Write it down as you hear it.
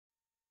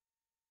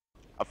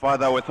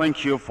Father, we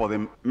thank you for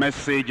the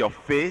message of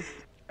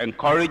faith,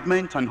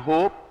 encouragement, and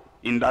hope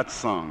in that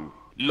song.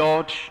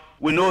 Lord,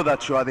 we know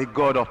that you are the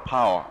God of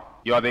power.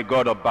 You are the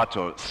God of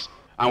battles,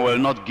 and will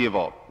not give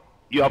up.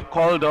 You have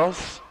called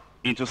us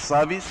into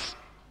service,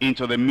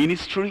 into the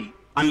ministry,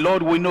 and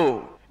Lord, we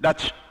know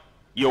that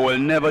you will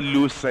never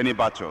lose any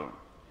battle,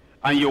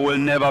 and you will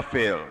never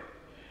fail.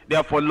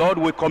 Therefore, Lord,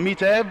 we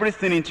commit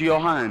everything into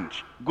your hand,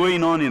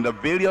 going on in the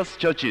various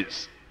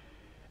churches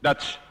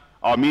that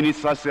our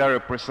ministers here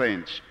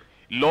represent.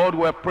 Lord,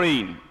 we're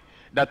praying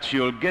that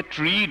you'll get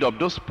rid of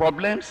those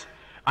problems,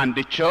 and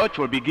the church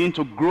will begin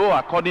to grow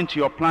according to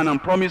your plan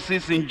and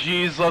promises in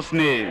Jesus'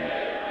 name.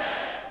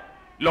 Amen.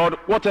 Lord,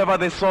 whatever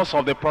the source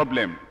of the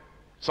problem,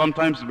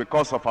 sometimes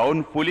because of our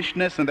own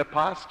foolishness in the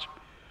past,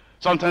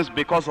 sometimes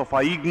because of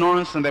our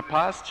ignorance in the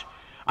past,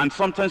 and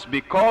sometimes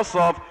because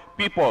of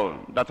people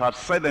that have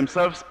set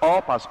themselves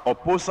up as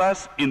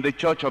opposers in the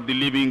church of the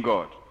living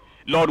God.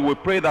 Lord, we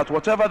pray that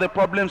whatever the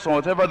problems or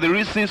whatever the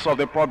reasons of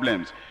the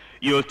problems,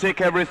 you'll take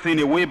everything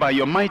away by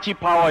your mighty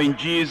power in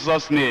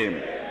Jesus' name.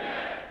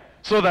 Amen.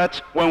 So that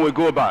when we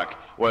go back,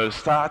 we'll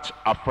start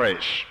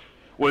afresh.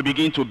 We'll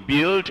begin to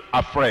build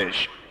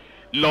afresh.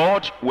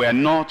 Lord, we're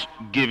not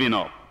giving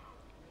up.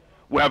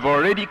 We have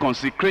already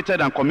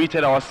consecrated and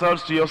committed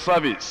ourselves to your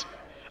service,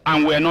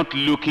 and we're not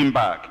looking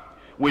back.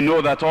 We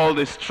know that all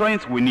the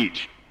strength we need,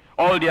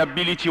 all the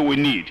ability we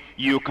need,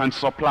 you can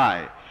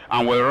supply,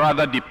 and we'll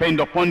rather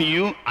depend upon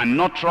you and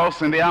not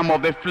trust in the arm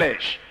of the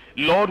flesh.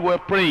 Lord, we're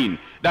praying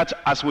that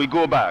as we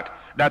go back,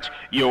 that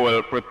you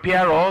will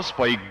prepare us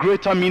for a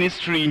greater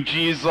ministry in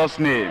Jesus'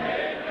 name.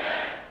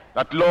 Amen.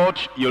 That, Lord,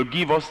 you'll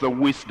give us the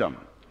wisdom,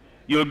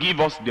 you'll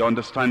give us the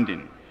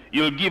understanding,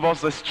 you'll give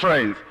us the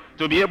strength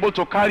to be able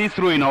to carry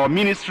through in our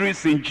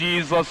ministries in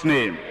Jesus'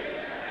 name.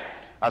 Amen.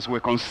 As we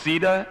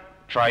consider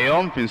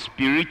triumph in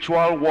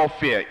spiritual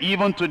warfare,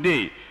 even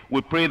today,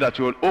 we pray that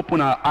you will open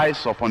our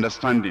eyes of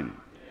understanding.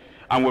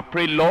 And we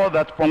pray, Lord,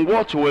 that from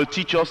what you will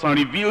teach us and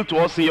reveal to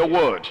us in your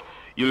word,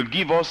 you'll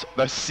give us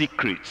the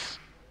secrets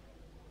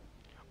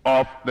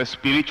of the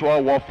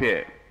spiritual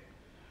warfare.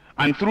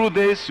 And through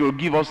this, you'll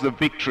give us the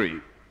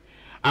victory.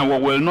 And we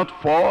will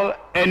not fall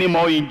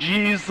anymore in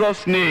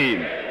Jesus'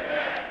 name.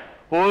 Amen.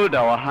 Hold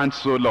our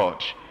hands, O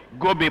Lord.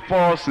 Go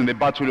before us in the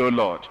battle, O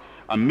Lord,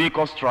 and make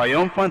us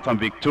triumphant and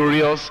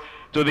victorious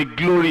to the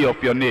glory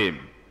of your name,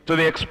 to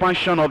the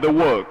expansion of the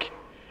work,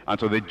 and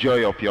to the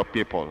joy of your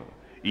people.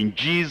 In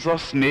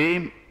Jesus'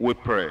 name we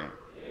pray. Amen.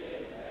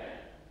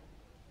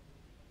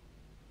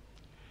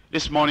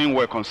 This morning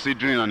we're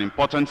considering an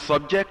important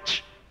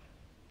subject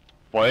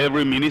for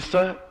every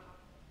minister,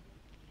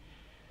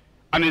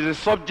 and it's the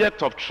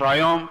subject of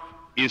triumph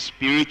in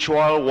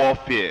spiritual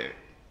warfare.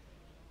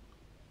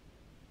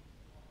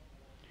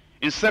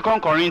 In 2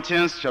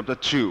 Corinthians chapter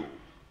 2,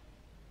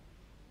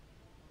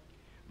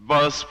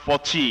 verse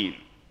 14.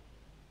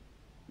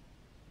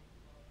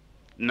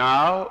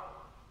 Now,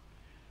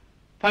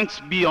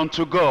 thanks be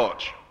unto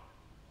God,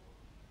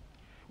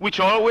 which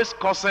always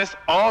causes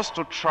us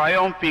to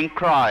triumph in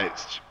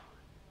Christ,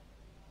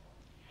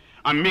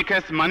 and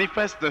maketh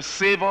manifest the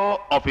savor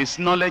of his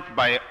knowledge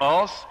by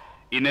us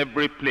in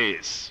every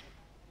place.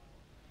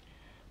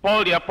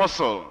 Paul the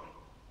apostle,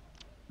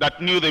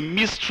 that knew the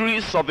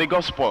mysteries of the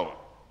gospel,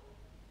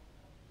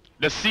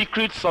 the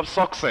secrets of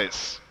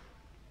success,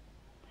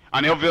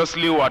 and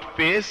obviously who had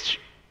faced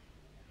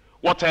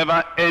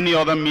whatever any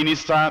other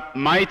minister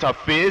might have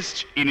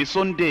faced in his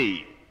own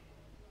day.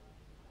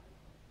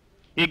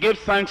 He gave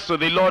thanks to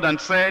the Lord and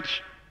said,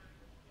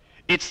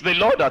 it's the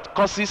Lord that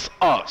causes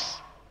us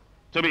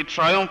to be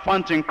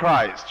triumphant in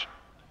Christ.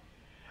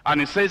 And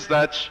he says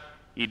that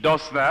he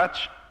does that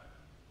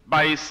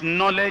by his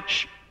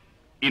knowledge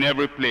in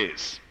every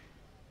place.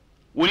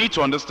 We need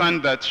to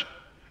understand that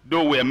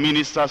though we are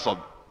ministers of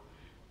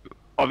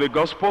the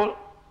gospel,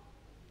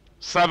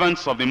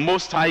 servants of the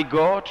Most High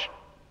God,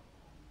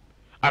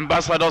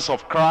 ambassadors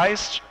of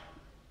Christ,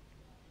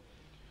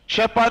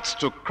 shepherds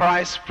to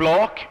Christ's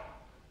flock,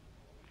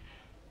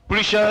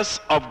 preachers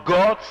of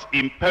God's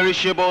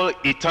imperishable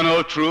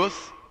eternal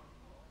truth,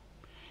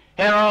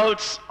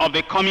 heralds of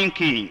the coming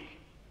King,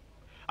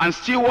 and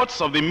stewards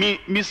of the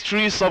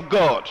mysteries of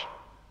God.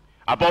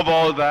 Above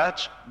all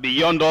that,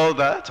 beyond all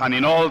that, and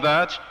in all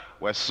that,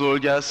 we're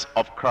soldiers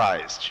of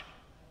Christ.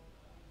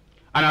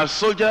 And as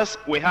soldiers,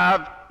 we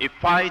have a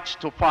fight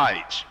to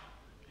fight.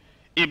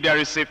 If there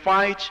is a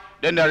fight,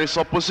 then there is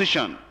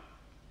opposition.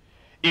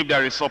 If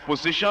there is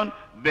opposition,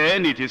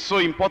 then it is so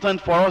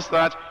important for us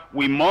that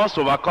we must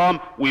overcome,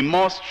 we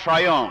must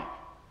triumph.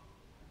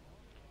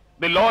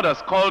 The Lord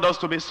has called us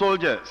to be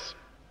soldiers.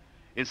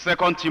 In 2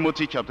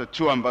 Timothy chapter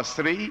 2 and verse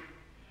 3,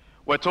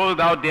 we're told,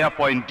 thou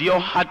therefore endure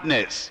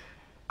hardness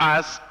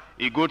as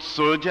a good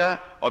soldier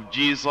of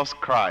Jesus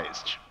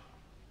Christ.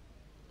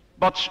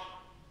 But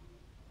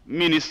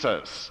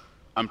ministers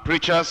and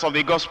preachers of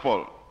the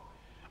gospel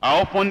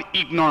are often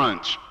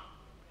ignorant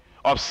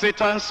of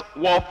Satan's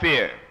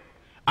warfare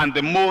and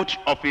the mode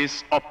of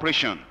his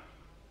operation.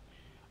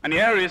 And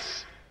here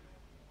is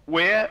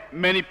where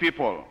many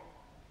people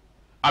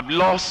have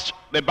lost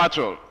the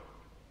battle,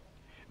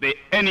 the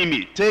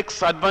enemy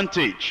takes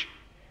advantage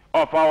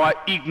of our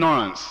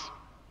ignorance.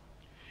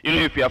 You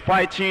know, if you are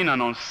fighting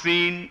an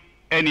unseen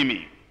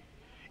enemy,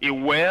 a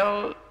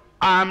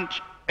well-armed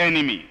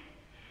enemy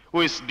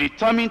who is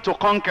determined to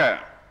conquer,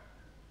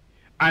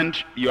 and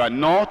you are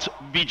not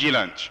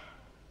vigilant,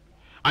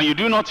 and you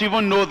do not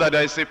even know that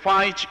there is a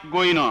fight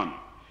going on,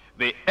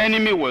 the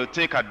enemy will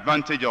take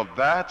advantage of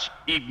that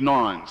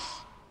ignorance.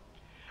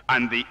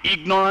 And the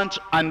ignorant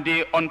and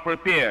the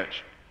unprepared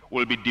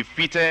will be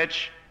defeated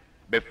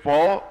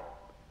before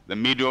the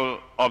middle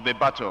of the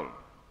battle.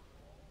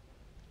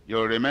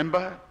 You'll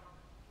remember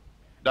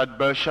that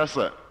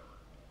Belshazzar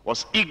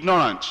was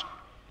ignorant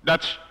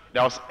that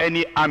there was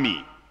any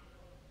army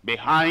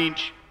behind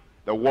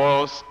the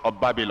walls of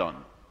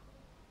Babylon.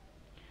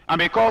 And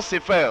because he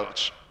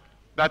felt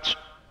that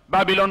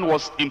Babylon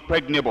was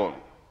impregnable,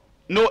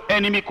 no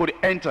enemy could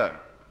enter,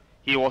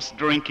 he was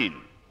drinking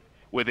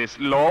with his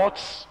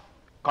lords,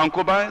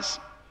 concubines,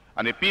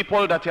 and the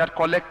people that he had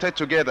collected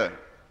together.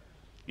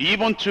 He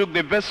even took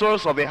the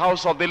vessels of the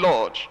house of the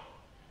Lord.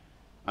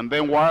 And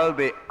then while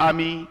the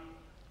army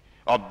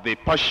of the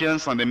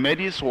Persians and the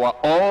Medes were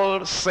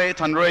all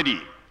set and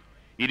ready,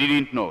 he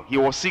didn't know. He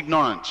was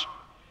ignorant.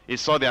 He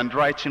saw the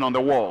handwriting on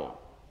the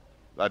wall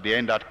that the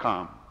end had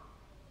come.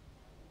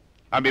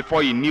 And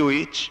before he knew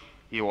it,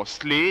 he was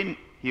slain,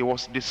 he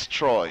was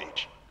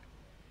destroyed.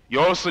 You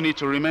also need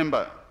to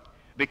remember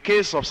the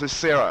case of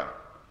Sisera.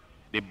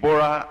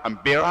 Deborah and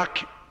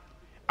Barak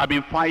had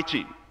been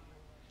fighting,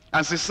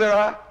 and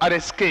Sisera had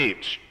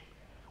escaped.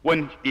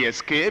 When he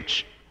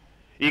escaped,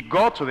 he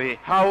got to the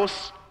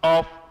house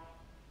of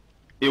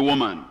a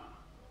woman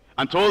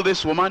and told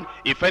this woman,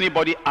 if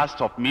anybody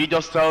asks of me,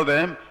 just tell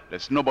them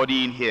there's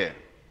nobody in here.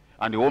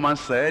 And the woman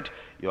said,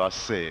 you are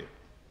safe,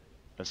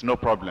 there's no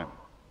problem.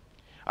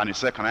 And he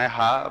said, can I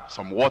have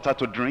some water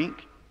to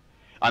drink?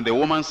 And the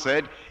woman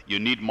said, you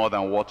need more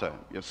than water.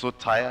 You're so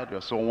tired,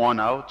 you're so worn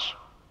out,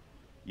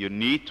 you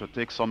need to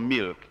take some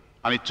milk.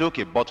 And he took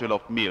a bottle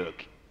of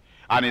milk.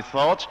 And he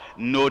thought,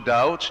 no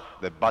doubt,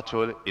 the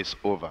battle is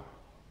over.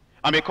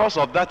 And because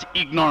of that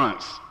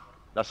ignorance,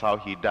 that's how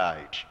he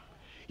died.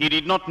 He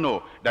did not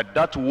know that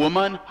that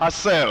woman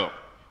herself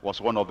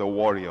was one of the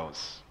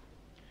warriors.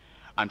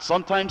 And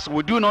sometimes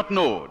we do not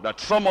know that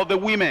some of the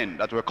women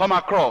that we come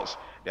across,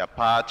 they are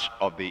part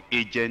of the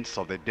agents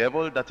of the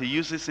devil that he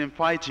uses in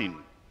fighting.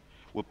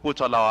 We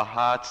put all our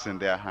hearts in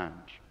their hand.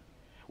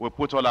 We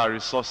put all our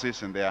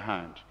resources in their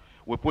hand.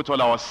 We put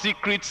all our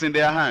secrets in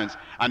their hands.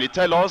 And they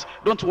tell us,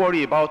 don't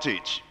worry about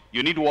it.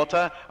 You need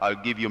water, I'll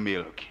give you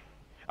milk.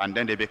 And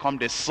then they become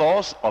the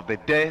source of the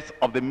death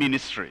of the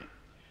ministry.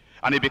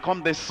 And they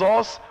become the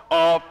source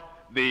of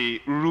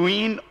the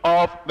ruin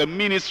of the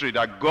ministry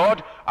that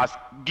God has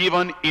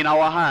given in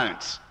our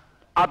hands.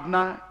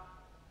 Abner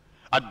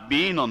had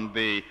been on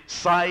the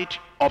side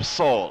of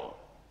Saul,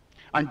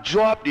 and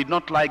Joab did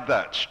not like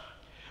that.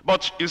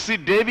 But you see,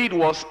 David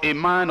was a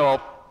man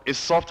of a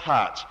soft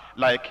heart,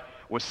 like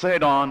we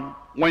said on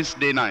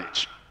Wednesday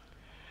night.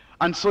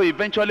 And so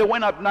eventually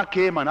when Abner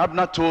came and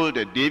Abner told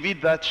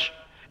David that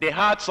the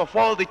hearts of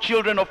all the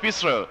children of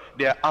Israel,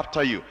 they are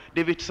after you,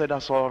 David said,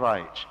 that's all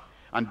right.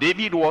 And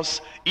David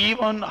was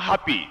even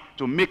happy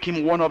to make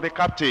him one of the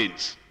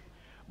captains.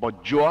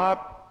 But Joab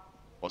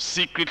was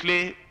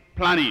secretly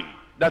planning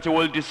that he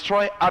will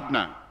destroy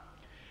Abner.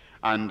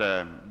 And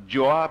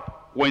Joab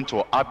went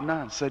to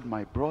Abner and said,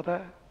 my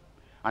brother.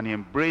 And he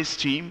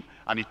embraced him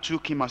and he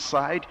took him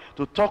aside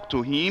to talk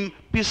to him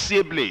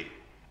peaceably.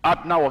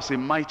 Abner was a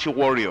mighty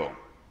warrior.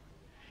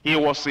 He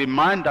was a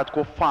man that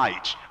could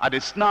fight at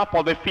the snap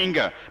of the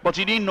finger, but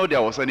he didn't know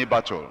there was any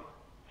battle.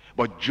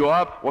 But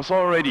Joab was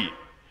all ready.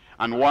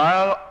 And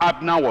while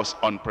Abner was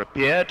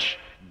unprepared,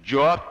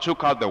 Joab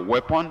took out the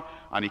weapon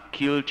and he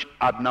killed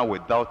Abner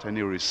without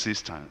any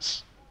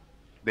resistance.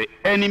 The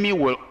enemy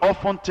will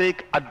often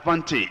take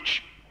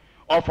advantage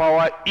of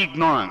our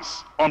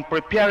ignorance,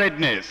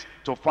 unpreparedness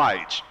to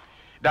fight.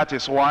 That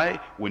is why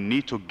we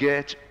need to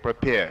get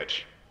prepared,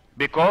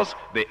 because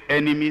the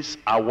enemies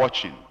are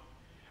watching.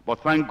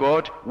 But thank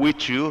God, we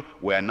too,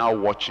 we are now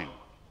watching.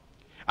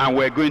 And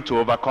we're going to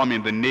overcome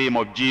in the name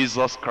of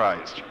Jesus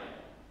Christ.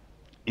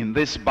 In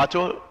this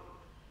battle,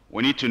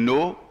 we need to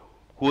know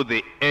who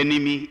the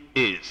enemy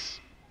is.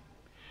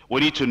 We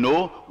need to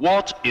know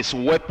what his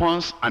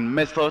weapons and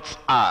methods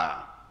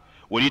are.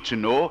 We need to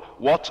know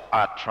what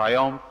our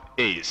triumph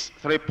is.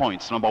 3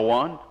 points. Number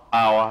one,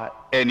 our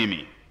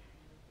enemy.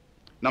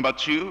 Number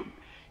two,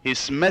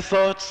 his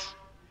methods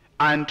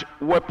and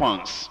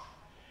weapons.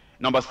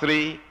 Number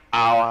three,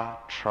 our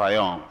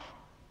triumph.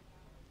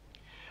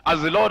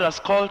 As the Lord has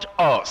called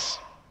us,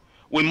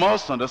 we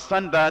must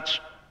understand that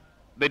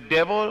the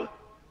devil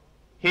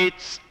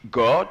hates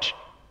God,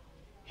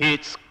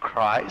 hates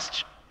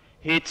Christ,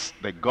 hates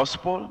the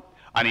gospel,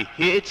 and he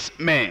hates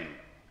men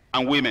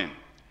and women.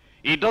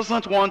 He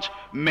doesn't want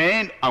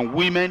men and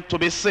women to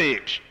be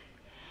saved.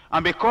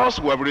 And because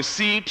we have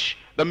received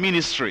the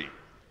ministry,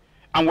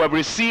 and we have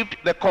received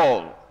the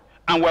call,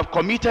 and we have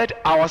committed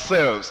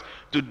ourselves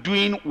to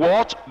doing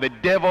what the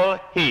devil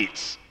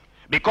hates,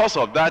 Because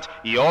of that,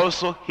 he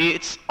also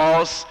hates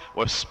us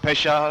with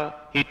special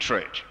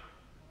hatred.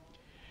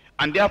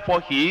 And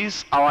therefore he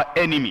is our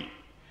enemy,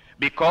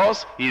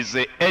 because he is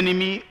the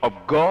enemy of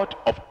God,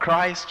 of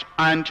Christ,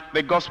 and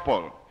the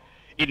gospel.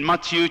 In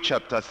Matthew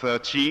chapter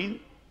 13,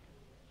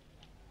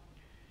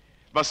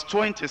 verse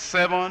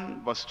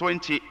 27, verse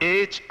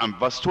 28, and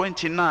verse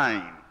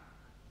 29.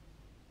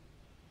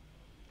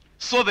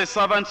 So the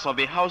servants of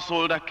the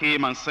householder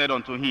came and said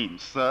unto him,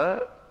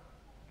 Sir,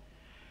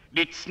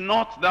 didst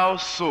not thou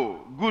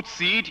sow good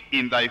seed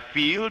in thy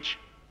field?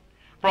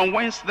 From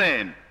whence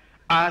then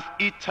hath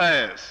it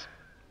tares?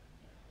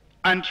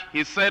 And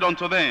he said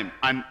unto them,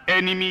 An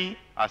enemy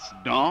has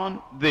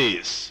done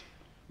this.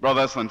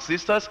 Brothers and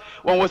sisters,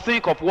 when we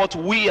think of what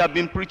we have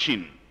been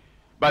preaching,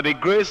 by the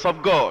grace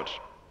of God,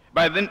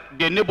 by the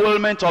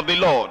enablement of the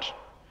Lord,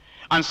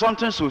 and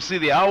sometimes we see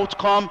the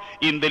outcome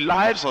in the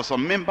lives of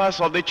some members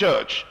of the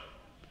church.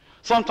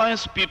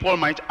 Sometimes people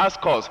might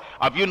ask us,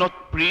 have you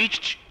not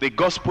preached the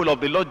gospel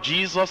of the Lord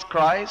Jesus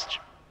Christ?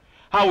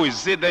 How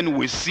is it then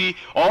we see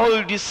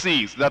all these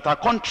things that are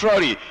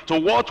contrary to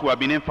what we have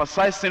been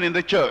emphasizing in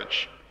the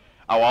church?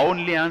 Our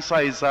only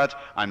answer is that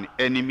an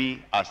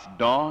enemy has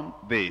done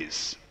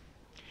this.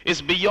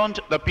 It's beyond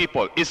the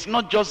people. It's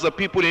not just the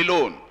people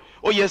alone.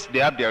 Oh yes, they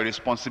have their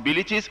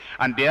responsibilities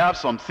and they have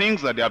some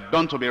things that they have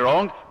done to be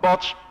wrong,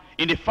 but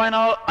in the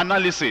final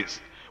analysis,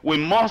 we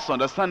must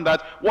understand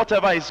that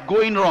whatever is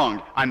going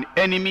wrong, an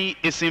enemy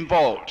is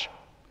involved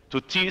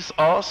to tease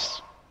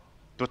us,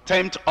 to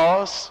tempt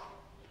us,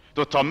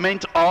 to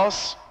torment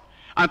us,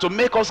 and to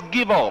make us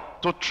give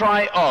up, to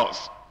try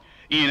us.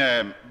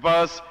 In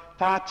verse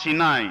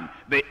 39,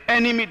 the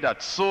enemy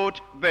that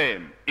sowed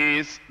them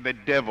is the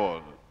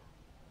devil.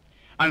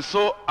 And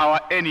so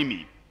our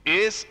enemy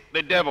is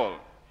the devil.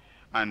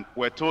 And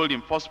we're told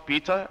in 1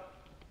 Peter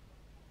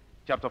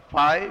chapter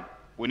 5,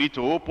 we need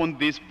to open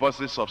these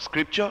verses of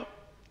scripture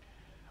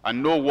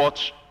and know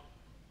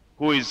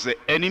who is the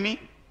enemy.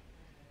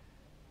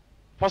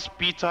 1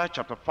 Peter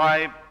chapter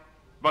 5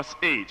 verse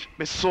 8,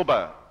 be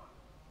sober,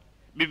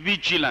 be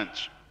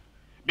vigilant,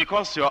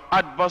 because your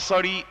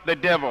adversary the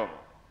devil,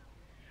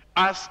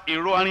 as a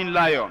roaring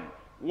lion,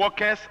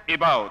 walketh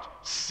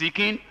about,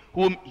 seeking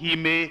whom he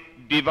may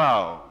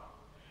devour.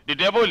 The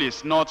devil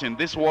is not in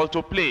this world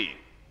to play.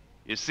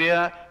 He's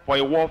here for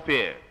a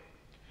warfare.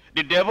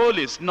 The devil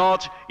is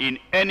not in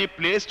any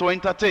place to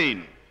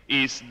entertain.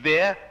 He's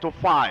there to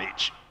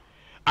fight.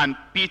 And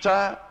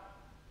Peter,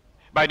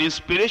 by the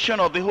inspiration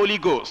of the Holy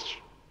Ghost,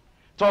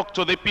 talked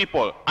to the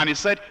people, and he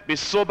said, be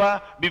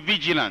sober, be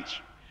vigilant,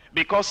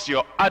 because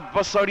your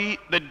adversary,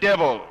 the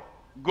devil,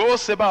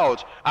 goes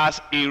about as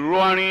a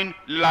roaring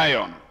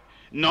lion,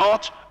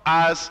 not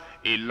as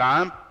a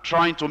lamb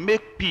trying to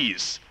make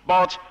peace,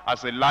 but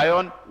as a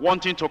lion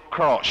wanting to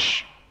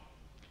crush,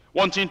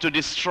 wanting to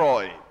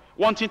destroy,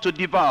 wanting to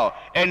devour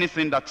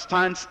anything that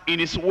stands in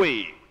his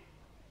way.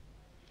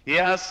 He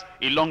has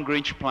a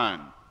long-range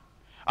plan,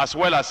 as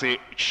well as a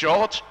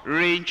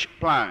short-range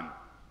plan.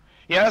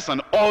 He has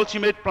an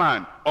ultimate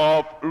plan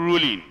of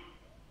ruling.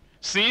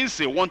 Since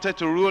he wanted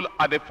to rule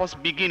at the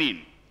first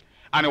beginning,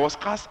 and he was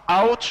cast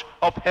out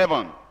of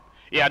heaven,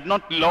 he had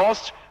not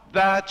lost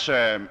that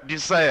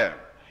desire.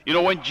 You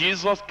know, when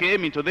Jesus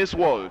came into this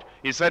world,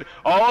 he said,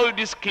 all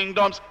these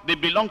kingdoms, they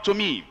belong to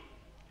me.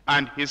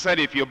 And he said,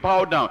 if you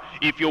bow down,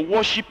 if you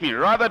worship me,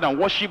 rather than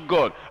worship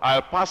God,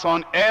 I'll pass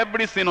on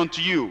everything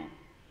unto you.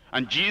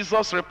 And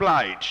Jesus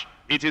replied,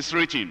 it is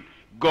written,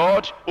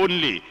 God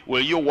only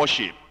will you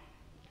worship.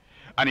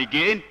 And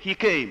again, he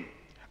came.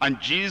 And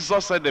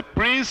Jesus said, the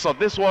prince of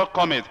this world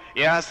cometh,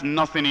 he has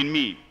nothing in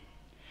me.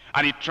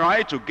 And he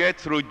tried to get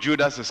through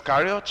Judas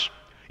Iscariot.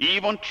 He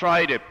even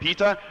tried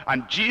Peter,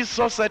 and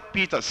Jesus said,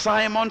 Peter,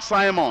 Simon,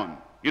 Simon,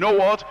 you know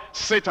what?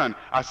 Satan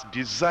has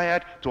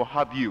desired to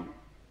have you.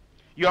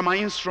 You are my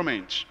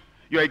instrument.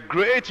 You are a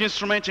great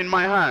instrument in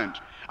my hand.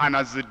 And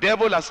as the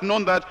devil has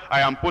known that I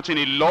am putting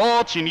a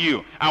lot in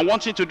you and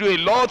wanting to do a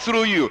lot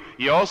through you,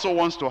 he also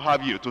wants to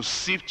have you, to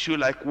sift you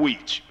like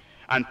wheat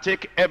and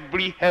take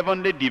every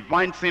heavenly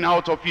divine thing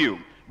out of you.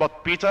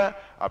 But Peter,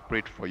 I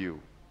prayed for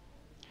you.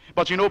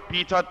 But you know,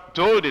 Peter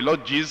told the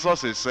Lord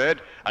Jesus, he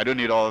said, I don't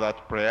need all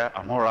that prayer,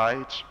 I'm all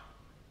right.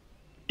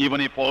 Even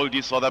if all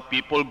these other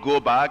people go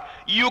back,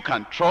 you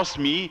can trust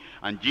me.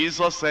 And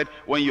Jesus said,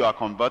 when you are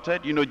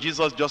converted, you know,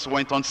 Jesus just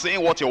went on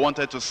saying what he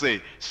wanted to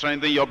say,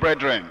 strengthen your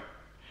brethren.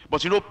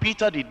 But you know,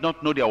 Peter did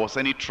not know there was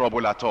any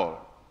trouble at all.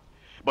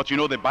 But you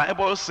know, the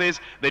Bible says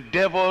the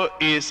devil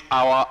is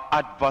our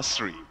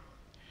adversary.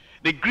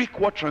 The Greek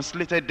word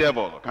translated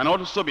devil can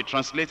also be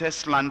translated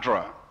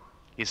slanderer.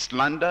 He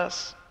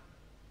slanders.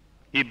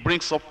 He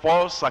brings up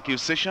false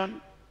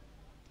accusation,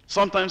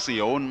 sometimes in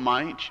your own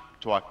mind,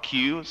 to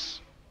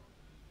accuse.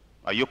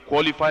 Are you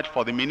qualified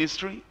for the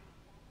ministry?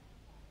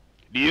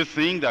 Do you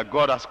think that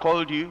God has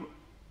called you?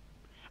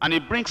 And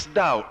it brings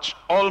doubt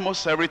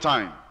almost every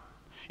time.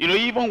 You know,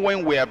 even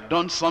when we have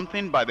done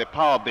something by the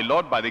power of the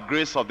Lord, by the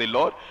grace of the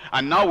Lord,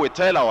 and now we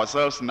tell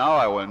ourselves, now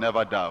I will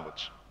never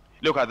doubt.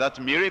 Look at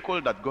that miracle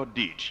that God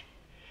did.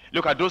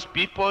 Look at those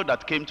people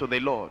that came to the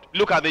Lord.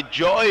 Look at the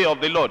joy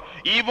of the Lord.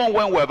 Even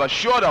when we have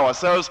assured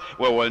ourselves,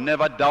 we will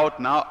never doubt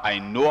now, I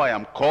know I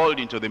am called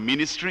into the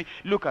ministry.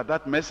 Look at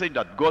that message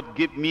that God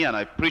gave me and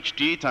I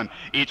preached it, and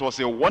it was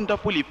a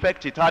wonderful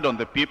effect it had on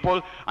the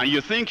people, and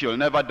you think you'll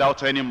never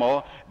doubt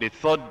anymore. The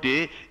third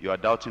day, you are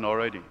doubting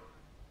already.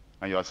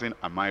 And you are saying,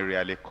 am I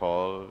really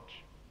called?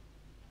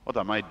 What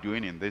am I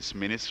doing in this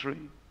ministry?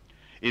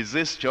 Is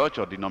this church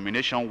or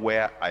denomination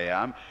where I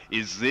am?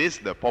 Is this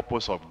the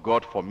purpose of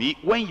God for me?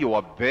 When you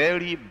are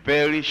very,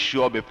 very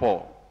sure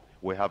before,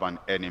 we have an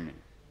enemy.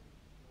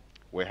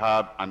 We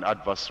have an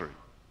adversary.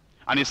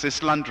 And it's a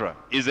slanderer.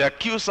 He's the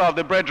accuser of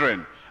the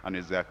brethren. And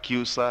he's the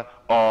accuser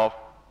of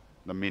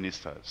the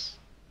ministers.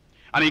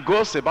 And he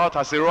goes about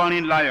as a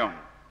roaring lion,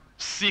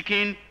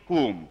 seeking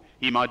whom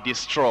he might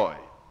destroy.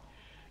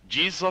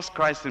 Jesus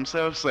Christ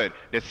himself said,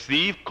 the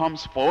thief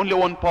comes for only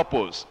one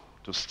purpose,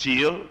 to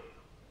steal,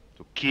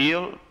 to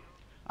kill,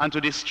 and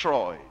to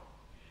destroy.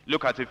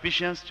 Look at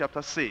Ephesians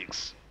chapter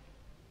 6.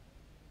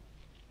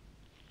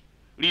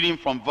 Reading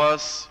from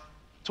verse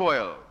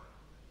 12.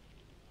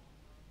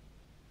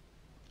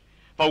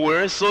 For we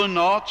wrestle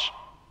not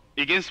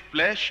against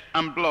flesh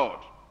and blood,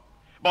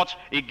 but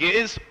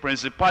against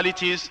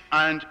principalities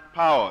and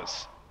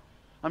powers.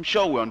 I'm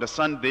sure we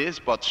understand this,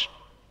 but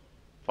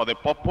for the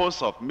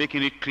purpose of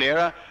making it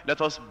clearer,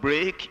 let us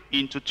break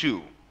into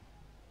two.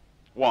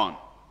 One,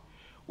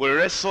 we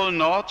wrestle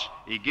not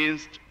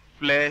against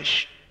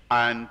flesh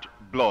and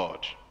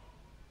blood,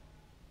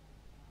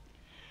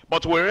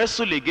 but we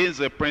wrestle against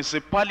the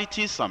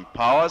principalities and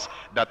powers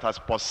that has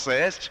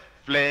possessed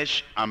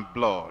flesh and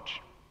blood.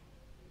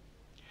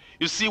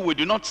 You see, we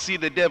do not see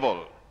the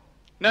devil,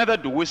 neither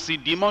do we see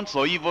demons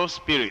or evil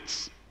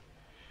spirits.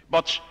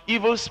 But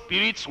evil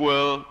spirits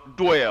will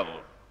dwell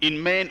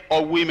in men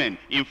or women,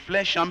 in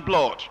flesh and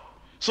blood,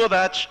 so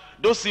that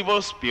those evil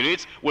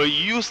spirits will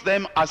use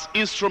them as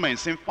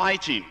instruments in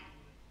fighting.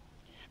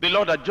 The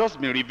Lord had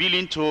just been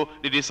revealing to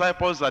the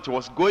disciples that he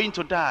was going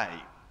to die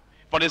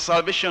for the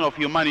salvation of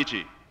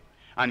humanity.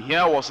 And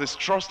here was his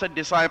trusted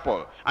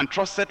disciple and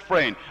trusted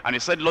friend, and he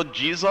said, Lord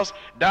Jesus,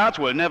 that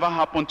will never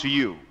happen to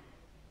you.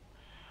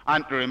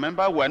 And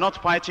remember, we're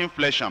not fighting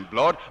flesh and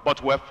blood,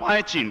 but we're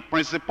fighting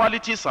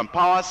principalities and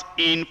powers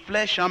in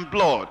flesh and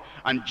blood.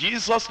 And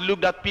Jesus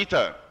looked at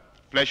Peter,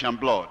 flesh and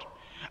blood,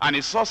 and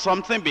he saw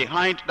something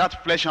behind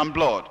that flesh and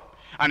blood.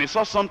 And he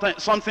saw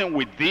something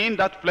within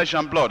that flesh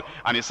and blood.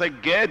 And he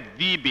said, get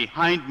thee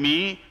behind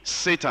me,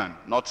 Satan.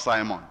 Not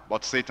Simon,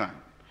 but Satan.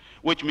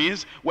 Which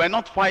means we're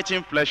not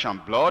fighting flesh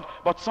and blood,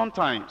 but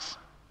sometimes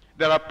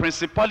there are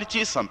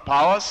principalities and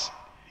powers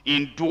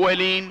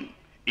indwelling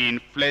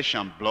in flesh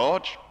and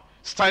blood,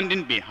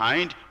 standing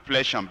behind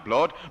flesh and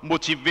blood,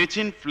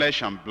 motivating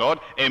flesh and blood,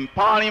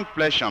 empowering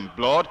flesh and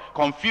blood,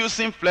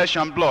 confusing flesh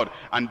and blood.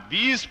 And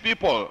these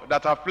people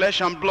that are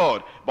flesh and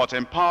blood, but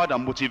empowered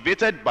and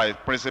motivated by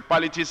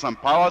principalities and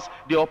powers,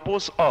 they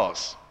oppose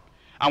us.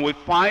 And we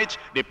fight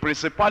the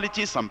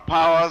principalities and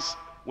powers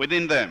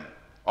within them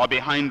or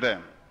behind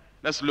them.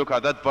 Let's look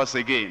at that verse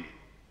again.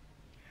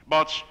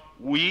 But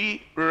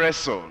we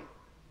wrestle.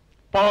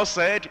 Paul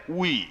said,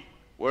 we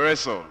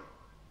wrestle.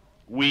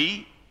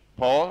 We,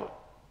 Paul,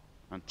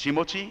 and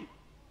Timothy,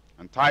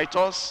 and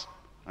Titus,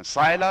 and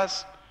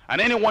Silas,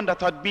 and anyone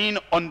that had been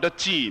on the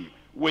team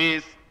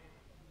with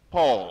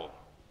Paul.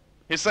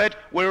 He said,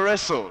 we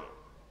wrestle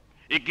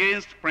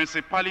against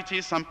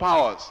principalities and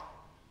powers,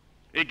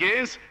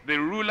 against the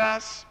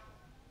rulers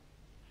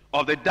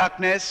of the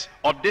darkness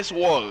of this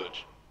world.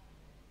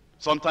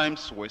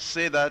 Sometimes we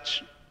say that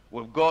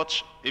we've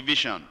got a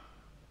vision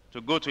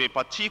to go to a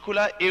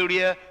particular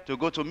area to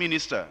go to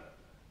minister.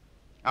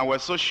 And we're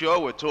so sure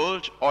we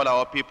told all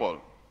our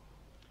people,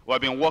 we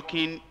have been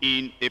working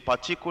in a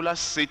particular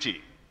city.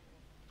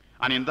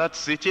 And in that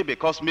city,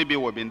 because maybe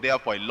we've been there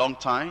for a long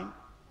time,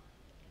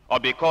 or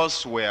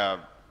because we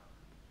have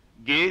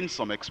gained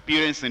some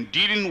experience in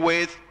dealing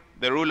with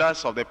the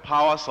rulers of the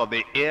powers of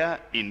the air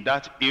in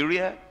that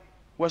area,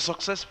 we're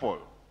successful.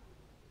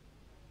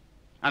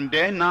 And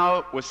then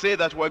now we say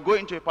that we're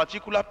going to a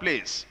particular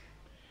place.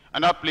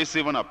 And that place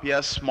even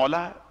appears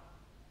smaller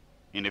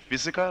in the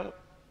physical.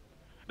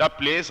 That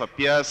place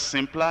appears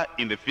simpler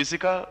in the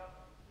physical.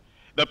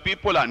 The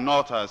people are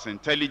not as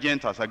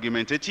intelligent, as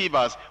argumentative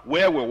as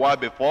where we were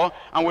before.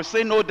 And we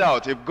say, no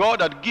doubt, if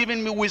God had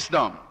given me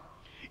wisdom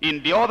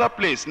in the other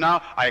place,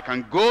 now I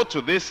can go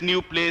to this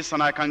new place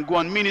and I can go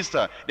and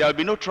minister. There will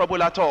be no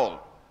trouble at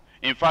all.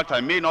 In fact, I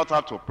may not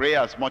have to pray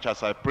as much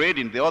as I prayed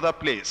in the other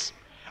place.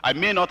 I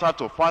may not have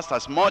to fast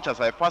as much as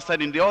I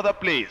fasted in the other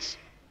place.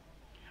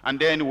 And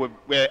then we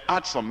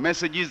had some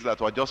messages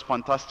that were just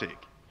fantastic.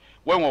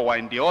 When we were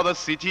in the other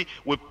city,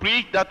 we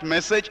preached that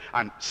message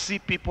and see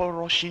people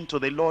rushing to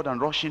the Lord and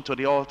rushing to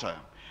the altar.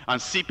 And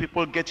see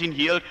people getting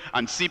healed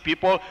and see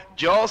people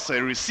just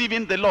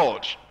receiving the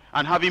Lord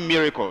and having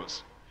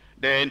miracles.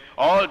 Then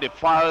all the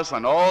files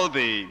and all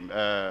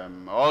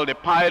the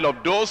pile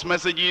of those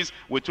messages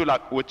we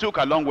took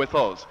along with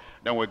us.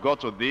 Then we got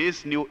to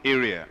this new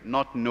area,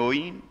 not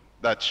knowing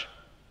that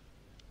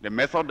The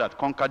method that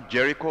conquered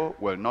Jericho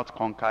will not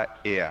conquer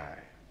Ai.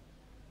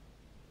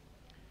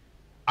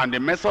 And the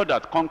method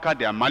that conquered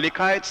the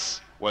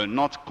Amalekites will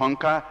not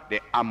conquer the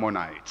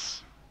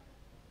Ammonites.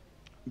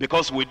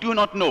 Because we do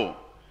not know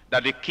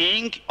that the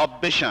king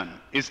of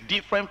Bashan is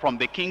different from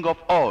the king of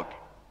Og.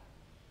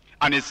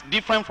 And it's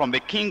different from the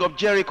king of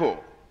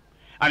Jericho.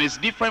 And it's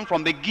different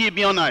from the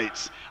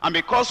Gibeonites. And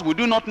because we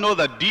do not know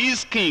that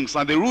these kings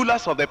are the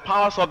rulers of the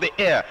powers of the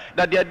air,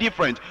 that they are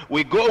different,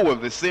 we go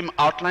with the same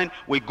outline,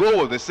 we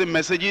go with the same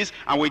messages,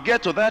 and we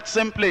get to that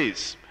same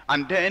place.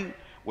 And then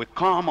we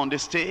come on the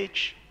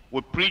stage,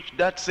 we preach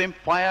that same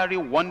fiery,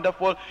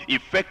 wonderful,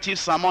 effective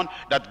sermon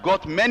that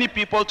got many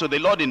people to the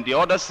Lord in the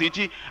other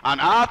city. And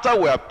after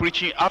we are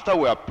preaching, after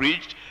we are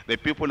preached, the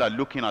people are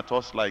looking at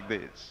us like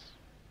this.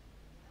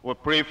 We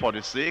pray for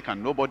the sick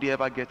and nobody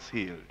ever gets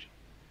healed.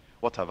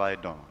 What have I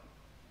done?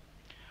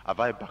 Have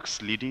I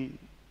backslidden?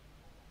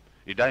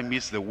 Did I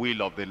miss the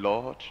will of the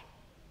Lord?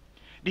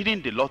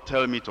 Didn't the Lord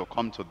tell me to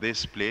come to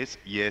this place?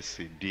 Yes,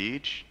 he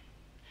did.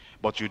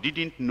 But you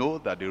didn't know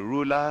that the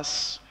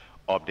rulers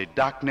of the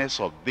darkness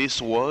of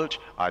this world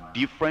are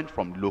different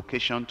from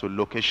location to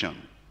location.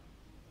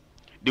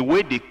 The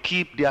way they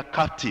keep their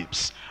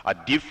captives are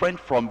different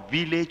from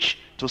village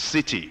to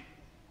city.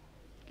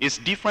 It's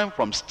different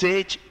from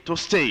state to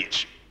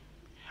state.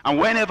 And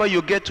whenever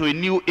you get to a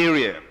new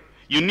area,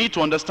 you need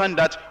to understand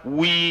that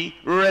we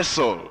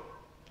wrestle.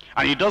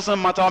 And it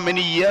doesn't matter how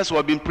many years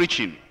we've been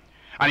preaching.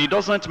 And it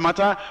doesn't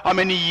matter how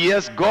many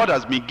years God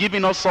has been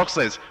giving us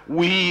success.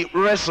 We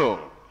wrestle.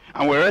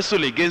 And we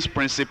wrestle against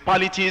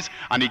principalities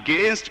and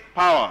against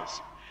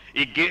powers,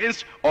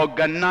 against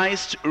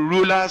organized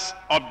rulers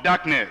of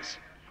darkness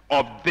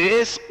of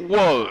this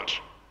world.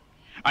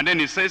 And then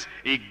it says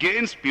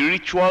against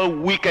spiritual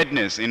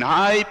wickedness in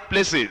high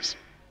places.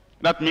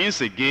 That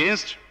means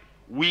against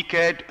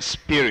wicked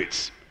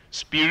spirits,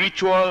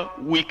 spiritual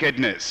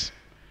wickedness.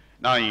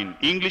 Now in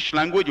English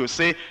language you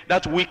say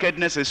that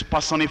wickedness is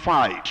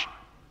personified.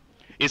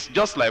 It's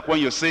just like when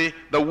you say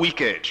the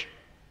wicked.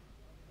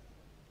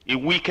 A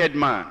wicked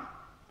man.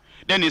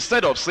 Then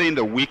instead of saying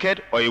the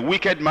wicked or a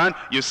wicked man,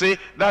 you say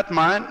that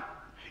man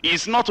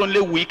is not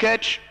only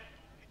wicked,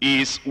 he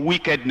is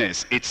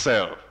wickedness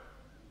itself.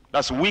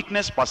 That's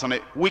wickedness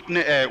personified.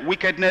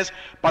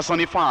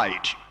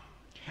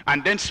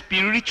 And then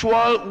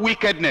spiritual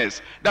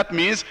wickedness. That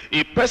means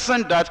a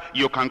person that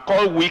you can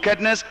call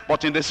wickedness,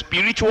 but in the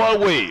spiritual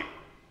way.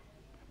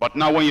 But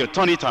now when you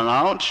turn it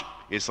around,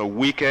 it's a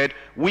wicked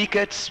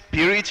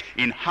spirit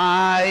in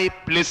high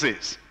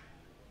places.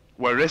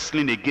 We're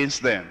wrestling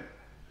against them.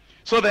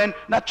 So then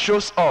that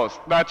shows us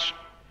that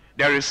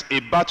there is a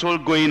battle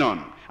going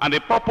on. And the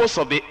purpose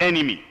of the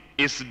enemy,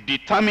 his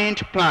determined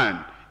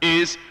plan,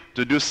 is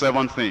to do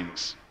 7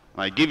 things.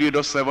 I give you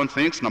those 7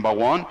 things. Number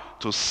 1,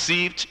 to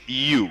sift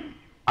you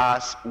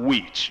as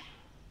wheat.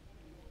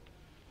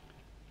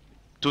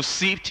 To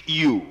sift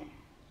you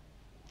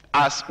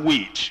as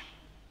wheat.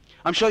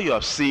 I'm sure you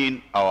have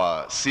seen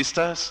our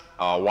sisters,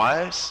 our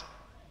wives,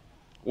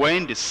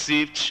 when they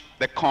sift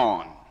the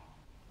corn.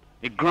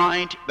 They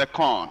grind the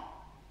corn.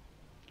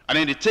 And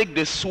then they take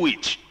the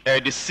sift,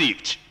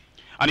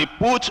 and they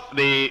put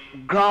the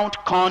ground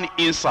corn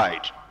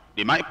inside.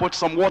 They might put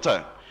some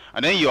water.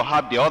 And then you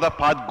have the other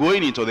part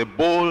going into the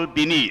bowl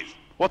beneath.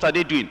 What are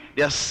they doing?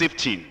 They are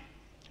sifting.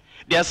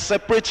 They are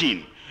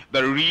separating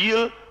the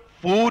real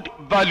food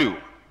value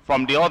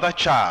from the other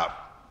chaff.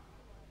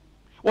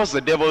 What's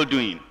the devil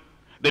doing?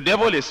 The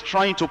devil is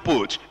trying to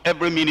put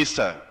every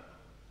minister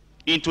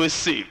into a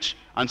sift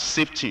and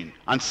sifting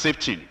and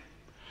sifting,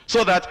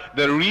 so that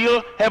the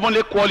real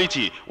heavenly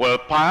quality will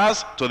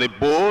pass to the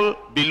bowl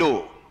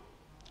below.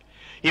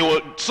 He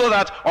will, so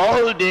that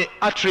all the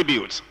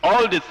attributes,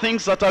 all the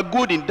things that are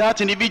good in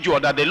that individual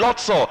that the Lord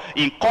saw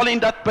in calling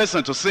that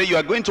person to say, you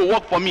are going to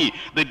work for me,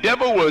 the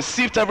devil will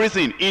sift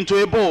everything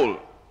into a bowl.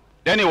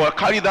 Then he will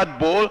carry that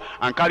bowl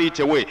and carry it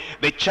away.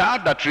 The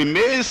chaff that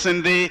remains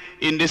in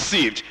the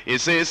sift, he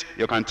says,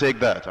 you can take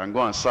that and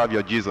go and serve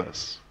your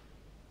Jesus.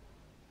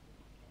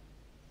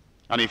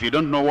 And if you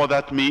don't know what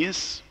that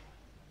means,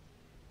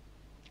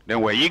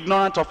 then we're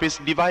ignorant of his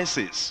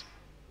devices.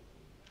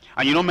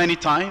 And you know, many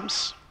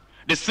times,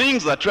 the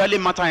things that really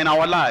matter in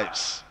our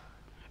lives,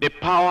 the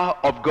power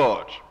of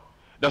God,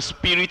 the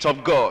Spirit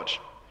of God,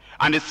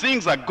 and the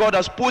things that God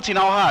has put in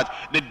our heart,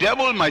 the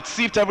devil might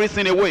sift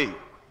everything away,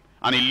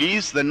 and he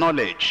leaves the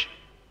knowledge,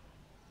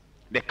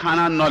 the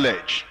carnal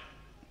knowledge,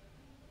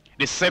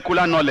 the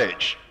secular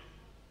knowledge,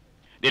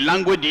 the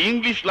language, the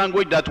English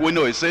language that we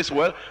know. It says,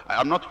 well,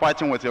 I'm not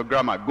fighting with your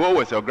grammar. Go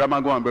with your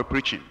grammar, go and be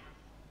preaching.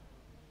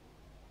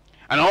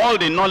 And all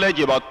the knowledge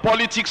about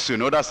politics, you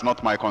know, that's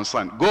not my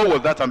concern. Go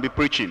with that and be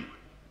preaching.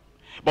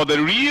 But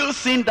the real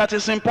thing that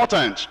is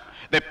important,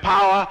 the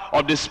power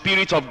of the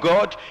Spirit of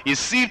God, he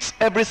sifts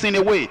everything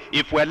away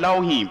if we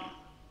allow him.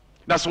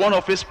 That's one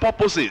of his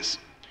purposes.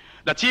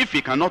 That if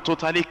he cannot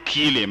totally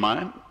kill a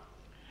man,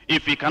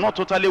 if he cannot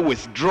totally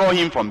withdraw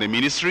him from the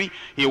ministry,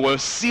 he will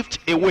sift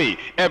away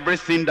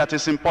everything that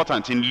is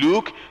important. In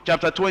Luke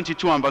chapter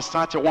 22 and verse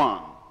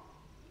 31.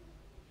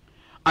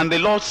 And the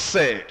Lord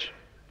said,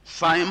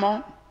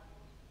 Simon,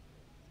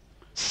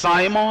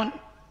 Simon,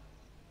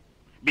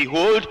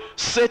 behold,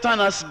 Satan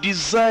has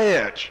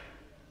desired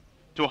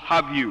to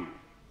have you,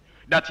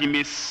 that he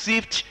may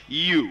sift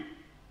you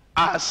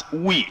as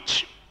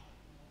wheat.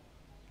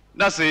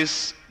 That's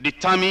his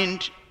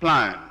determined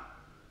plan.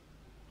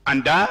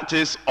 And that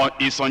is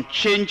his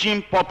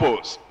unchanging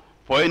purpose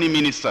for any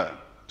minister,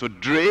 to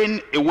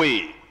drain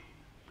away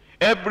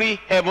every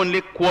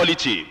heavenly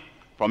quality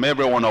from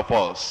every one of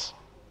us.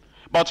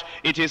 But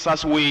it is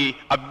as we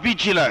are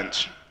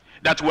vigilant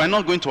that we are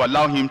not going to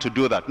allow him to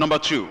do that. Number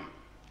two,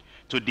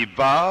 to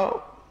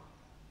devour,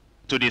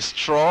 to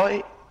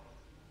destroy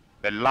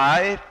the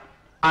life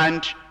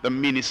and the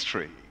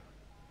ministry.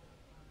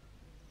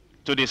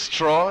 To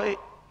destroy,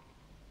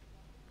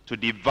 to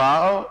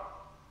devour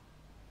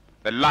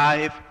the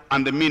life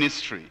and the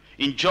ministry.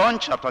 In John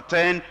chapter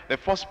 10, the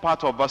first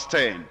part of verse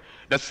 10,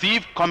 the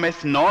thief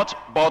cometh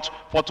not but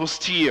for to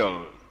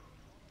steal,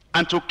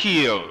 and to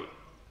kill,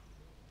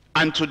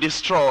 and to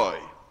destroy.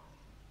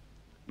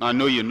 Now I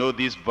know you know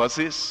these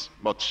verses,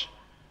 but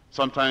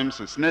sometimes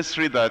it's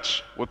necessary that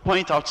we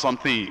point out some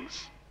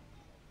things.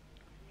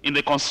 In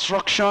the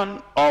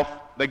construction of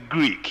the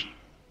Greek,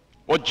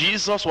 what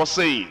Jesus was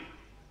saying,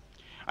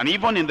 and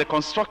even in the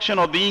construction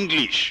of the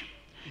English,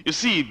 you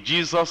see, if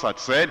Jesus had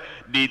said,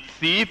 the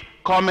thief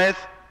cometh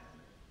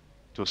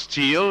to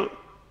steal,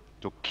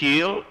 to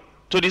kill,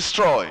 to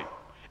destroy,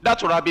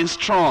 that would have been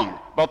strong,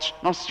 but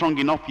not strong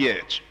enough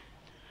yet.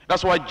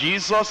 That's why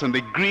Jesus in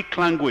the Greek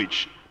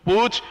language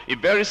put a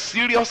very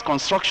serious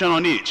construction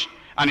on it.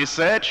 And he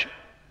said,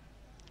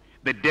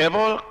 the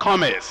devil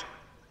cometh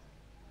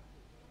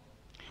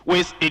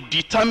with a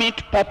determined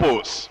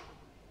purpose,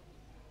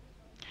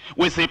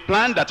 with a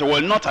plan that he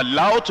will not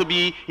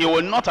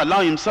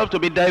allow himself to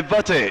be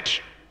diverted,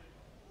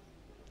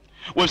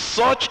 with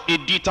such a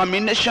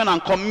determination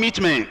and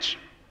commitment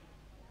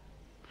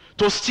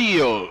to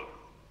steal.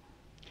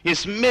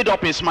 He's made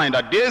up his mind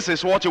that this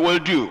is what he will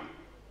do,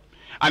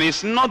 and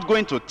he's not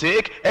going to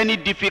take any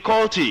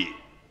difficulty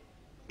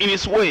in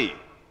his way,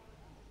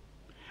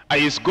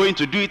 and he's going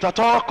to do it at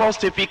all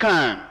costs if he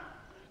can,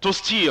 to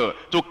steal,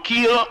 to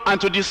kill, and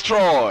to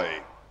destroy.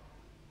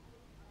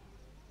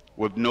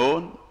 We've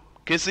known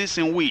cases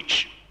in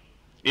which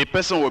a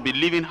person will be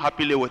living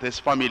happily with his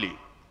family,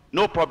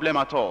 no problem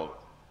at all,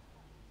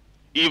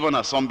 even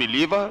as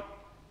unbeliever,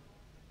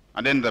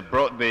 and then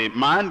the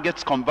man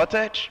gets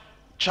converted,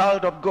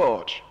 child of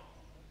God,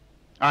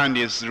 and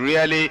is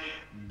really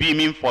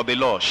beaming for the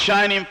Lord,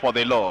 shining for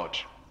the Lord.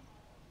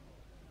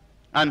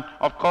 And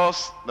of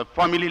course, the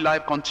family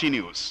life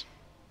continues,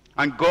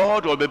 and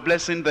God will be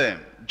blessing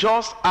them,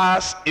 just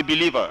as a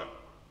believer.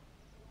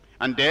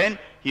 And then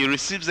he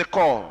receives a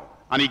call,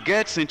 and he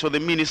gets into the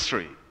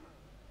ministry,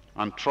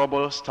 and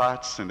trouble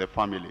starts in the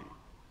family.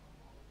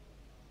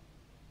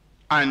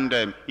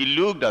 And he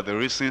looked at the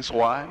reasons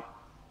why,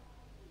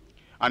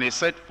 and he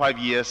said, 5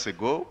 years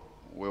ago,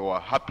 we were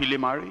happily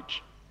married.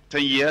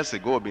 10 years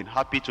ago, we've been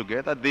happy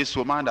together. This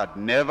woman had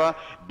never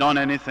done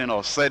anything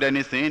or said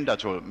anything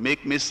that will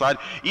make me sad.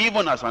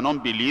 Even as an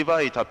unbeliever,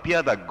 it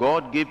appeared that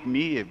God gave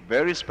me a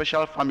very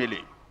special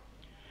family.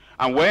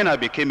 And when I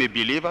became a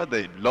believer,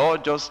 the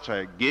Lord just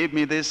gave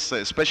me this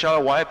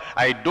special wife.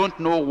 I don't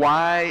know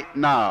why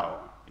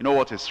now. You know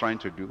what he's trying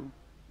to do?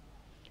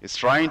 He's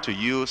trying to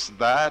use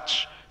that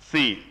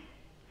thing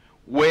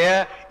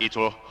where it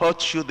will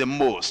hurt you the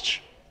most.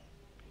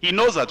 He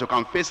knows that you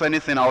can face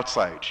anything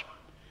outside,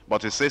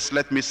 but he says,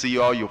 let me see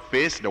how you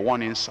face the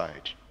one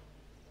inside.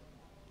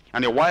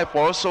 And the wife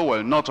also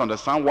will not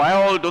understand why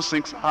all those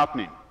things are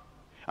happening.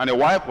 And the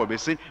wife will be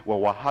saying, well,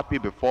 we're happy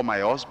before my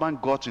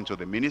husband got into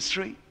the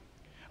ministry,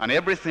 and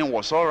everything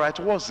was all right.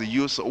 What's the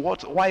use?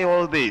 Why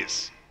all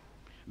this?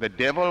 The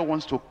devil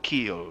wants to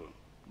kill,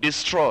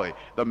 destroy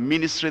the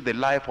ministry, the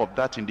life of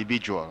that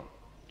individual.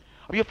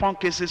 Have you found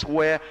cases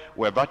where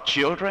we've had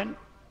children,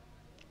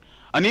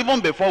 and even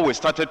before we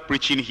started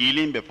preaching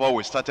healing, before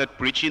we started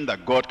preaching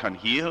that God can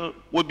heal,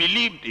 we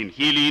believed in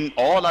healing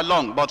all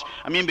along. But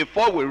I mean,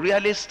 before we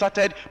really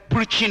started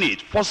preaching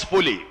it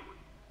forcefully,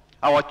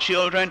 our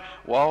children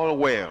were all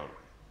well.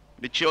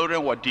 The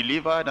children were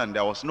delivered, and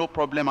there was no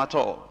problem at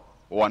all.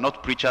 We were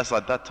not preachers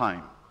at that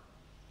time.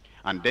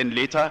 And then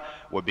later,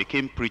 we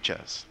became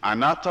preachers.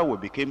 And after we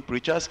became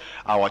preachers,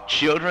 our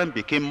children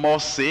became more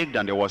sick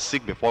than they were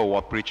sick before we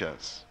were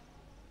preachers.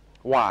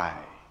 Why?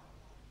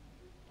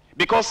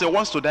 Because he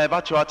wants to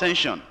divert your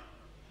attention.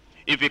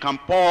 If you can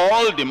pour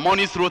all the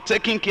money through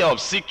taking care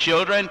of sick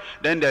children,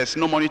 then there's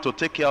no money to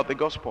take care of the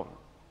gospel.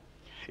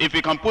 If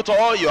you can put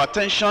all your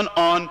attention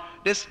on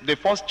this, the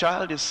first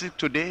child is sick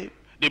today,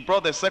 they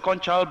brought the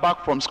second child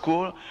back from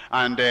school,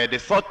 and the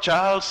third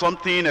child,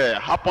 something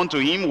happened to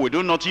him. We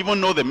do not even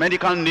know the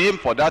medical name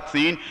for that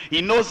thing.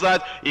 He knows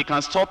that he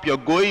can stop your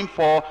going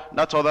for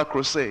that other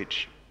crusade.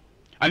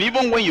 And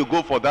even when you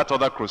go for that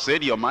other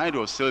crusade, your mind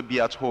will still be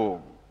at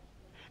home.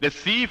 The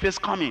thief is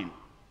coming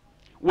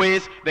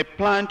with the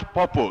planned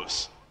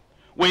purpose,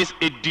 with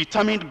a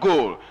determined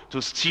goal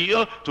to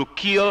steal, to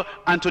kill,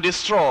 and to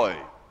destroy.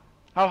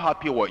 How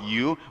happy were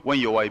you when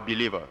you were a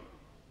believer?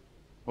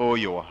 Oh,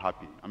 you were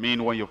happy. I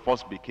mean, when you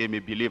first became a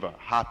believer,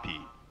 happy.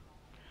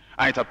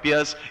 And it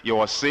appears you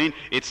were saying,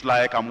 it's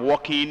like I'm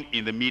walking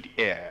in the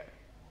mid-air.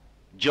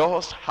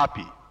 Just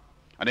happy.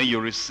 And then you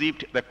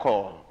received the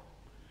call.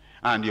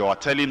 And you are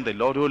telling the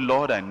Lord, oh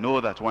Lord, I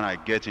know that when I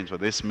get into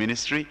this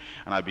ministry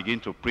and I begin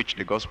to preach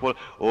the gospel,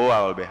 oh,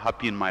 I will be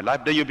happy in my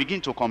life. Then you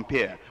begin to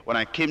compare. When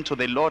I came to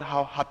the Lord,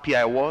 how happy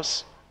I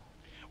was.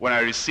 When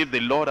I received the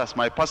Lord as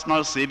my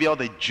personal Savior,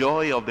 the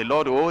joy of the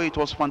Lord, oh, it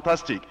was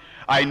fantastic.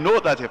 I know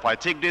that if I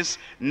take this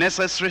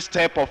necessary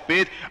step of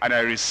faith and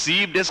I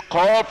receive this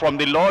call from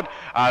the Lord,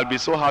 I'll be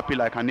so happy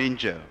like an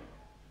angel.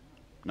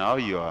 Now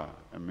you are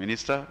a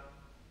minister.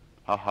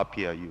 How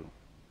happy are you?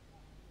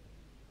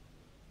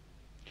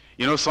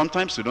 You know,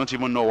 sometimes you don't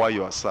even know why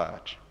you are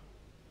sad.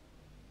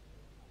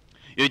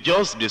 You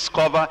just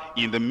discover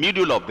in the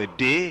middle of the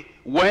day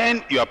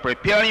when you are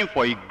preparing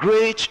for a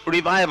great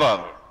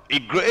revival, a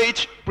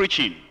great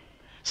preaching,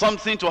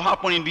 something to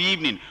happen in the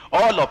evening.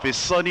 All of a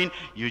sudden,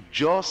 you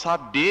just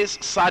have this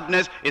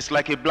sadness. It's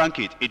like a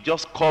blanket. It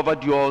just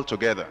covered you all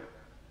together.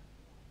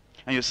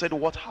 And you said,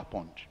 what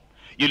happened?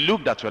 You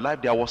looked at your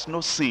life. There was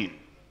no sin.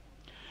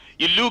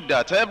 You looked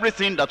at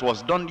everything that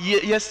was done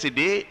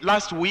yesterday,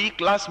 last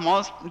week, last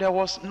month. There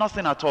was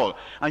nothing at all.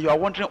 And you are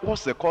wondering,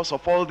 what's the cause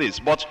of all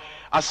this? But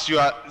as you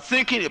are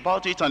thinking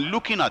about it and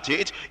looking at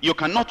it, you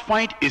cannot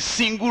find a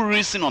single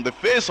reason on the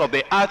face of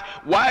the earth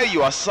why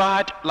you are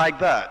sad like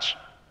that.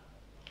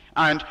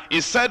 And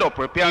instead of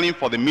preparing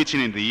for the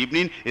meeting in the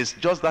evening, it's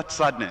just that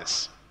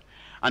sadness.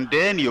 And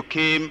then you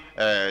came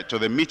to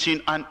the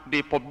meeting and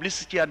the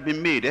publicity had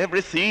been made.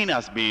 Everything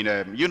has been,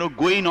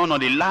 going on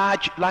a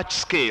large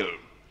scale.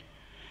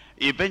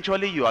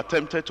 Eventually you are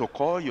tempted to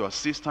call your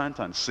assistant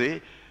and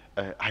say,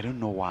 I don't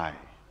know why.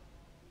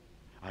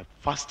 I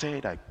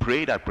fasted, I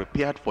prayed, I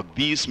prepared for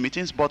these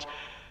meetings, but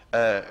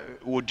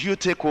would you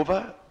take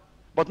over?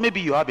 But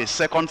maybe you have a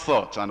second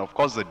thought, and of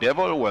course the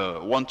devil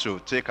will want to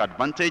take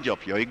advantage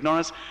of your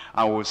ignorance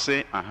and will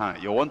say,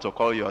 you want to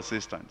call your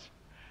assistant.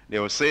 They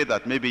will say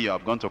that maybe you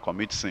have gone to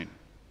commit sin.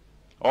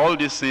 All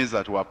these things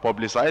that were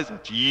publicized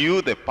that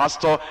you, the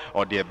pastor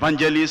or the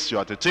evangelist, you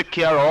are to take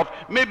care of,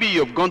 maybe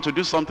you've gone to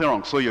do something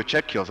wrong. So you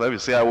check yourself, you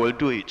say, I will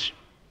do it.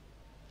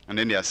 And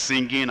then they are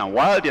singing, and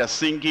while they are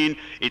singing,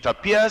 it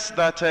appears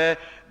that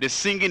the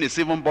singing is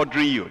even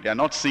bothering you. They are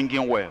not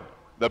singing well.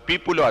 The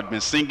people who had been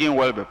singing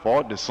well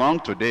before, the song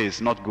today is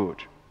not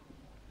good.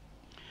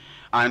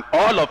 And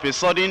all of a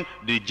sudden,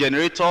 the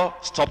generator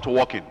stopped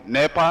working.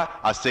 NEPA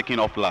has taken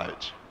off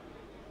light.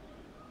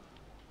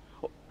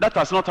 That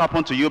has not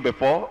happened to you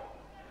before.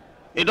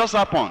 It does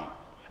happen.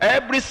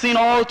 Everything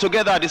all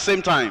together at the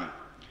same time.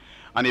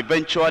 And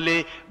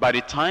eventually, by the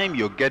time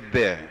you get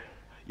there,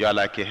 you are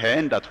like a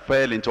hen that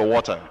fell into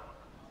water.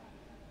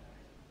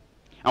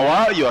 And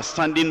while you are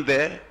standing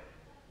there,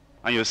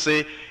 and you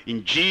say,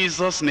 in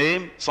Jesus'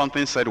 name,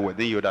 something said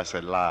within you that's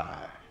a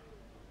lie.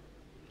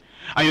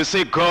 And you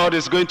say, God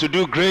is going to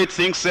do great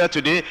things here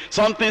today.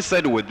 Something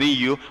said within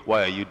you,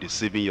 why are you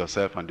deceiving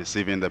yourself and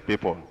deceiving the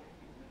people?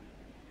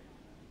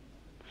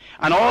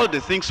 And all the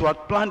things you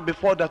had planned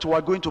before that you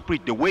are going to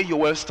preach, the way you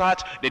will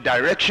start, the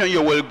direction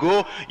you will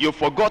go, you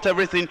forgot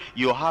everything.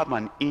 You have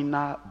an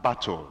inner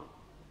battle.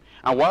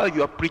 And while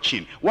you are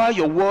preaching, while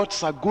your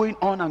words are going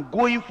on and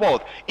going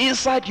forth,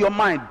 inside your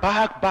mind,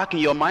 back in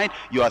your mind,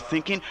 you are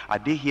thinking, are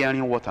they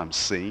hearing what I'm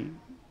saying?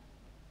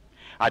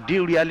 Are they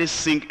really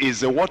is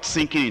the word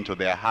sinking into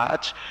their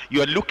heart?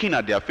 You are looking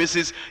at their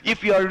faces.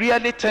 If you are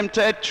really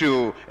tempted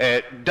to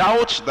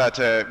doubt that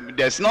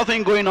there's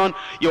nothing going on,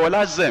 you will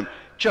ask them,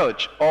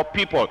 church or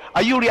people,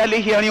 are you really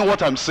hearing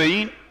what I'm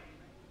saying?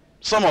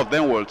 Some of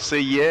them will say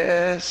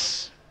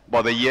yes,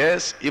 but the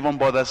yes even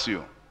bothers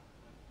you.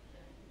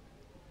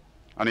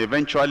 And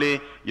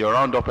eventually you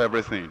round up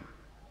everything.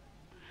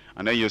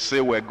 And then you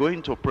say, we're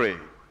going to pray.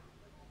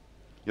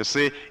 You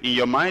say, in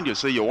your mind, you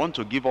say you want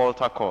to give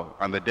altar call.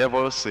 And the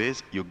devil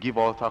says, you give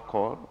altar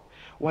call?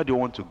 Why do you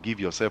want to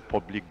give yourself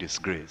public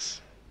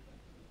disgrace?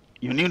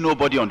 You knew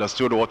nobody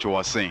understood what you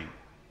were saying.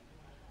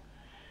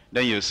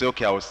 Then you say,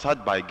 okay, I will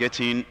start by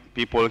getting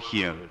people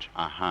healed.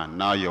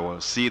 Now you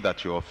will see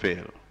that you will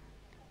fail.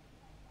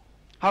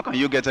 How can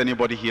you get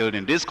anybody healed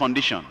in this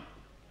condition?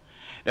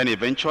 Then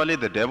eventually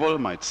the devil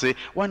might say,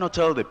 why not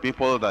tell the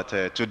people that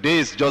today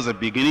is just the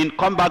beginning,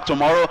 come back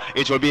tomorrow,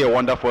 it will be a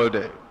wonderful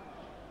day.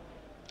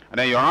 And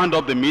then you round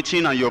up the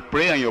meeting and you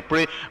pray,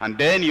 and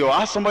then you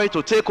ask somebody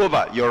to take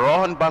over. You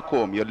run back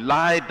home, you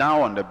lie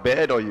down on the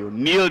bed or you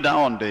kneel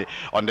down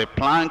on the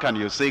plank and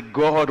you say,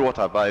 God, what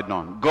have I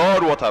done?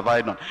 God, what have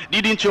I done?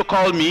 Didn't you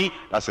call me?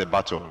 That's a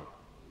battle.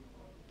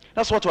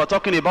 That's what we're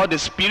talking about, the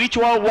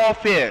spiritual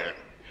warfare.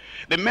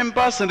 The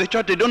members in the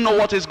church, they don't know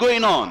what is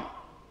going on.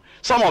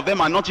 Some of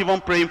them are not even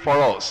praying for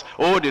us.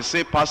 Oh, they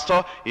say,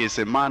 Pastor is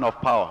a man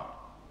of power.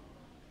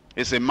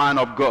 He's a man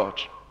of God.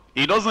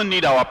 He doesn't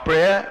need our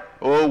prayer.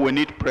 Oh, we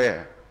need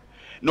prayer.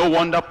 No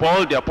wonder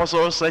Paul the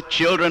apostle said,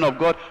 children of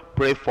God,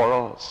 pray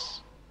for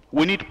us.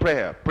 We need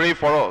prayer. Pray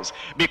for us.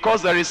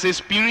 Because there is a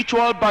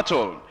spiritual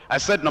battle. I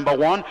said, number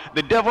one,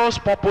 the devil's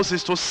purpose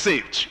is to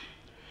sift.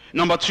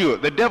 Number two,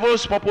 the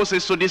devil's purpose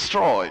is to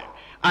destroy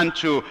and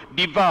to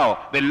devour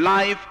the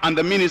life and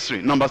the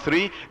ministry. Number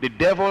three, the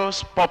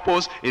devil's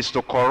purpose is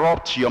to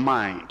corrupt your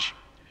mind.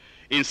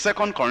 In 2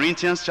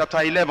 Corinthians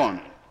chapter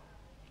 11,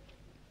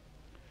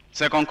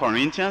 2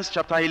 Corinthians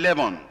chapter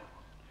 11,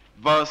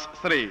 verse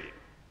 3.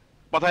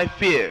 But I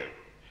fear,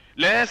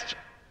 lest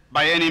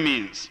by any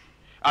means,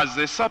 as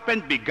the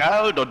serpent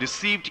beguiled or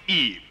deceived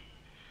Eve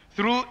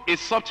through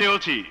its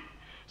subtlety,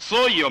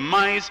 so your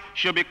minds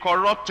shall be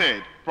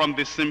corrupted from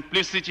the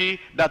simplicity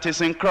that is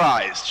in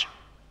Christ.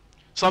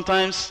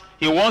 Sometimes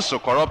he wants to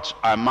corrupt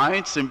our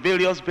minds in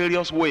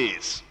various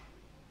ways.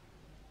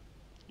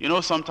 You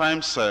know,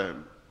 sometimes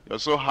you're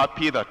so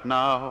happy that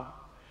now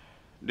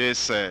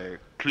this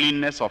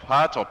cleanness of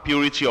heart or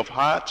purity of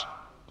heart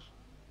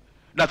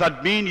that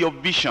had been your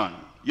vision,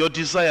 your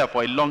desire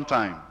for a long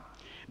time.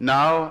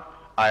 Now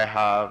I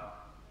have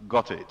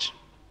got it.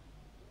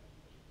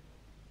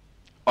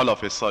 All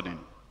of a sudden,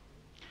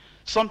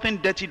 something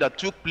dirty that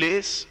took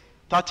place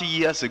 30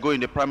 years ago in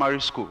the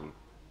primary school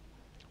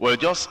will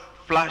just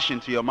flash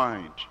into your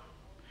mind.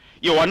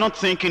 You are not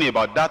thinking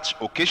about that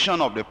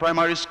occasion of the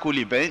primary school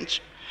event.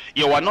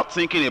 You are not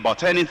thinking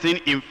about anything.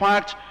 In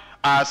fact,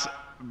 as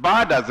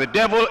bad as the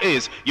devil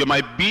is, you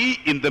might be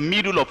in the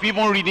middle of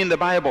even reading the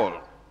Bible.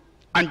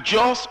 And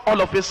just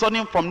all of a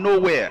sudden from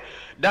nowhere,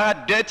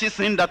 that dirty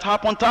thing that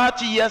happened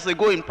 30 years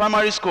ago in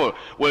primary school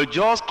will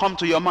just come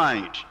to your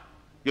mind.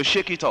 You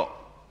shake it off.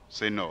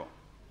 Say, no,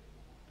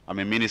 I'm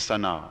a minister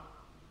now.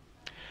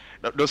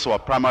 Those were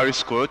primary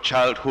school,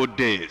 childhood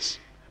days.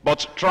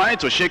 But trying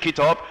to shake it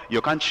off, you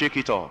can't shake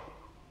it off.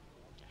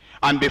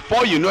 And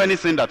before you know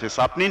anything that is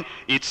happening,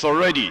 it's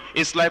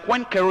like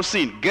when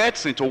kerosene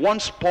gets into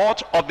one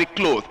spot of the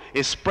cloth,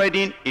 it's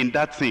spreading in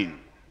that thing.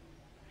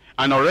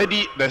 And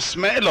already the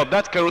smell of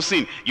that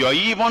kerosene, you're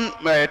even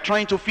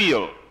trying to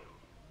feel.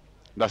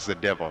 That's the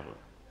devil.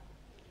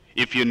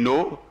 If you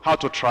know how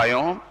to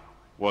triumph,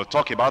 we'll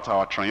talk about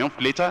our triumph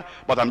later,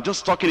 but I'm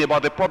just talking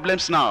about the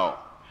problems now.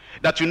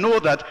 That you know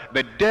that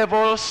the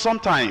devil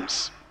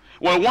sometimes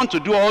will want to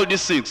do all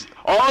these things.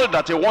 All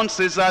that he wants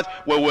is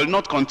that we will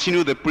not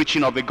continue the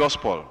preaching of the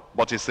gospel,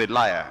 but he's a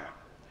liar.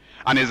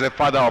 And he's a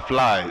father of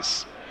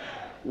lies.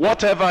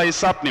 Whatever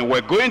is happening,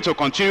 we're going to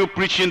continue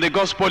preaching the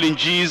gospel in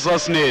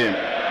Jesus' name.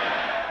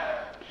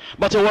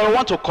 But he will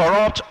want to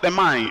corrupt the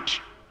mind.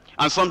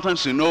 And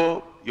sometimes, you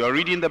know, you're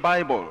reading the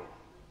Bible.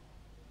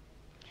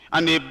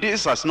 And if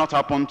this has not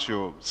happened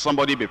to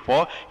somebody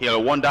before,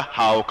 he'll wonder,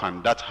 how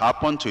can that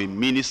happen to a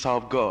minister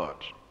of God?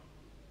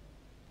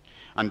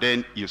 And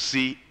then you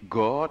see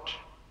God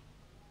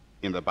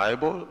in the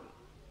Bible,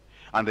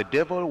 and the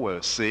devil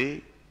will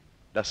say,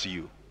 that's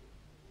you.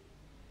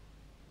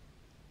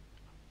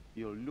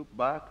 You'll look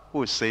back,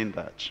 who is saying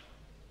that?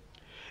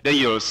 Then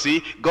you'll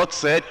see, God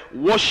said,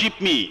 worship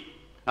me.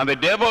 And the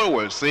devil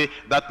will say,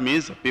 that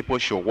means people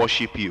should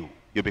worship you.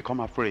 You become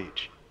afraid.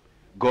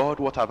 God,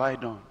 what have I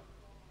done?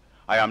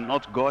 I am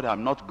not God,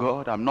 I'm not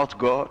God, I'm not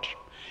God.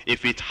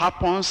 If it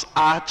happens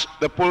at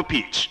the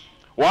pulpit,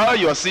 while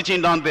you're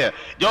sitting down there,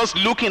 just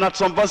looking at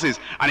some verses,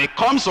 and it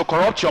comes to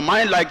corrupt your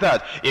mind like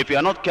that, if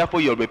you're not careful,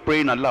 you'll be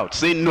praying aloud.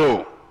 Say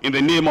no, in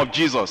the name of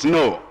Jesus,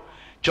 no.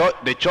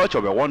 The church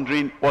will be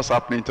wondering what's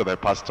happening to the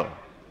pastor.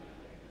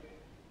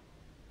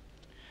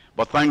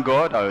 But thank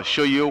God, I'll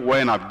show you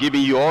when I've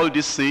given you all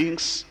these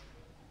things,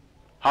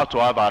 how to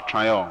have our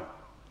triumph.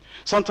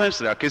 Sometimes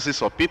there are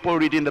cases of people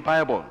reading the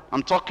Bible.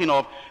 I'm talking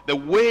of the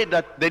way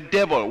that the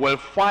devil will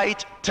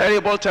fight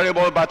terrible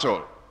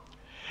battle.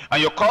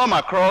 And you come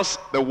across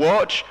the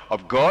word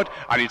of God,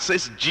 and it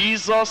says,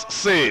 Jesus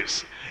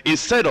saves.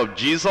 Instead of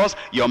Jesus,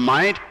 your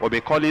mind will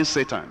be calling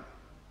Satan.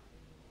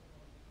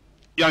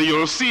 And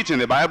you'll see it in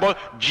the Bible,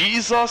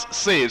 Jesus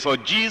saves, or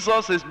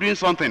Jesus is doing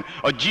something,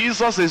 or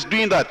Jesus is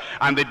doing that.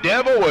 And the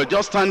devil will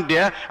just stand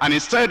there, and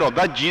instead of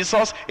that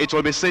Jesus, it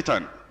will be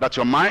Satan, that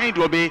your mind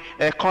will be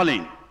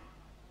calling.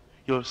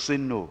 You'll say,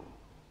 no,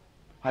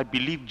 I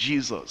believe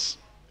Jesus.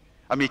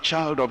 I'm a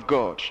child of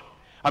God.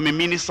 I'm a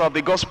minister of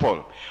the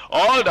gospel.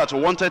 All that you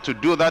wanted to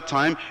do that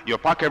time, you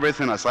pack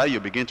everything aside, you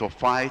begin to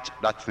fight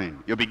that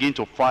thing. You begin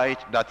to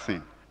fight that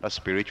thing. That's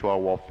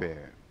spiritual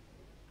warfare.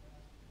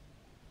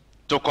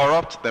 To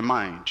corrupt the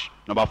mind.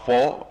 Number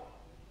 4,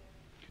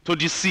 to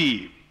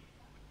deceive,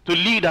 to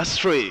lead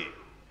astray,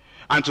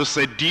 and to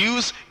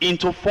seduce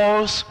into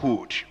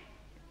falsehood.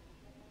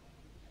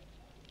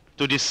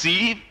 To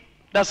deceive,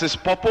 that's his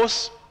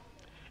purpose,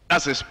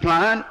 that's his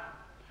plan,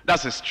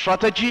 that's his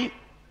strategy.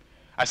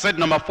 I said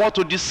number 4,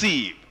 to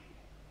deceive,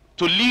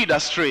 to lead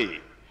astray,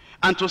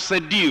 and to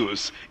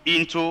seduce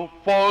into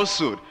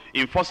falsehood.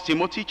 In 1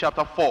 Timothy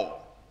chapter 4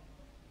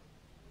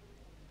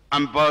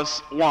 and verse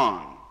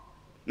 1.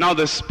 Now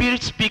the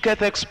Spirit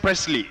speaketh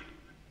expressly,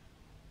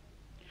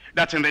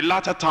 that in the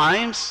latter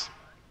times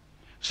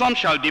some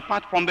shall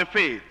depart from the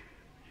faith,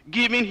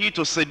 giving heed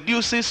to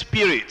seducing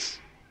spirits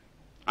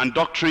and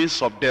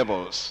doctrines of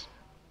devils.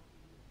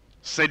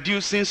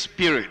 Seducing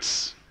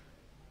spirits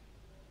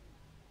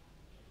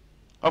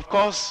Of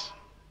course,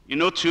 you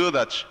know too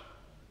that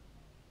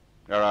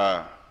there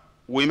are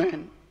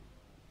women.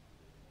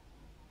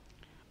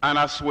 And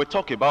as we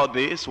talk about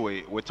this,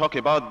 we talk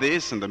about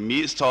this in the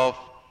midst of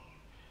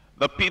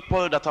the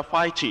people that are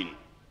fighting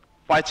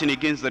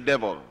against the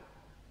devil.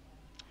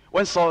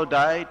 When Saul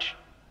died,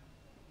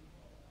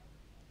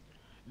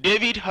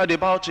 David heard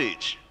about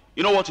it.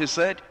 You know what he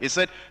said? He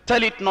said,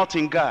 tell it not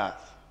in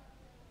Gath.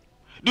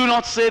 Do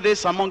not say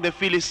this among the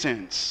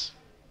Philistines,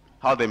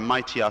 how the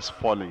mighty has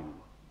fallen.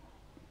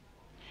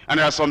 And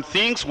there are some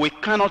things we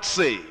cannot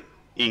say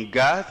in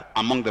Gath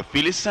among the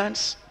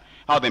Philistines,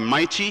 how the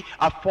mighty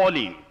are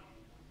falling.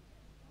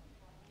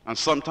 And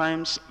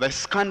sometimes there's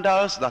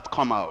scandals that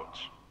come out.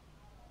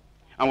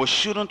 And we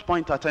shouldn't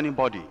point at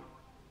anybody.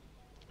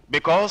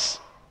 Because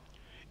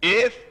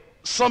if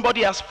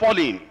somebody has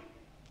fallen,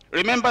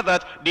 remember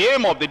that the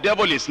aim of the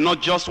devil is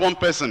not just one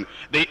person.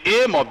 The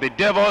aim of the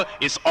devil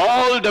is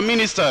all the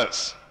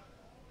ministers.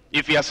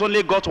 If he has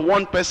only got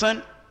one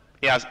person,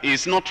 he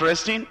is not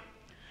resting.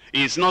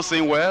 He is not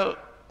saying, well,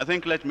 I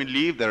think let me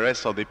leave the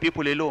rest of the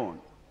people alone.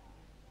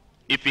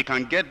 If he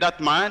can get that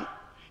man,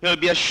 he'll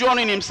be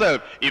assuring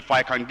himself, if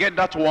I can get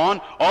that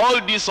one,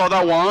 all these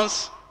other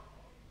ones,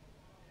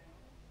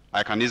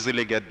 I can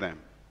easily get them.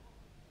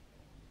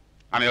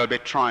 And he'll be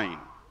trying.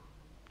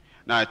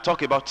 Now I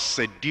talk about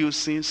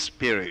seducing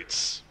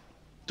spirits.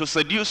 To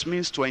seduce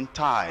means to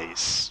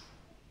entice.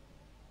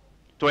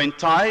 To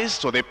entice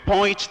to the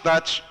point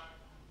that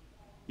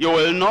you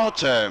will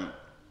not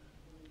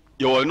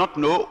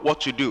know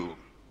what to do.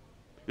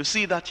 You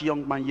see that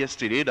young man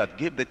yesterday that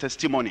gave the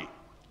testimony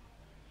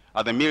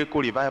at the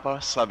Miracle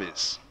Revival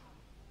service.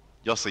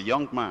 Just a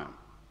young man.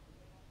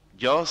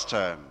 Just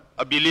a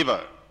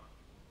believer.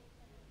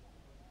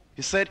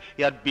 He said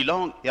he had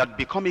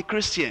become a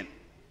Christian.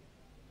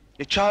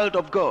 A child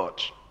of God.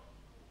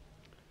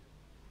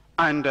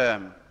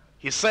 And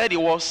he said he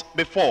was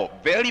before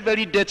very,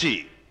 very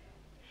dirty.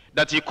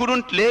 That he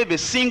couldn't live a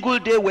single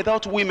day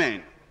without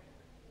women.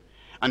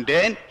 And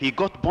then he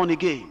got born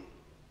again.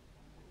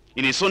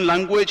 In his own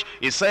language,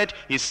 he said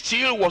he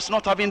still was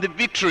not having the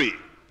victory.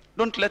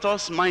 Don't let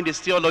us mind his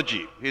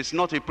theology. He's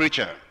not a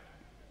preacher.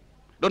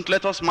 Don't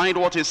let us mind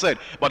what he said.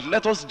 But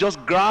let us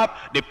just grab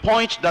the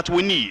point that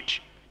we need.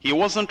 He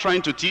wasn't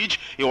trying to teach.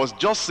 He was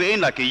just saying,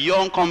 like a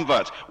young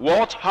convert,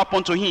 what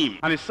happened to him.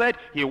 And he said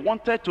he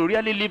wanted to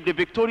really live the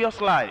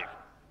victorious life.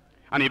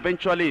 And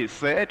eventually he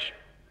said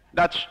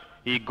that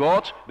he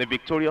got the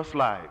victorious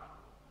life.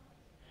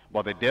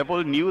 But the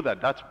devil knew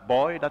that that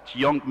boy, that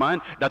young man,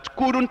 that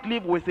couldn't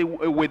live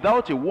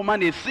without a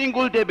woman a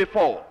single day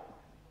before,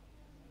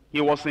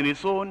 he was in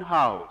his own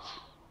house.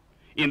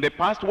 In the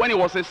past, when he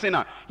was a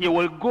sinner, he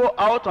will go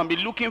out and be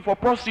looking for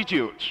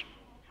prostitutes.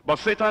 But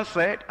Satan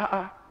said,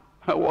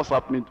 what's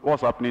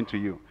happening to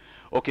you?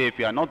 Okay, if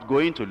you are not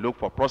going to look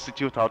for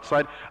prostitutes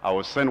outside, I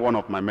will send one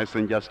of my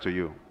messengers to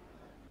you.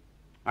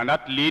 And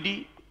that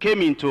lady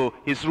came into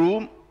his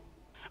room,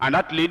 and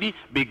that lady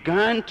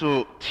began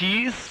to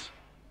tease,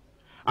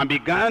 and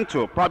began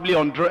to probably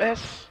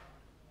undress.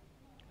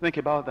 Think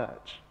about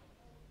that.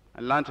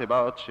 I learned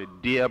about a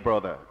dear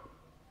brother,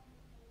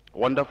 a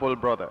wonderful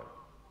brother.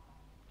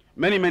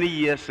 Many, many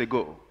years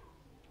ago,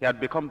 he had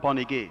become born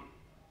again,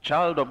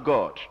 child of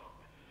God.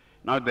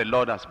 Now the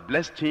Lord has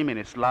blessed him in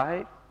his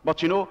life.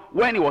 But you know,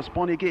 when he was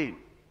born again,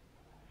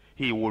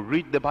 he will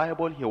read the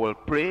Bible, he will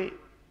pray.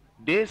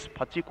 This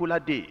particular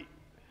day,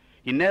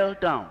 he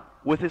knelt down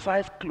with his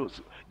eyes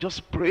closed,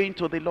 just praying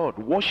to the Lord,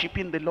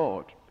 worshiping the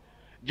Lord.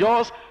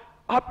 Just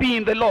happy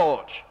in the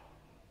Lord.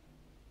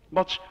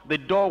 But the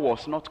door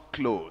was not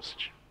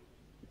closed.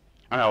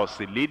 And I was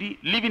a lady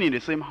living in the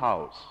same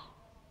house.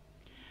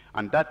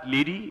 And that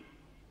lady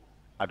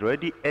had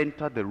already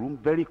entered the room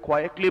very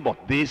quietly.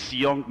 But this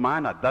young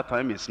man at that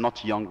time, is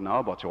not young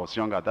now, but he was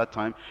young at that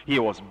time. He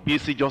was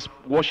busy just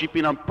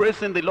worshiping and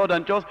praising the Lord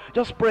and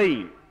just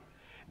praying.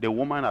 The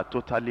woman had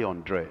totally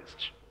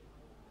undressed.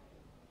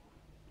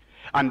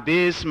 And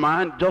this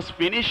man just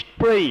finished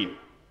praying.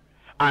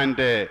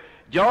 And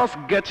just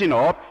getting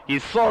up, he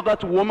saw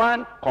that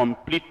woman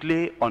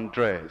completely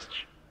undressed.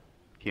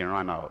 He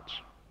ran out.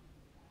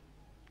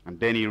 And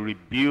then he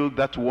rebuked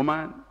that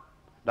woman,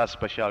 that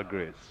special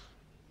grace,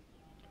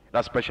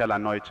 that special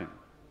anointing.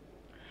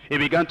 He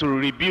began to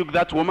rebuke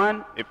that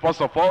woman.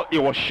 First of all, he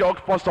was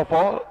shocked first of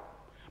all.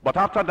 But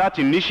after that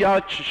initial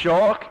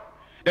shock,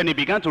 then he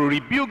began to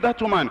rebuke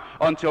that woman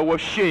until with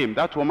shame,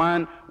 that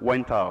woman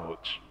went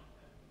out.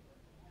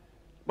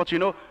 But you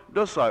know,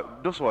 those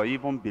were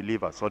even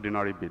believers,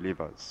 ordinary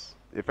believers.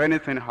 If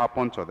anything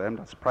happened to them,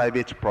 that's a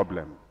private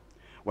problem.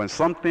 When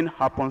something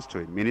happens to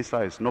a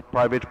minister, it's no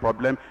private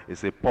problem,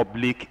 it's a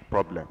public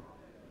problem.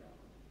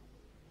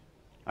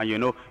 And you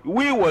know,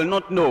 we will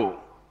not know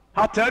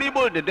how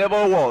terrible the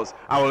devil was.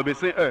 I will be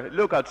saying, hey,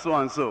 look at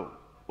so-and-so,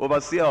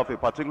 overseer of a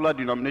particular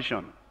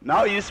denomination.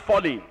 Now he is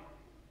falling.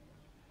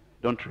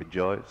 Don't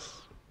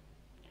rejoice.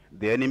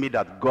 The enemy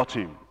that got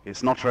him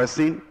is not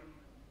resting.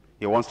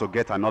 He wants to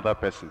get another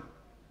person.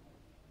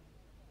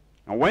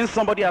 And when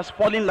somebody has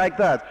fallen like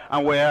that,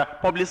 and we're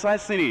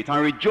publicizing it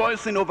and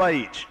rejoicing over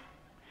it,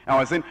 And I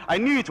was saying, I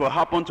knew it will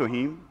happen to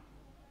him.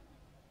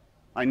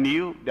 I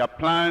knew their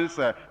plans,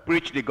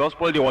 preach the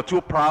gospel. They were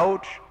too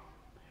proud.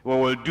 We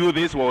will do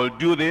this, we will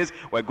do this.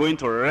 We're going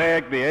to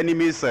wreck the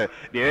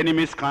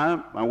enemy's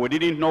camp. And we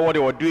didn't know what they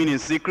were doing in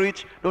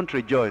secret. Don't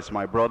rejoice,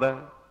 my brother.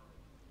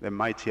 The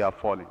mighty are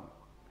falling.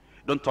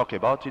 Don't talk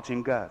about it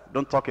in Gath.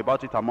 Don't talk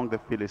about it among the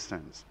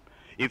Philistines.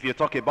 If you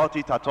talk about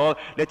it at all,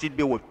 let it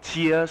be with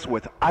tears,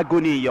 with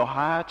agony in your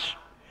heart,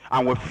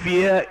 and with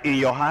fear in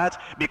your heart.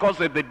 Because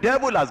if the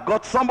devil has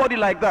got somebody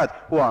like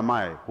that, who am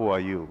I? Who are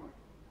you?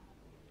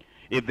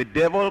 If the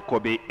devil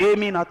could be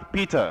aiming at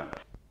Peter,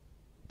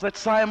 said,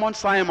 Simon,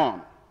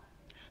 Simon,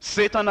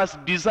 Satan has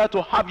desired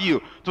to have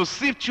you, to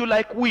sift you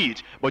like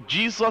wheat. But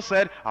Jesus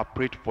said, I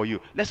prayed for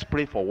you. Let's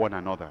pray for one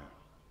another.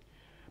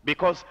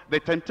 Because the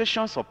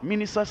temptations of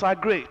ministers are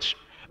great.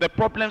 The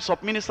problems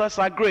of ministers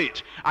are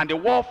great. And the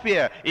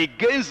warfare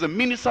against the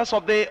ministers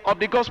of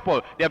the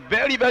gospel, they're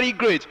very, very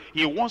great.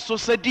 He wants to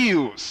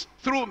seduce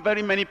through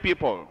very many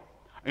people.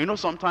 You know,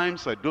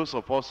 sometimes those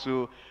of us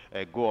who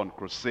go on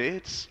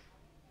crusades,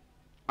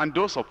 and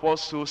those of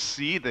us who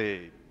see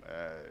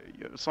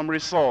some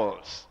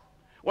results.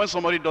 When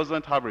somebody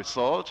doesn't have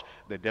results,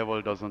 the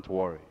devil doesn't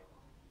worry.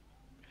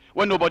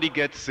 When nobody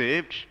gets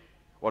saved,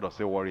 what does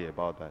he worry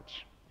about that?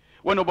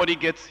 When nobody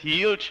gets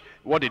healed,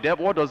 what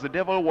does the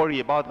devil worry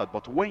about that?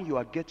 But when you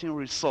are getting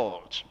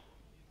results,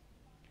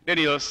 then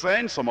he'll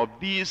send some of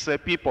these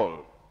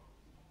people,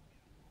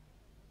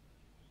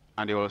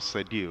 and they will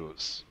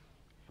seduce.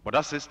 But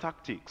that's his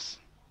tactics.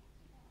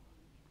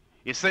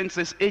 He sends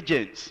his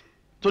agents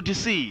to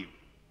deceive,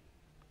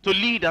 to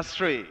lead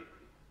astray,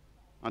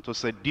 and to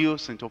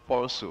seduce into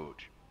falsehood,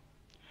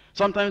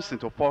 sometimes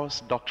into false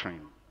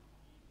doctrine.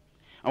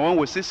 And when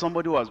we see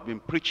somebody who has been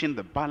preaching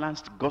the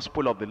balanced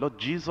gospel of the Lord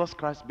Jesus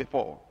Christ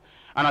before,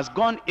 and has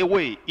gone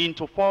away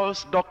into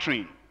false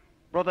doctrine,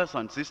 brothers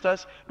and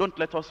sisters, don't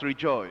let us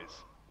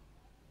rejoice.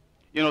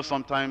 You know,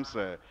 sometimes,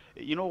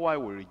 you know why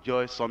we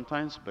rejoice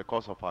sometimes?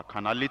 Because of our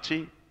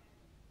carnality.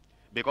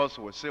 Because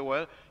we say,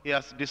 well, he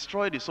has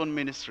destroyed his own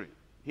ministry.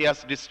 He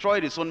has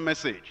destroyed his own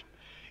message.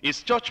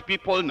 His church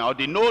people now,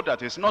 they know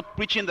that he's not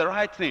preaching the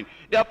right thing.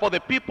 Therefore, the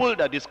people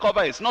that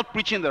discover he's not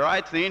preaching the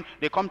right thing,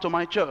 they come to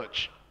my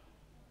church.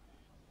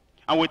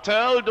 And we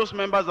tell those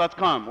members that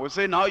come, we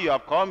say, now you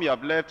have come, you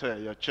have left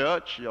your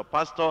church, your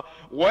pastor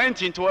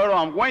went into error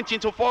and went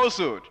into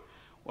falsehood.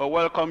 Well,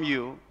 welcome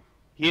you.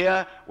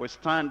 Here we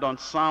stand on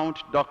sound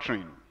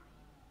doctrine.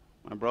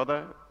 My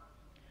brother,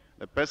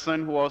 the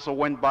person who also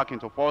went back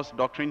into false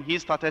doctrine, he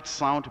started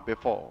sound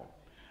before.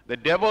 The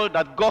devil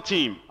that got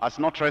him has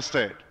not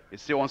rested. He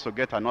still wants to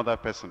get another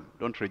person.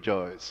 Don't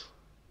rejoice.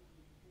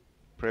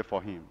 Pray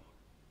for him.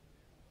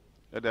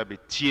 Let there be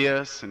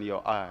tears in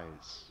your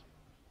eyes.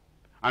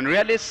 And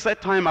really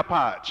set time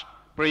apart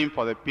praying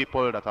for the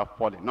people that are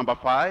falling. Number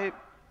 5,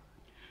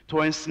 to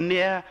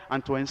ensnare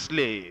and to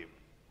enslave.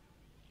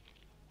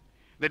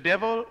 The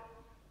devil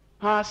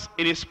has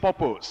in his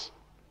purpose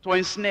to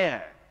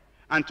ensnare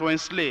and to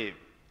enslave.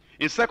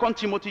 In 2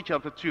 Timothy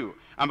chapter 2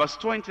 and verse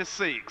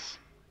 26,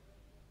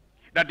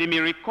 that they may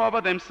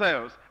recover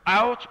themselves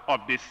out of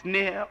the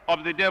snare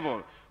of the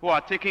devil, who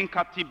are taken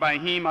captive by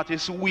him at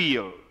his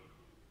will.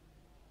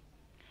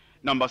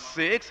 Number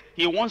 6,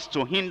 he wants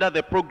to hinder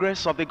the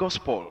progress of the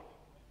gospel.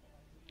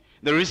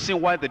 The reason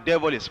why the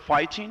devil is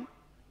fighting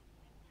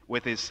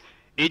with his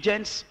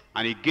agents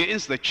and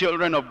against the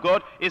children of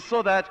God is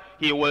so that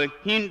he will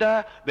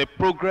hinder the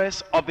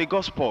progress of the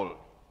gospel.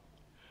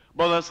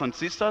 Brothers and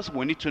sisters,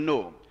 we need to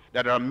know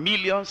that there are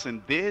millions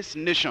in this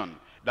nation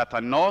that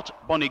are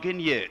not born again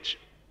yet.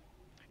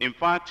 In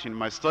fact, in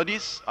my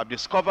studies, I've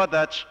discovered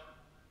that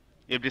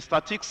if the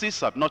statistics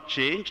have not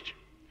changed,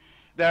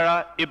 there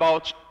are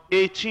about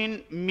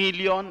 18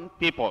 million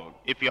people.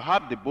 If you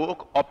have the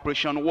book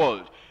Operation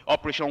World,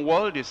 Operation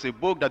World is a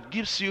book that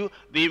gives you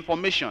the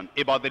information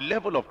about the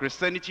level of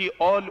Christianity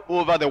all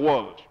over the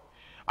world.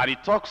 And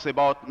it talks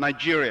about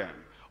Nigeria.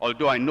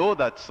 Although I know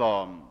that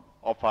some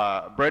of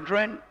our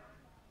brethren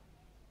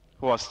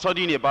who are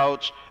studying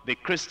about the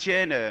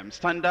Christian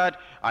standard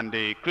and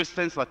the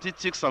Christian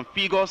statistics and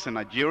figures in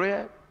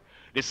Nigeria,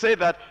 they say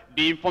that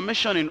the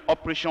information in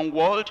Operation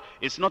World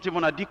is not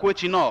even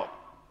adequate enough.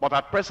 But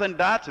at present,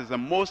 that is the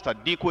most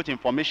adequate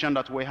information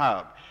that we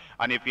have.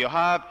 And if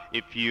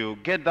you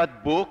get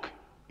that book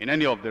in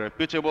any of the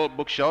reputable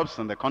bookshops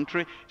in the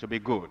country, it will be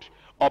good.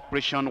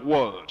 Operation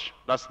World,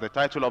 that's the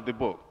title of the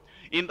book.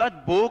 In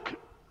that book,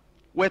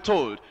 we're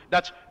told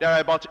that there are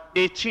about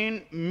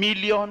 18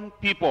 million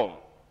people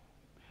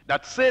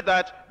that say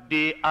that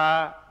they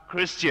are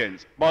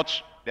Christians, but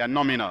they are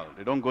nominal.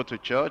 They don't go to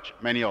church,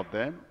 many of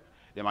them.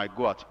 They might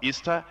go at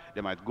Easter,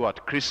 they might go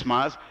at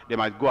Christmas, they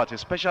might go at a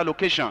special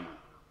occasion.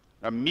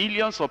 There are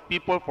millions of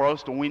people for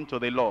us to win to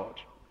the Lord.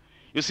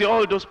 You see,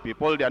 all those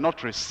people, they are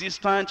not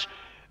resistant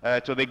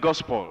to the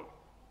gospel.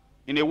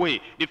 In a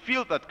way, they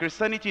feel that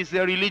Christianity is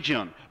their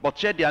religion,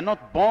 but yet they are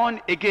not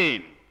born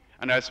again.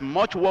 And there's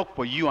much work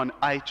for you and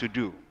I to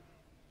do.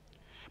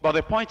 But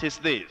the point is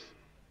this,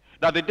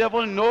 that the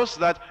devil knows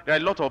that there are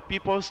a lot of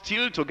people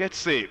still to get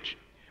saved.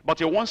 But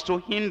he wants to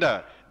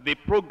hinder the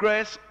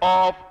progress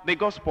of the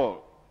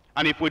gospel.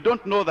 And if we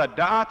don't know that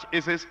that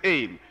is his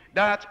aim,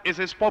 that is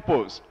his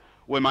purpose,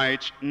 we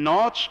might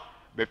not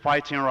be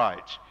fighting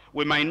right.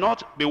 We might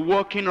not be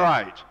working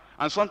right.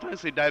 And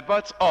sometimes it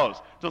diverts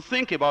us to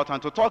think about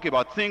and to talk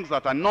about things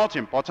that are not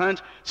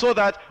important so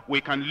that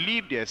we can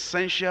leave the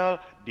essential,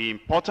 the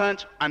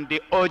important, and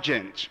the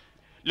urgent.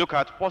 Look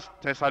at 1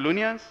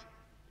 Thessalonians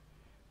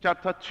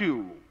chapter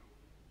 2,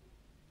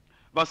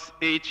 verse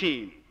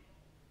 18.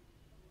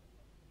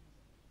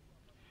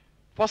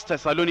 1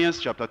 Thessalonians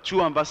chapter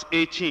 2 and verse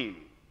 18.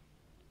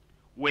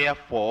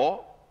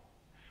 Wherefore,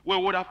 we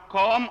would have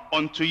come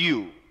unto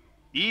you,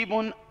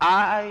 even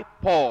I,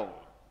 Paul,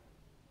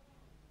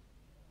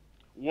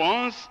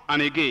 once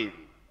and again,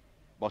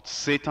 but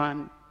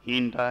Satan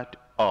hindered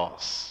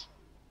us.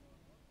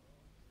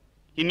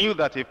 He knew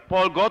that if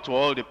Paul got to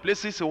all the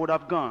places he would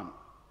have gone,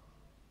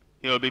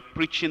 he'll be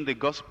preaching the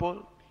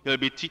gospel, he'll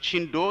be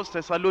teaching those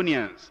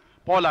Thessalonians.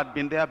 Paul had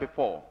been there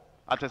before,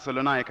 at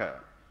Thessalonica.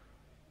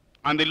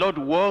 And the Lord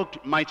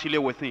worked mightily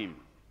with him.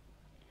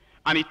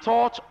 And he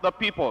taught the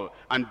people,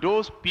 and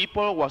those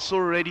people were so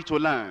ready to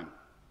learn.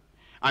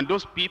 And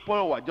those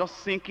people were just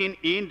sinking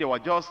in, they were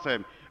just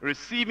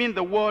receiving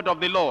the word of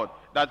the Lord,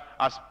 that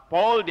as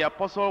Paul the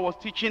apostle was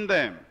teaching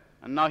them,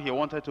 and now he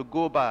wanted to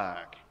go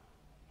back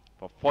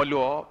for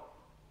follow-up.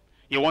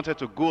 He wanted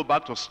to go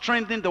back to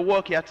strengthen the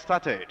work he had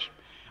started,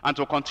 and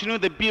to continue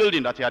the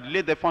building that he had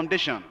laid the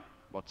foundation.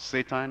 But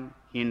Satan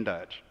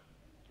hindered.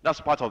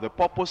 That's part of the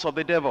purpose of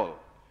the devil,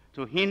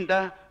 to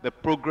hinder the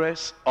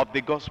progress of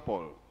the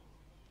gospel.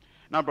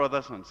 Now,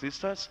 brothers and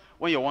sisters,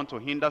 when you want to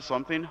hinder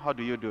something, how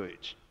do you do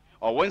it?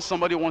 Or when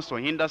somebody wants to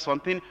hinder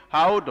something,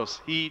 how does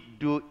he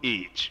do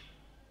it?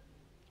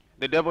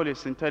 The devil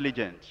is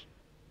intelligent.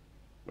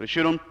 We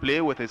shouldn't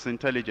play with his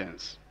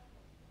intelligence.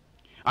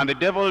 And the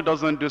devil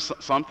doesn't do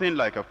something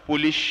like a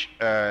foolish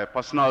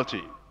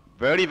personality.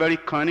 Very, very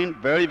cunning,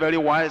 very, very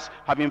wise,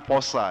 having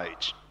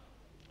foresight.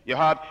 You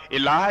have a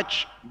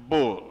large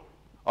bowl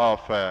of,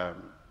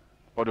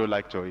 what do you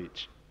like to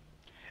eat?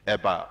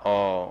 Eba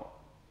or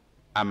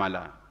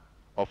amala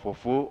or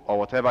fufu or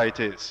whatever it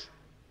is.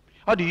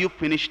 How do you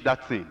finish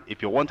that thing?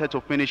 If you wanted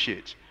to finish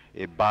it,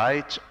 a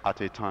bite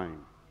at a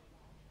time.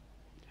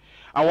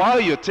 And while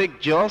you take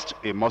just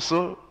a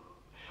morsel,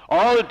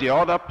 all the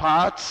other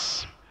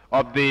parts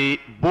of the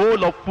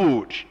bowl of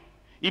food,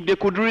 if they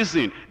could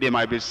reason, they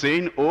might be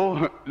saying,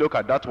 oh, look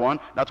at that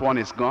one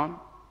is gone,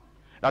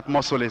 that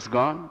morsel is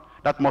gone,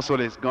 that morsel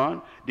is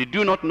gone. They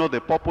do not know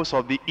the purpose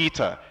of the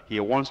eater. He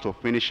wants to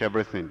finish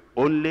everything.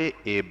 Only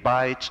a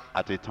bite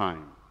at a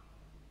time.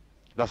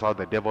 That's how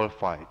the devil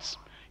fights.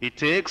 He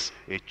takes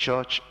a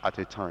church at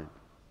a time,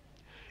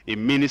 a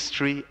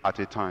ministry at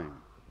a time,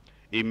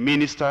 a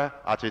minister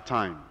at a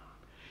time.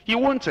 He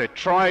won't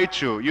try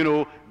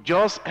to,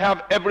 just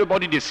have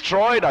everybody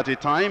destroyed at a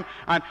time,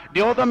 and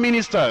the other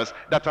ministers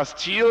that are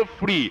still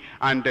free,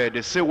 and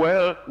they say,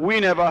 well, we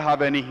never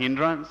have any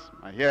hindrance.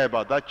 I hear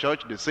about that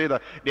church, they say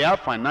that they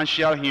have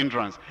financial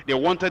hindrance. They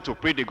wanted to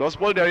preach the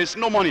gospel, there is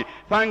no money.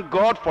 Thank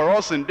God for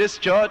us in this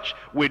church,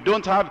 we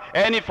don't have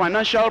any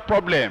financial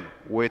problem.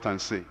 Wait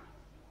and see.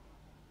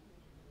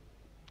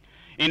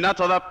 In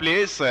that other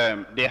place,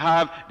 they're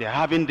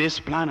having this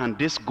plan and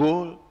this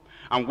goal.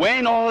 And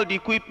when all the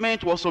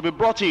equipment was to be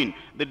brought in,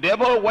 the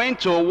devil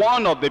went to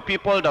one of the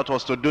people that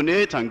was to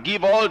donate and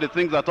give all the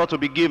things that ought to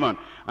be given,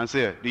 and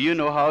say, do you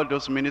know how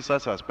those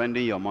ministers are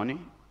spending your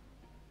money?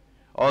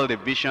 All the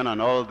vision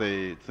and all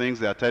the things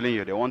they are telling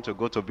you, they want to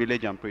go to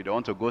village and preach, they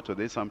want to go to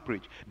this and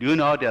preach. Do you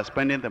know how they are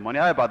spending the money?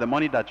 How about the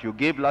money that you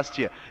gave last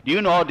year? Do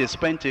you know how they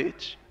spent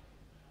it?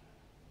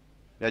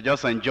 They're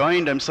just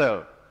enjoying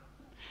themselves.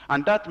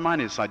 And that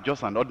man is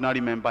just an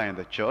ordinary member in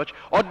the church.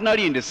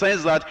 Ordinary in the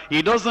sense that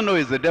he doesn't know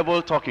it's the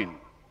devil talking.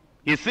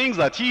 He thinks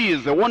that he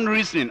is the one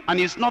reasoning, and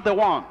he's not the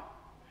one.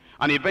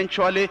 And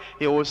eventually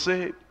he will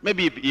say,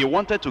 maybe if he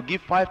wanted to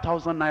give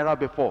 5,000 naira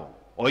before,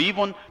 or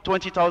even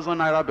 20,000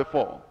 naira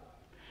before.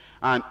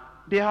 And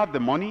they have the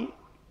money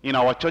in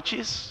our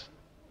churches.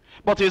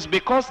 But it's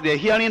because they're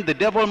hearing the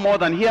devil more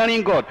than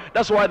hearing God.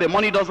 That's why the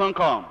money doesn't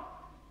come.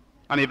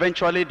 And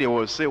eventually they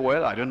will say,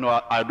 well, I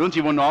don't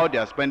even know how they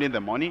are spending the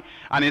money.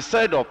 And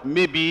instead of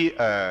maybe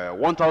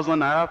 1,000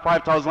 naira,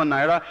 5,000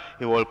 naira,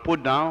 he will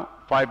put down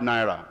 5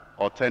 naira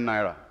or 10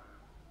 naira.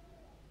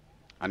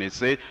 And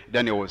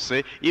then he will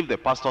say, if the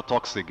pastor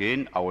talks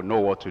again, I will know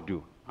what to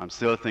do. I'm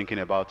still thinking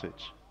about it.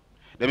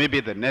 Then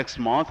maybe the next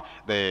month,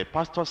 the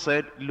pastor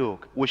said,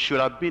 look, we should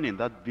have been in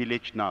that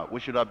village now. We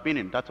should have been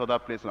in that other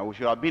place now. We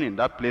should have been in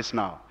that place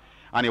now.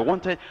 And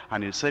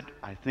he said,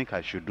 I think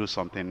I should do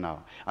something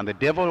now. And the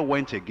devil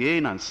went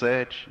again and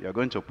said, you're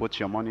going to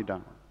put your money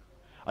down.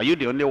 Are you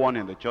the only one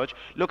in the church?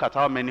 Look at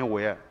how many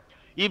were.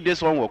 If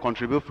this one will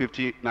contribute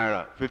 50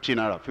 naira, 50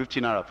 naira, 50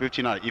 naira,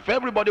 50 naira, if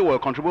everybody will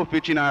contribute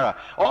 50 naira,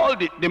 all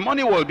the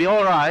money will be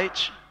all right.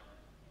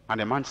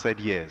 And the man said,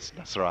 yes,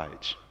 that's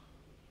right.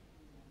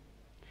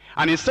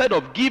 And instead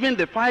of giving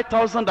the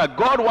 5,000 that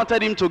God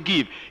wanted him to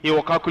give, he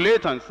will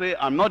calculate and say,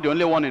 I'm not the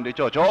only one in the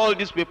church. All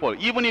these people,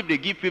 even if they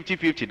give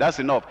 50-50, that's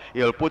enough.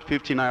 He'll put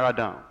 50 naira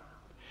down.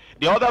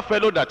 The other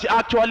fellow that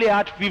actually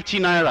had 50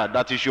 naira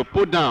that he should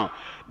put down,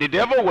 the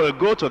devil will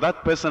go to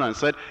that person and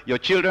say, your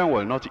children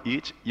will not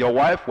eat, your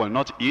wife will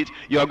not eat,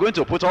 you are going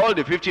to put all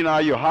the 50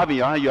 naira you have in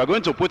your hand, you are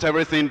going to put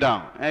everything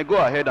down. And go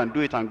ahead and do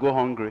it and go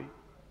hungry.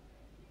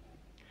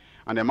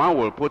 And the man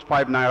will put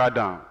 5 naira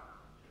down.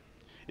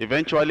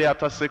 Eventually,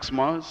 after 6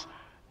 months,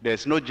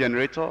 there's no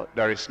generator,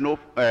 there is no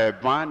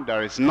van,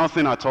 there is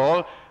nothing at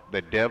all.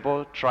 The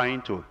devil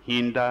trying to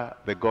hinder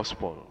the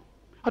gospel.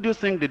 How do you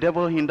think the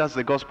devil hinders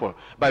the gospel?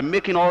 By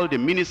making all the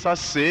ministers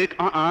sick?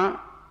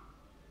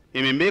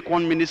 He may make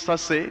one minister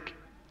sick.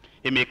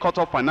 He may cut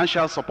off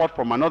financial support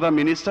from another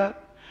minister.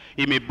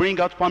 He may bring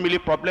out family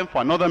problem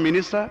for another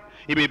minister.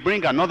 He may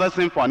bring another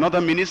thing for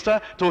another minister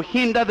to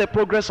hinder the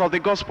progress of the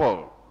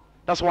gospel.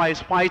 That's why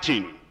he's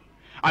fighting.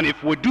 And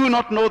if we do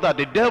not know that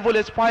the devil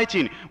is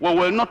fighting, we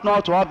will not know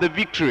how to have the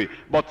victory.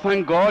 But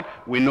thank God,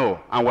 we know.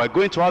 And we're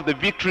going to have the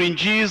victory in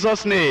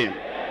Jesus' name.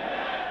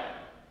 Amen.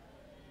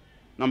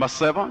 Number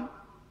 7,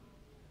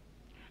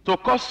 to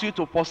cause you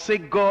to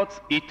forsake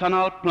God's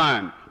eternal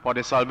plan for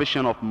the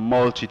salvation of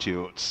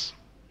multitudes.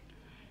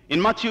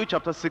 In Matthew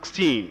chapter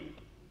 16,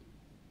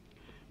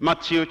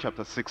 Matthew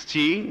chapter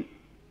 16,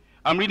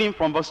 I'm reading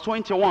from verse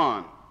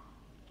 21.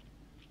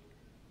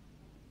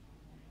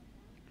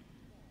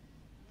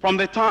 From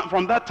that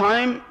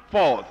time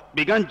forth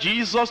began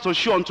Jesus to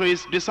show unto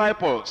his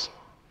disciples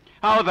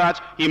how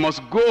that he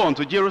must go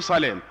unto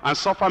Jerusalem and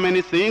suffer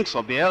many things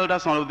of the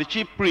elders and of the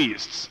chief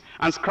priests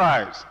and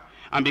scribes,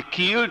 and be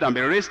killed and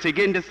be raised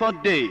again the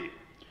 3rd day.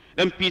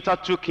 Then Peter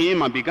took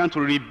him and began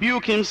to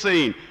rebuke him,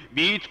 saying,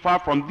 Be it far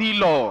from thee,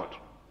 Lord,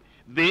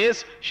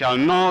 this shall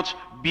not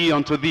be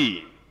unto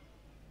thee.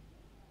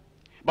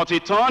 But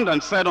he turned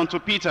and said unto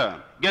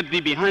Peter, Get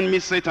thee behind me,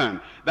 Satan,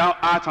 thou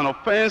art an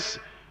offense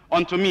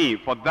unto me,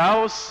 for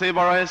thou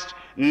savorest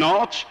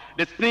not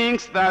the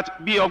things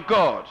that be of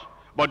God,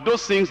 but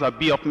those things that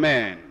be of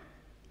men.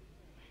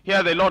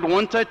 Here the Lord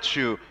wanted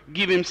to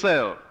give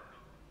himself,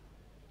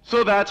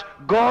 so that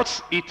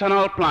God's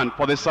eternal plan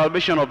for the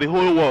salvation of the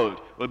whole world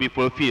will be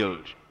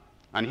fulfilled.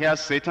 And here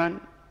Satan,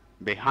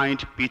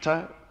 behind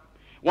Peter,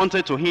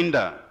 wanted to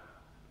hinder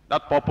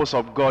that purpose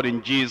of God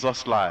in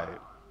Jesus' life.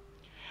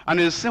 And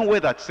in the same way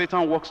that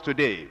Satan works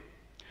today,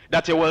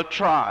 that he will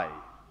try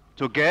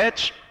to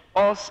get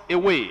us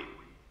away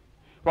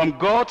from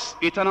God's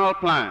eternal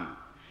plan.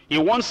 He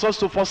wants us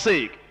to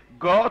forsake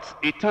God's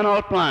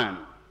eternal plan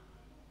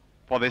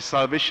for the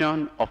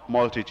salvation of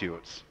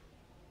multitudes.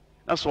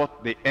 That's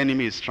what the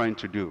enemy is trying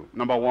to do.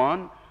 Number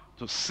 1,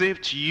 to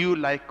sift you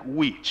like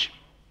wheat.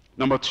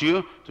 Number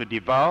 2, to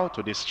devour,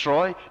 to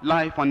destroy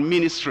life and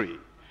ministry.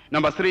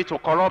 Number 3, to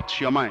corrupt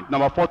your mind.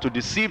 Number 4, to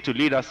deceive, to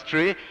lead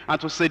astray, and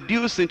to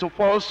seduce into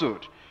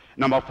falsehood.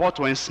 Number 4,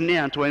 to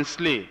ensnare and to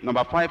enslave.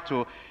 Number 5,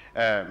 to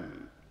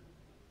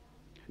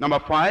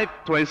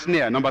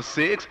ensnare. Number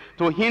 6,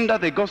 to hinder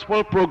the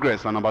gospel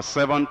progress. And number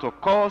 7, to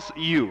cause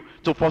you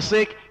to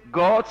forsake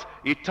God's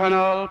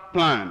eternal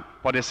plan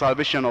for the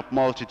salvation of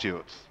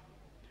multitudes.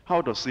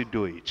 How does he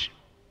do it?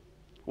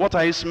 What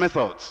are his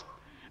methods?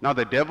 Now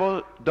the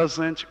devil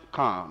doesn't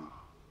come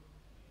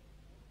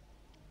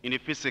in a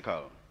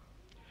physical.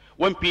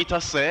 When Peter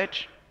said,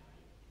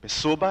 be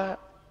sober,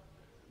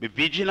 be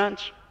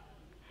vigilant,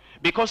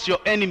 because your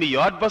enemy,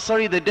 your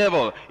adversary, the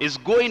devil, is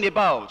going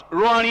about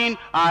running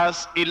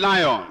as a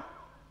lion.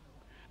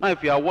 Now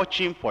if you are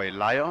watching for a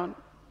lion,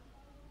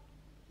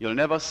 you'll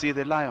never see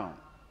the lion.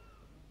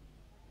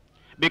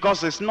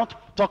 Because it's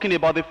not talking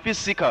about the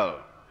physical.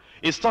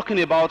 It's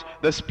talking about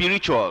the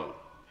spiritual.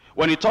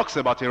 When he talks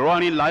about a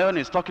running lion,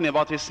 it's talking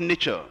about his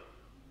nature.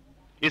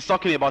 It's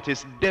talking about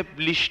his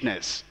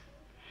devilishness.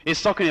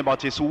 It's talking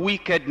about his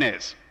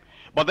wickedness.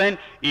 But then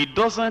it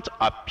doesn't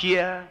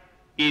appear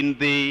in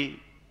the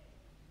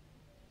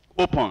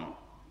open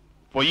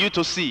for you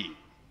to see.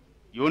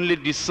 You only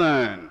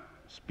discern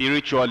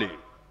spiritually,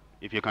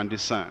 if you can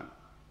discern.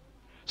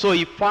 So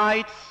he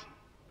fights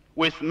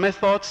with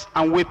methods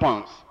and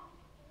weapons.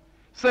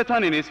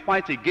 Satan in his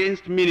fight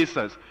against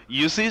ministers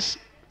uses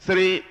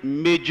 3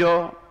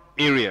 major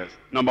areas.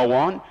 Number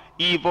 1,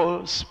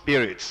 evil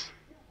spirits.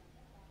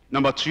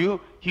 Number 2,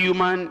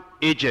 human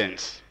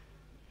agents.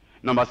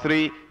 Number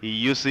 3, he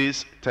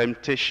uses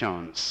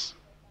temptations.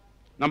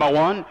 Number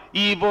 1,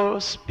 evil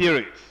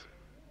spirits.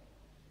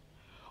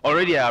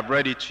 Already I have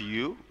read it to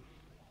you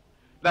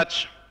that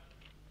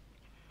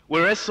we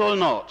wrestle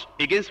not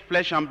against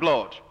flesh and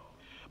blood,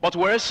 but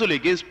we wrestle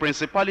against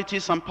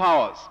principalities and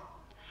powers,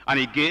 and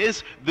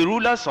against the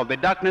rulers of the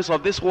darkness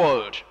of this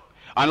world.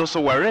 And also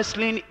we're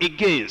wrestling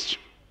against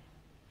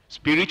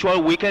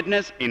spiritual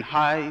wickedness in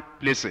high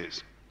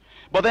places.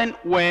 But then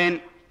when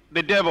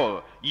the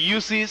devil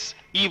uses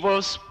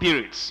evil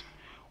spirits,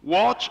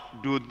 what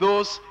do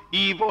those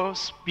evil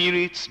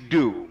spirits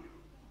do?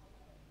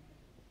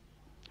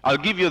 I'll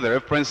give you the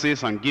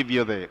references and give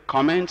you the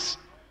comments.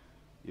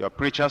 You're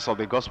preachers of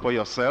the gospel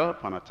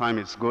yourself, and our time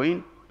is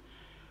going.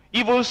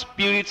 Evil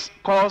spirits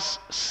cause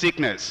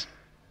sickness.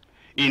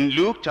 In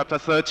Luke chapter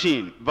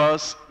 13,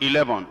 verse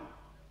 11,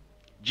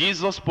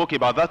 Jesus spoke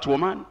about that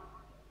woman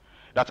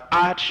that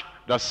had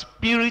the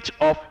spirit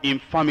of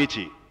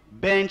infirmity,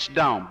 bent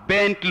down,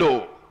 bent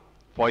low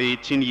for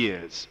 18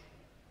 years.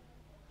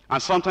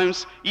 And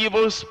sometimes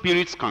evil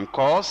spirits can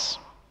cause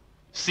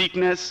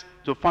sickness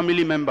to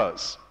family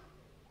members,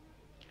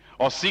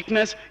 or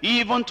sickness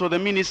even to the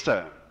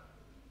minister.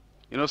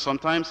 You know,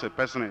 sometimes a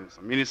person is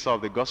a minister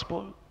of the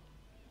gospel,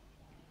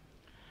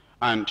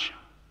 and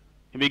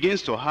he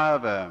begins to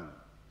have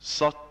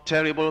such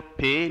terrible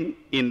pain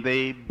in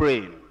the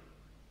brain.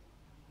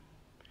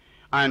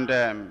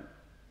 And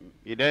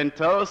he then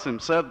tells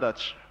himself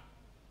that,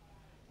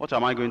 what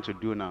am I going to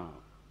do now?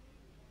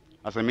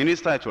 As a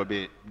minister, it will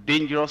be a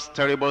dangerous,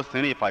 terrible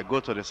thing if I go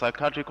to the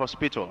psychiatric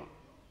hospital,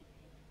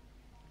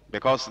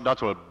 because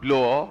that will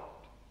blow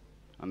up,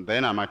 and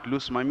then I might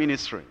lose my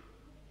ministry.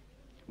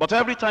 But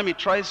every time he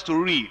tries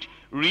to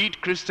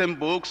read Christian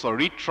books, or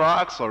read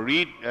tracts, or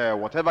read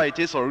whatever it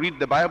is, or read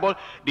the Bible,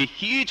 the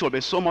heat will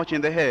be so much in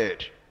the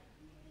head.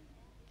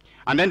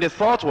 And then the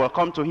thought will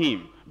come to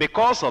him,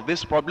 because of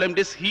this problem,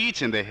 this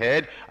heat in the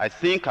head, I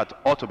think I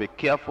ought to be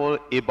careful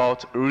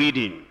about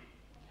reading.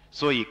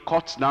 So he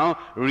cuts down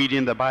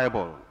reading the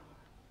Bible.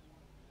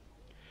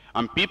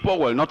 And people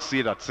will not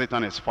see that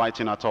Satan is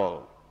fighting at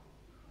all.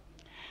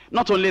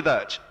 Not only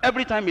that,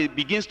 every time he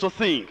begins to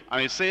think,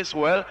 and he says,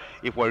 well,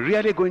 if we're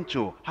really going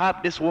to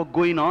have this work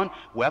going on,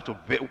 we have to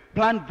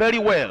plan very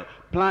well.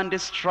 Plan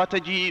this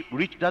strategy,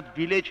 reach that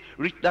village,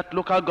 reach that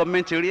local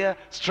government area,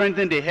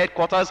 strengthen the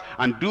headquarters,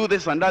 and do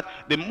this and that.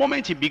 The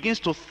moment he begins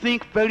to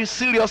think very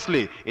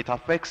seriously, it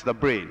affects the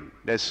brain.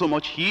 There's so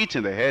much heat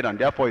in the head, and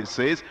therefore he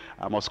says,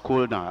 I must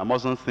cool down. I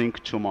mustn't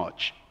think too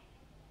much.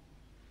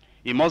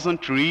 He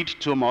mustn't read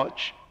too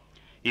much.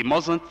 He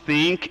mustn't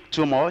think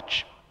too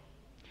much.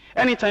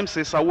 Anytime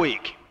he's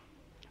awake,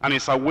 and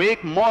he's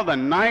awake more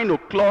than 9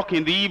 o'clock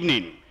in the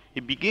evening,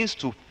 he begins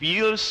to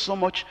feel so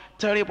much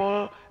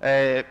terrible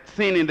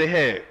thing in the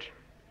head.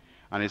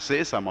 And he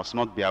says, I must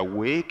not be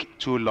awake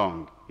too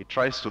long. He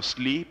tries to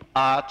sleep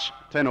at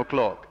 10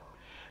 o'clock.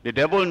 The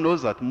devil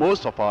knows that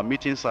most of our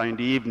meetings are in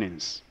the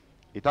evenings.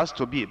 It has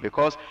to be,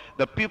 because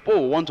the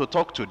people we want to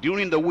talk to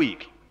during the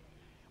week,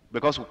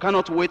 because we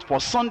cannot wait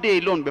for Sunday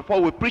alone before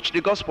we preach the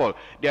gospel.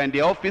 They are in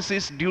the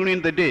offices during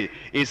the day.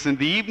 It's in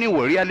the evening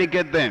we really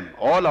get them.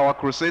 All our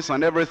crusades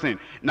and everything.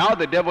 Now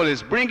the devil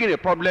is bringing a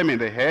problem in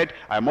the head.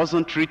 I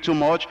mustn't read too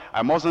much.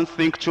 I mustn't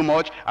think too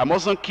much. I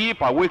mustn't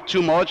keep awake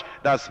too much.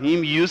 That's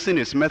him using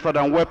his method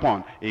and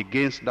weapon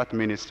against that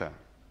minister.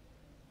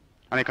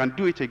 And he can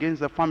do it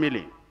against the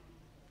family.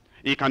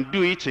 He can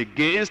do it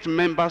against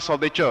members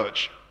of the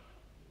church.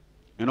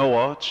 You know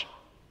what?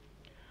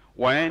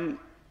 When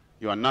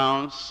you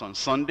announce on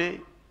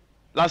Sunday,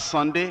 last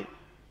Sunday,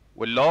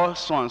 we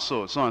lost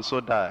so-and-so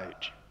died.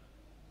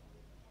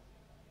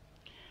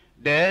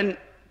 Then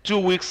 2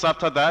 weeks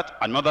after that,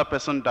 another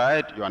person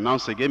died. You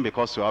announce again,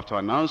 because you have to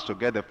announce to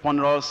get the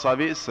funeral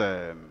service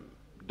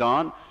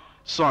done.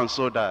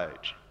 So-and-so died.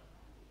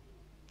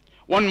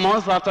 1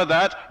 month after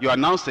that, you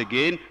announce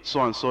again,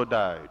 so-and-so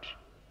died.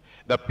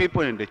 The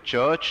people in the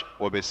church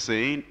will be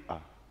saying,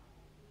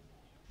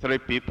 3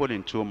 people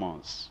in 2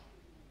 months.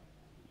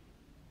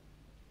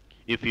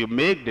 If you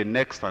make the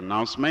next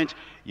announcement,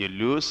 you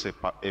lose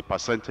a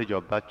percentage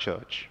of that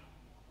church.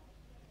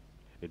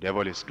 The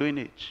devil is doing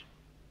it.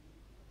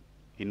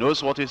 He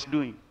knows what he's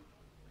doing.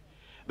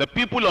 The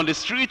people on the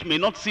street may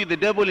not see the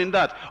devil in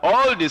that.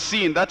 All they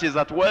see in that is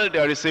that, well,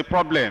 there is a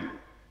problem.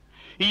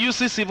 He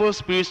uses evil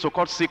spirits to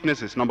cause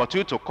sicknesses. Number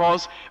 2, to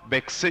cause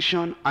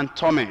vexation and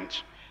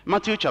torment.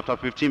 Matthew chapter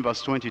 15,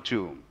 verse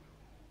 22.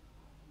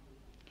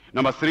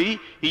 Number 3,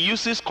 he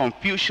uses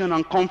confusion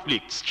and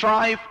conflict,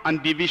 strife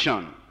and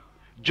division.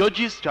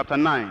 Judges chapter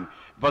 9,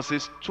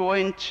 verses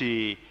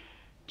 22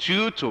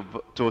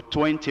 to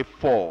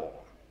 24.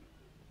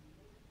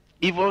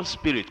 Evil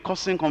spirit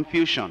causing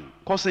confusion,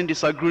 causing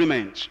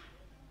disagreement.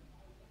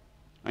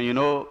 And you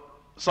know,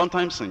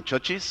 sometimes in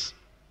churches,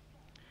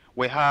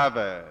 we have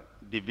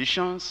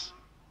divisions,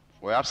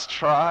 we have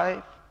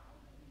strife.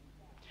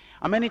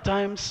 And many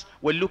times,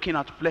 we're looking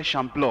at flesh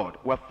and blood.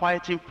 We're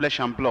fighting flesh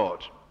and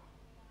blood.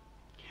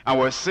 And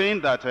we're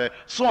saying that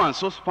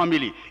so-and-so's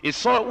family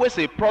is always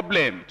a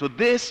problem to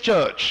this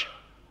church.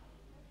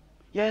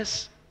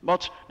 Yes,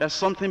 but there's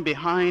something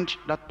behind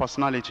that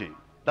personality,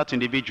 that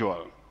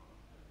individual.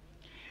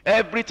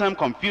 Every time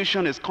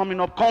confusion is coming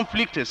up,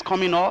 conflict is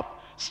coming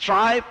up,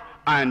 strife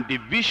and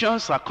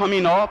divisions are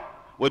coming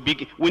up,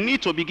 we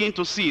need to begin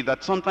to see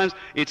that sometimes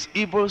it's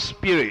evil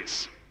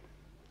spirits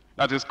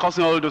that is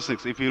causing all those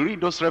things. If you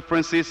read those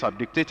references I've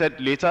dictated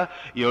later,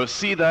 you'll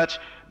see that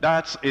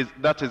that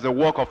is the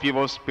work of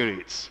evil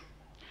spirits.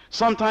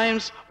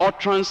 Sometimes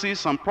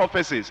utterances and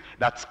prophecies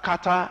that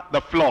scatter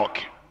the flock.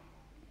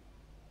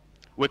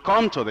 We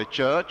come to the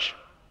church,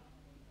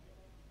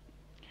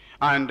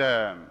 and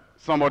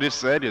somebody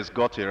said he's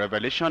got a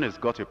revelation, he's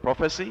got a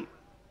prophecy.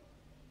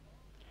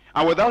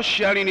 And without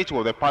sharing it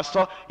with the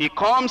pastor, he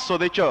comes to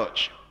the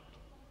church.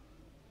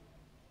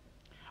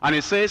 And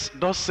he says,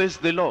 thus says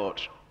the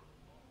Lord.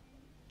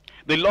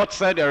 The Lord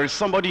said there is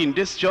somebody in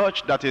this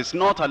church that is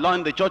not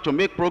allowing the church to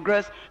make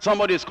progress.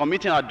 Somebody is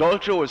committing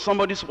adultery with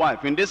somebody's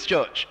wife in this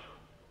church.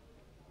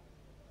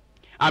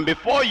 And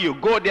before you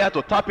go there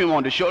to tap him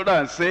on the shoulder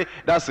and say,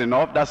 that's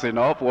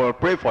enough, we'll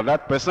pray for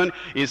that person,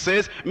 he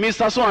says,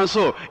 Mr.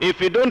 So-and-so, if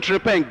you don't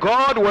repent,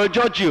 God will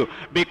judge you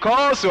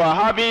because you are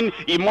having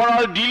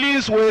immoral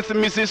dealings with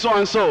Mrs.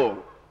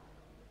 So-and-so.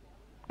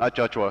 That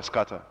church will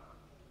scatter.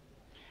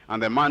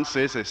 And the man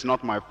says, it's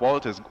not my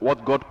fault, it's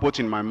what God put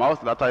in my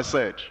mouth that I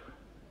said.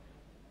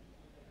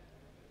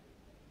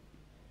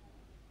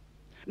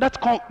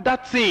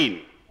 That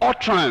thing,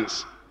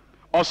 utterance,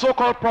 or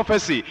so-called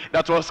prophecy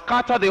that will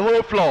scatter the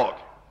whole flock,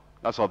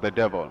 that's of the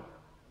devil.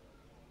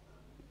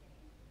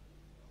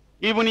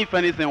 Even if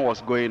anything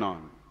was going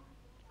on,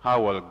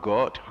 how will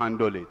God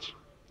handle it?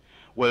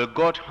 Will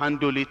God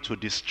handle it to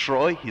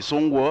destroy his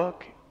own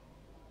work?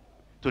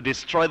 To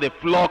destroy the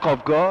flock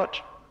of God?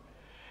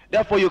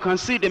 Therefore you can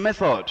see the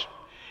method,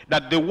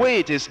 that the way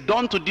it is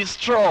done to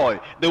destroy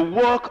the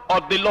work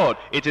of the Lord,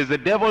 it is the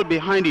devil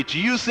behind it,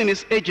 using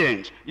his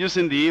agent,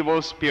 using the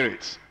evil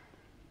spirits.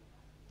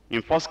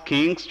 In 1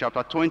 Kings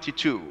chapter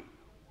 22,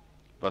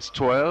 verse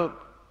 12,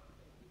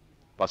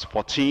 verse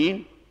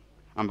 14,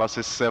 and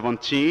verses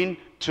 17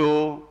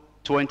 to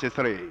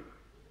 23.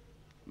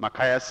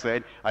 Micaiah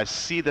said, I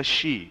see the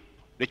sheep,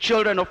 the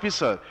children of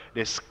Israel,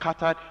 they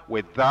scattered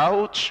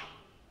without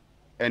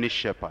any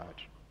shepherd.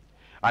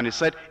 And he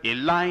said, a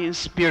lying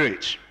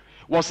spirit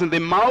was in the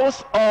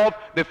mouth of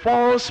the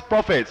false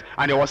prophets,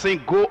 and they were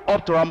saying, go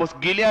up to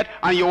Ramoth Gilead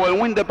and you will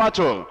win the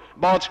battle.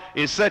 But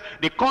he said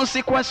the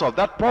consequence of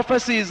that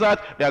prophecy is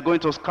that they are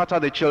going to scatter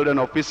the children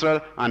of Israel,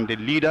 and the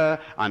leader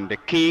and the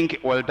king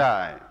will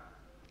die.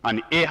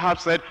 And Ahab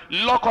said,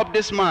 lock up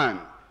this man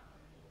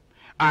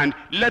and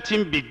let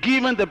him be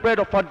given the bread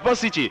of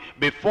adversity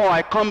before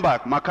I come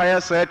back.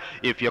 Micaiah said,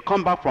 if you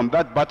come back from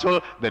that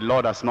battle, the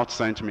Lord has not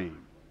sent me.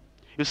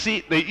 You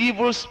see, the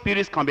evil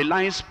spirits can be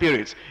lying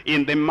spirits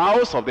in the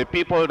mouths of the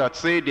people that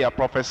say they are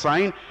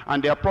prophesying,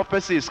 and their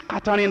prophecy is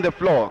scattering the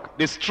flock,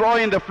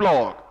 destroying the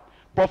flock.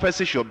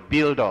 Prophecy should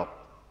build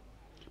up.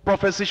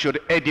 Prophecy should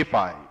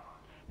edify.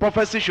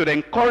 Prophecy should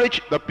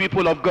encourage the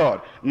people of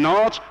God,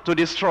 not to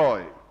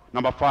destroy.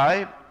 Number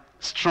 5,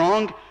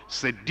 strong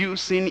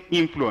seducing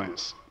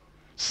influence.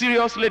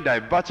 Seriously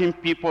diverting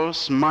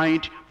people's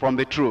mind from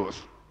the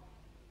truth.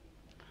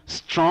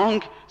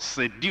 Strong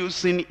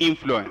seducing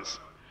influence.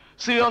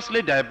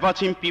 Seriously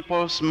diverting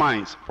people's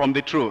minds from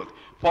the truth.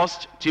 1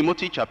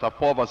 Timothy chapter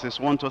 4 verses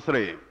 1 to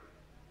 3.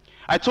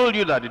 I told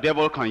you that the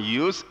devil can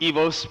use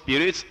evil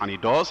spirits, and he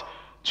does.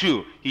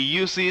 2, he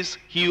uses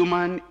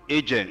human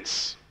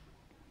agents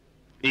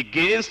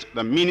against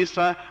the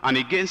minister and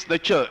against the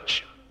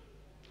church.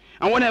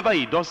 And whenever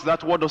he does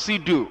that, what does he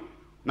do?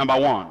 Number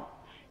 1,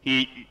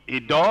 he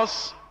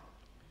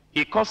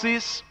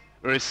causes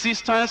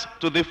resistance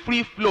to the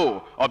free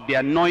flow of the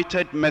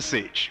anointed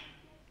message.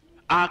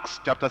 Acts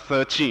chapter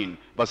 13,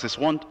 verses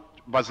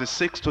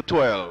 6 to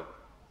 12.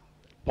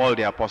 Paul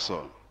the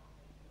apostle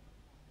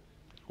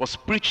was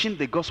preaching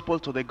the gospel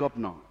to the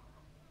governor,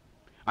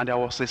 and there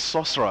was a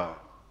sorcerer,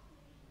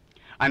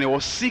 and he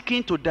was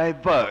seeking to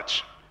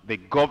divert the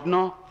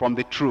governor from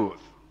the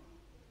truth.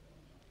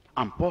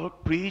 And Paul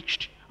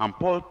preached, and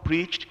Paul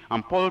preached,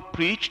 and Paul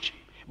preached,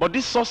 but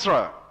this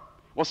sorcerer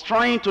was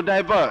trying to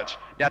divert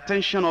the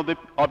attention of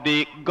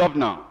the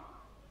governor.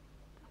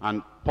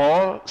 And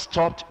Paul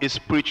stopped his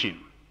preaching.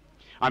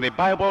 And the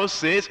Bible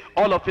says,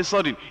 all of a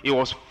sudden, he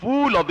was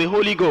full of the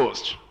Holy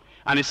Ghost.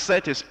 And he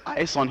set his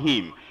eyes on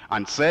him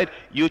and said,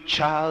 you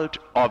child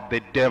of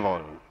the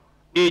devil,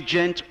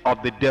 agent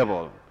of the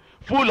devil,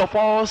 full of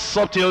all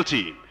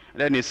subtlety.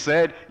 Then he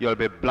said, you'll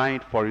be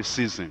blind for a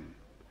season.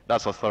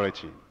 That's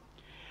authority.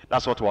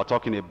 That's what we were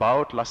talking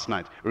about last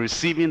night.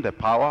 Receiving the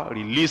power,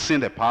 releasing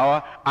the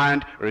power,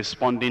 and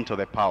responding to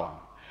the power.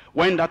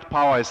 When that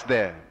power is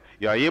there,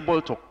 you are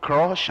able to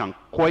crush and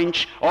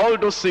quench all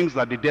those things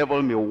that the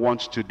devil may want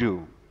to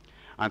do.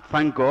 And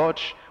thank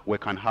God we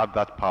can have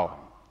that power.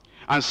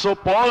 And so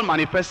Paul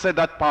manifested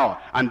that power,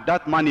 and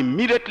that man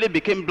immediately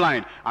became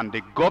blind. And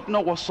the governor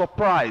was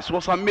surprised,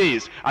 was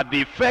amazed at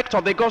the effect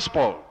of the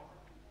gospel.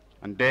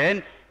 And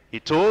then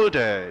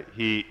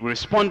he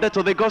responded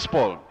to the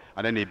gospel,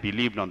 and then he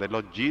believed on the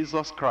Lord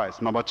Jesus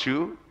Christ. Number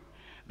 2,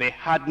 the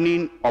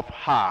hardening of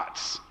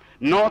hearts,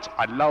 not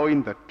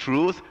allowing the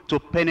truth to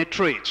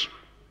penetrate.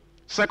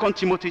 2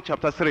 Timothy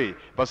chapter 3,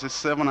 verses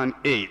 7 and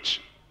 8.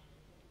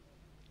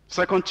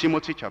 2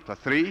 Timothy chapter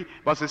 3,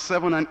 verses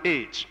 7 and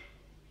 8.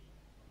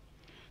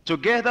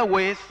 Together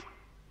with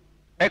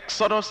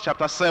Exodus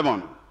chapter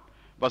 7,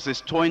 verses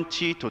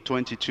 20 to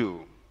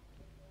 22.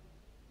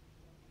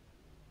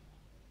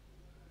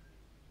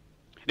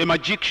 The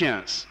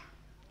magicians,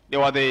 they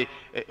were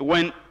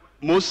when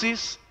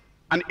Moses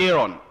and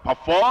Aaron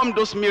performed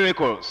those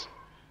miracles,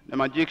 the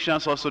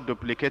magicians also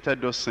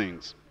duplicated those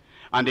things.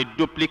 And the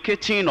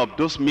duplicating of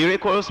those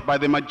miracles by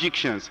the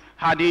magicians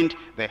hardened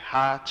the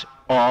heart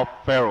of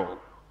Pharaoh.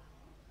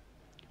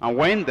 And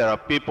when there are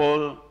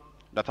people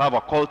that have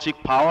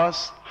occultic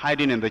powers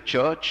hiding in the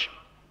church.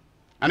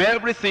 And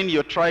everything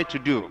you try to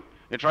do,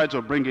 you try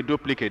to bring a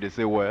duplicate. They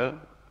say, well,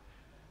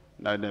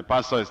 the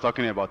pastor is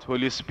talking about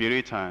Holy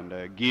Spirit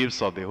and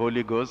gifts of the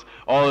Holy Ghost.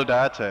 All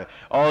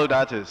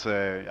that is,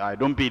 I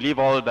don't believe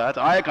all that.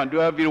 I can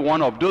do every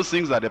one of those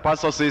things that the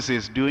pastor says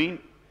he's doing.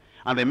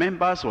 And the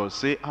members will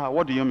say,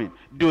 what do you mean?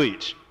 Do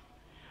it.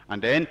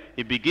 And then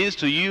he begins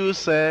to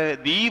use the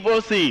evil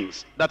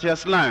things that he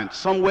has learned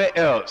somewhere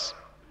else,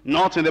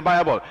 not in the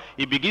Bible.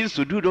 He begins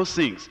to do those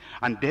things.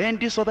 And then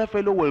this other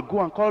fellow will go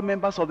and call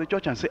members of the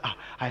church and say,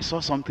 I saw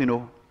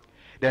something,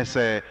 there's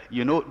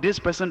this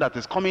person that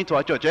is coming to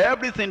our church.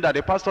 Everything that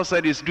the pastor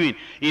said he's doing,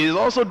 he is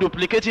also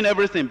duplicating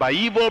everything by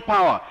evil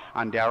power.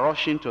 And they are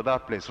rushing to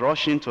that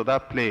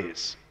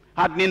place,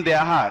 hardening their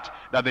heart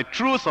that the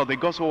truth of the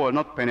gospel will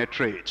not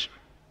penetrate.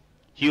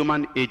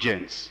 Human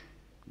agents,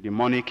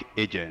 demonic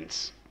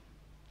agents.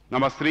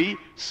 Number 3,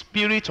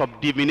 spirit of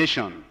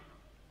divination.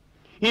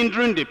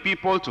 Hindering the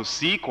people to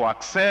seek or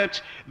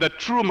accept the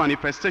true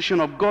manifestation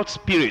of God's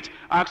Spirit.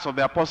 Acts of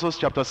the Apostles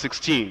chapter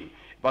 16.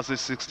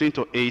 Verses 16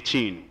 to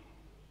 18.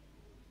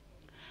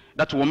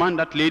 That woman,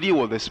 that lady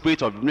with the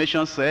spirit of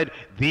divination said,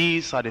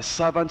 these are the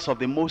servants of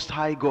the Most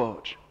High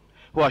God,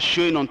 who are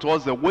showing unto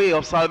us the way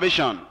of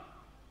salvation.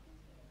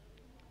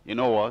 You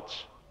know what?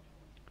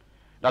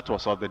 That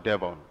was of the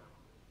devil.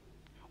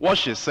 What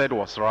she said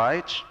was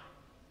right,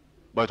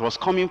 but it was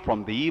coming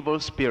from the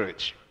evil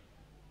spirit.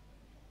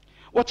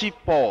 What if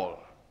Paul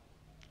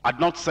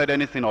had not said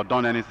anything or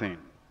done anything,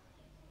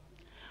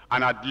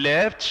 and had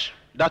left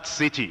that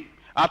city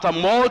after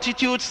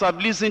multitudes have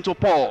listened to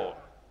Paul?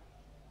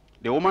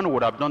 The woman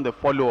would have done the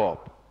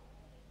follow-up.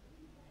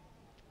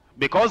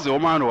 Because the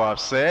woman would have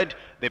said,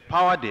 the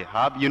power they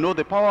have,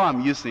 the power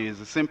I'm using is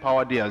the same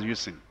power they are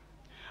using.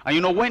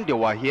 And when they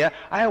were here,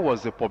 I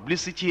was the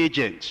publicity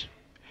agent.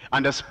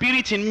 And the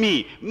spirit in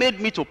me made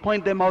me to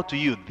point them out to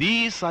you.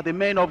 These are the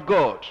men of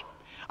God.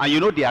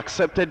 And they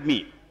accepted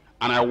me.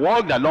 And I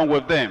walked along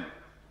with them.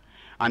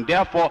 And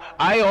therefore,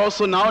 I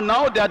also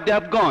now that they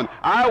have gone,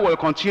 I will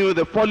continue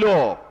the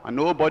follow-up. And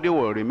nobody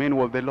will remain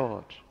with the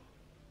Lord.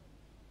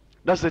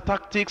 That's the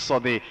tactics or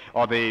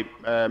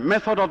the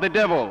method of the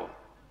devil.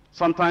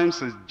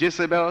 Sometimes it's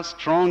Jezebel's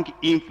strong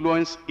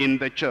influence in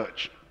the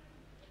church.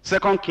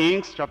 2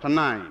 Kings chapter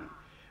 9,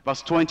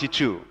 verse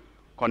 22.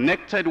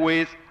 Connected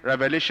with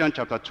Revelation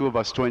chapter 2,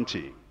 verse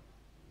 20.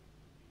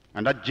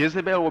 And that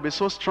Jezebel will be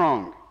so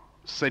strong,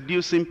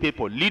 seducing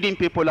people, leading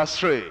people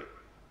astray.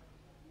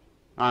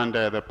 And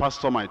the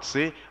pastor might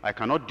say, I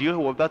cannot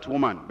deal with that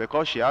woman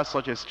because she has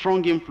such a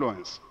strong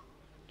influence.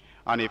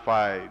 And if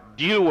I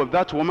deal with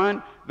that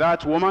woman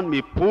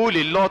may pull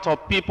a lot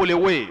of people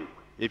away.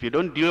 If you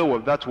don't deal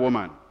with that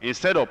woman,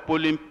 instead of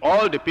pulling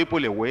all the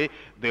people away,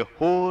 the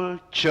whole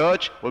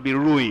church will be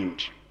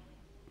ruined.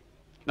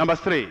 Number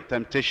 3,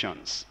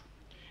 temptations.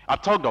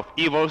 I've talked of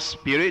evil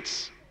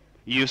spirits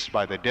used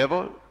by the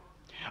devil.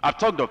 I've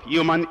talked of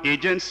human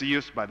agents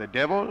used by the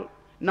devil.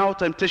 Now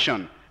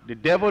temptation. The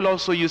devil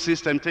also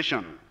uses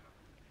temptation.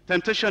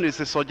 Temptation is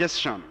a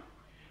suggestion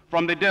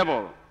from the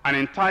devil, an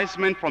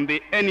enticement from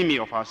the enemy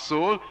of our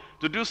soul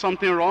to do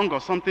something wrong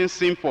or something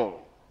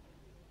sinful.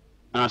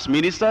 And as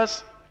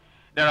ministers,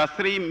 there are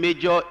 3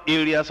 major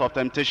areas of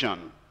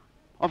temptation.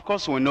 Of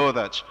course, we know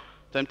that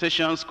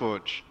temptations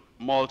could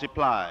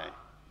multiply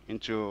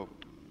into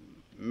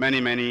many,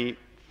 many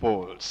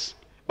folds.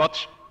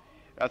 But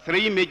there are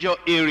 3 major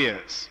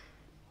areas.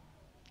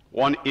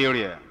 One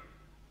area,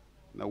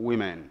 the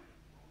women.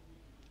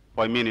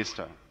 For a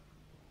minister,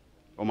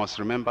 we must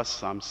remember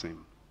Samson.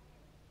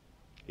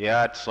 He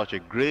had such a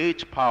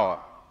great power.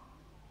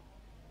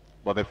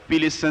 But the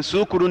Philistines,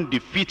 who couldn't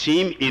defeat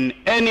him in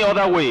any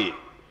other way,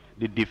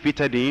 they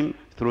defeated him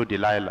through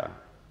Delilah.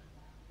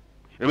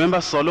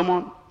 Remember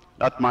Solomon?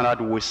 That man had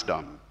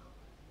wisdom.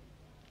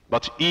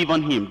 But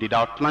even him did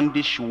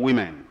outlandish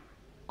women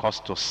cause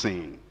to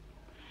sin.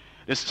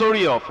 The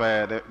story of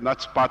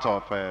that's part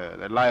of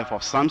the life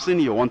of Samson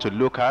you want to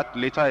look at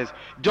later is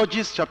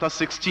Judges chapter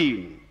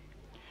 16,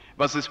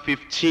 verses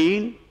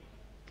 15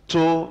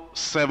 to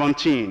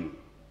 17.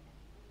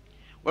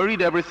 We'll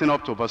read everything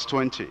up to verse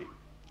 20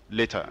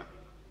 later.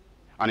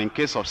 And in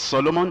case of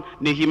Solomon,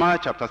 Nehemiah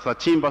chapter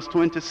 13, verse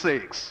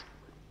 26.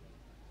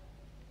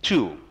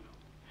 2.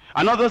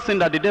 Another thing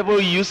that the devil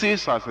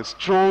uses as a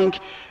strong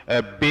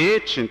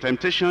bait in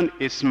temptation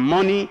is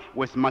money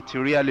with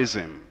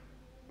materialism.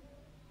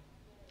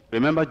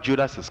 Remember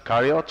Judas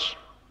Iscariot?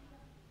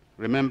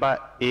 Remember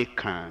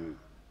Achan?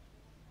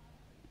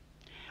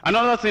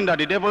 Another thing that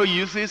the devil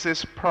uses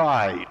is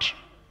pride.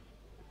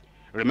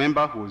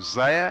 Remember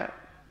Hosea?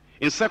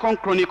 In 2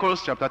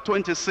 Chronicles chapter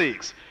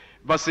 26,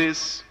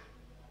 verses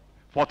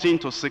 14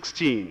 to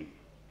 16.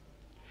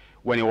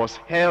 When he was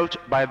held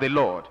by the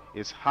Lord,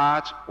 his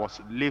heart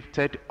was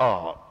lifted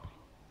up.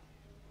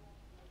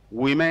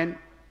 Women,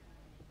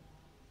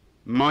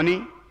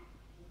 money,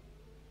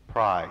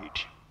 pride.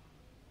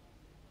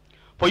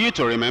 For you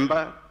to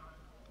remember,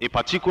 a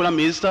particular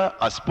minister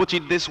has put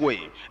it this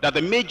way, that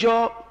the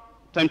major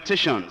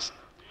temptations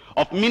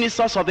of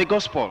ministers of the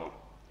gospel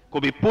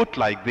could be put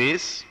like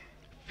this: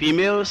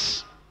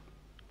 females,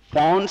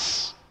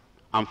 funds,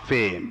 and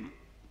fame.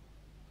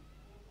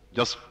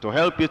 Just to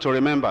help you to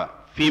remember: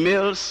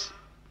 females,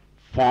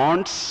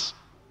 funds,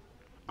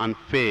 and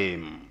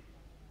fame.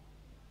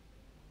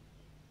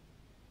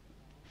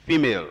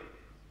 Female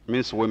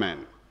means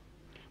women.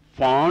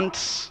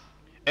 Funds,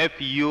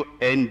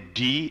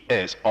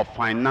 F-U-N-D-S, or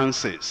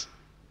finances.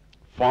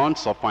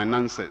 Funds or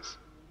finances.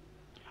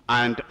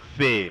 And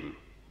fame,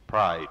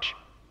 pride.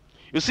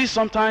 You see,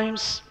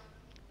 sometimes,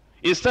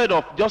 instead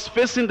of just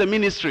facing the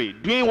ministry,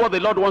 doing what the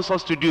Lord wants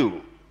us to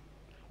do,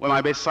 we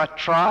might be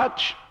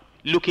sidetracked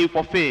looking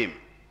for fame,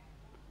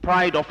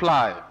 pride of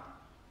life.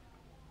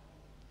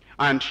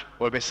 And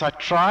we'll be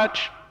sidetracked,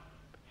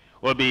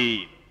 we'll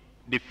be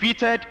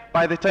defeated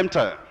by the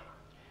tempter.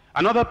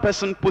 Another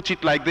person put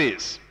it like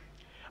this,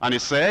 and he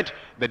said,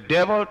 the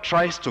devil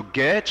tries to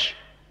get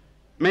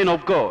men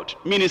of God,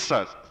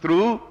 ministers,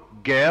 through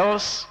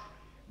girls,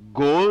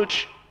 gold,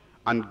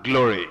 and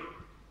glory.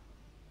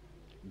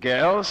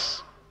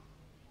 Girls.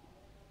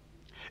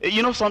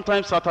 You know,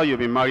 sometimes after you've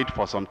been married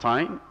for some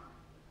time,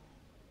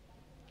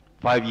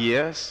 5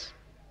 years,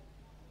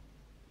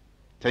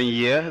 10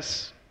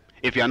 years,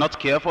 if you're not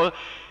careful,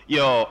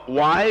 your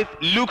wife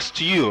looks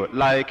to you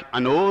like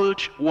an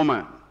old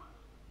woman.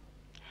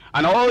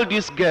 And all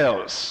these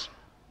girls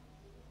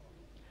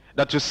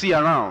that you see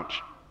around,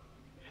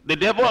 the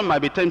devil might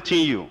be tempting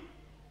you.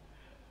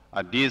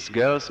 Are these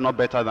girls not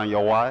better than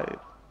your wife?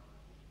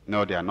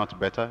 No, they are not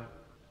better.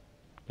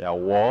 They are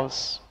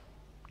worse.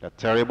 They are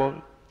terrible.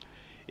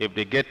 If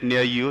they get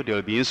near you, they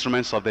will be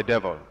instruments of the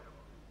devil.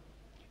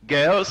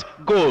 Girls,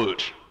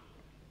 gold.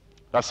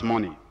 That's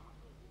money.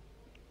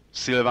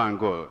 Silver and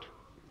gold.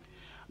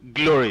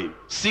 Glory.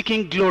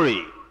 Seeking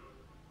glory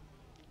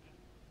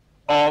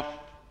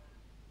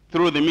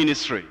through the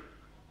ministry.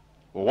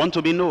 We want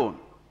to be known.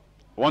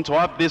 We want to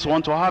have this, we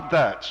want to have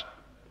that.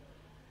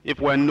 If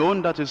we're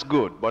known, that is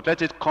good, but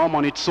let it come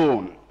on its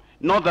own.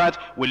 Not that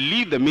we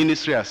leave the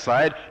ministry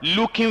aside,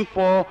 looking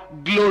for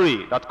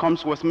glory that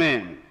comes with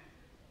men.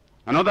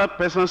 Another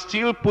person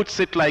still puts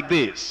it like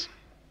this: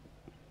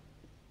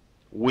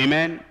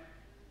 women,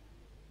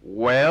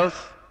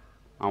 wealth,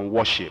 and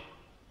worship.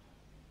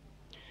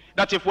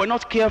 That if we're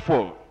not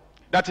careful,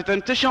 that the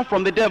temptation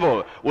from the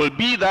devil will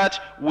be that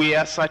we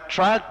are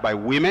sidetracked by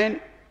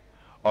women,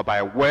 or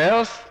by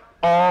wealth,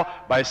 or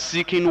by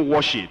seeking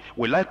worship.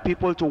 We like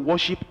people to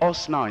worship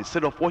us now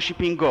instead of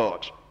worshiping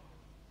God.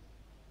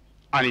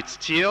 And it's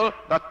still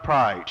that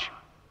pride.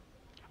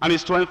 And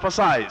it's to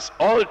emphasize,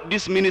 all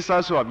these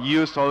ministers who have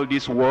used all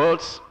these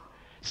words,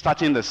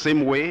 starting the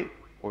same way,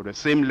 or the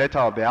same letter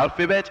of the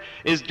alphabet,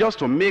 is just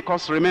to make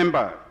us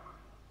remember: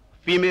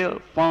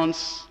 female,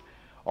 funds,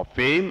 or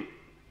fame;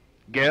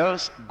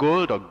 girls,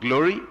 gold or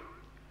glory;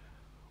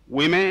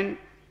 women,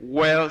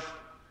 wealth,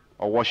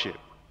 or worship.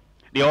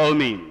 They all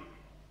mean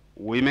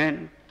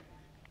women,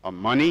 or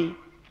money,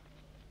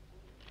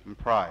 and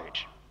pride.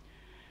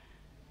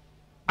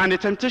 And the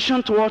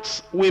temptation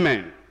towards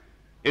women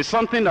is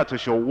something that we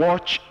should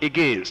watch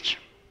against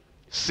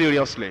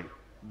seriously,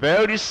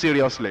 very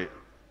seriously.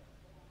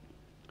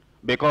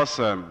 Because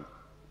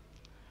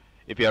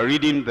if you are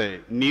reading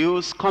the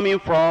news coming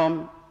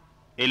from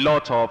a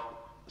lot of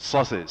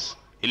sources,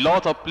 a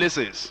lot of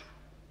places,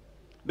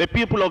 the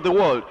people of the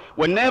world,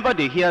 whenever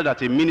they hear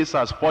that a minister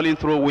has fallen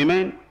through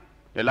women,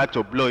 they like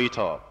to blow it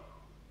up.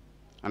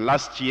 And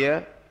last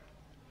year,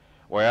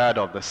 we heard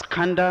of the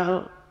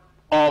scandal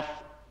of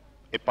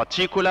a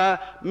particular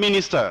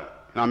minister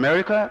in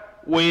America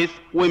with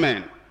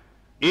women.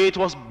 It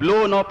was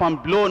blown up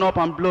and blown up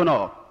and blown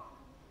up.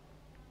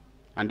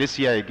 And this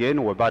year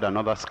again, we've had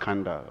another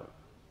scandal.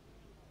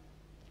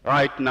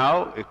 Right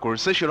now, a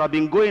crusade should have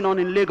been going on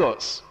in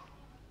Lagos.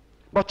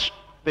 But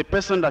the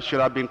person that should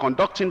have been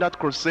conducting that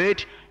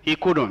crusade, he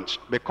couldn't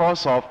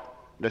because of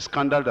the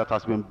scandal that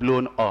has been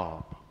blown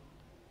up.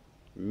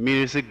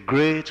 Music,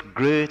 great,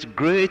 great,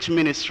 great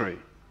ministry,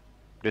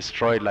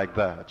 destroyed like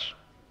that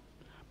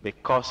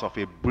because of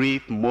a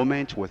brief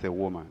moment with a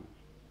woman.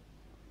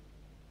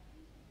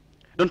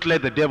 Don't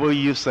let the devil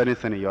use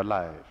anything in your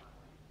life.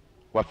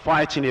 We're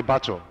fighting a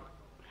battle.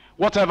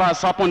 Whatever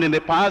has happened in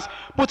the past,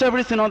 put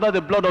everything under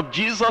the blood of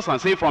Jesus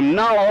and say, from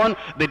now on,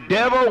 the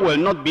devil will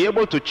not be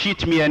able to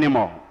cheat me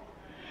anymore.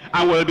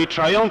 And will be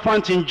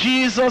triumphant in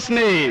Jesus'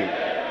 name.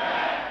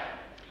 Amen.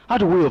 How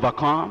do we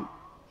overcome?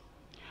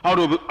 How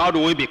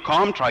do we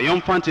become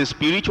triumphant in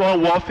spiritual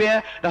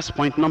warfare? That's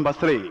point number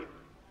 3.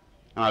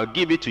 And I'll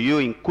give it to you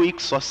in quick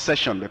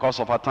succession because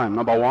of our time.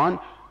 Number 1,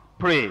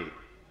 pray.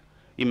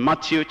 In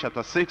Matthew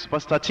chapter 6,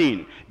 verse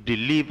 13,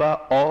 deliver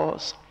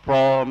us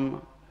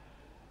from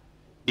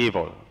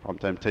evil, from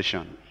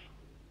temptation.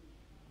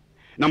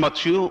 Number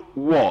 2,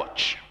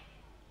 watch.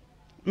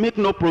 Make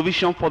no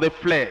provision for the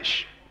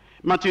flesh.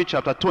 Matthew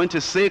chapter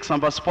 26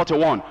 and verse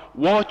 41,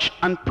 watch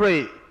and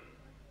pray.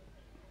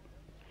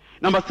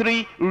 Number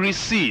 3,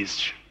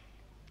 resist.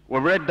 We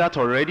read that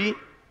already,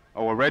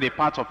 or we read a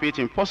part of it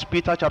in 1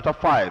 Peter chapter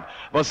 5,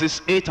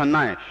 verses 8 and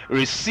 9.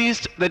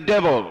 Resist the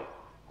devil.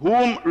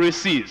 Whom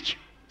resist?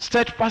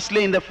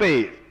 steadfastly in the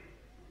faith.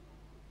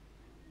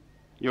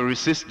 You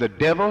resist the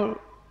devil,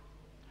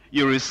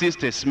 you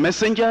resist his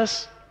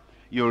messengers,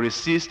 you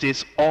resist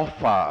his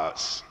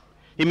offers.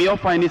 He may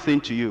offer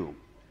anything to you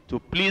to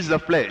please the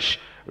flesh,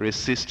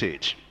 resist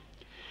it.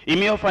 He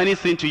may offer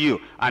anything to you,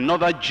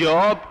 another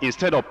job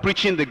instead of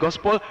preaching the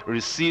gospel,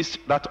 resist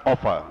that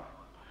offer.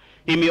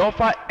 He may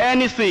offer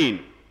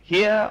anything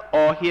here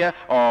or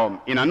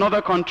in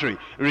another country,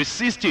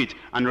 resist it,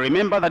 and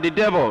remember that the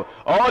devil,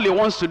 all he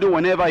wants to do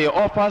whenever he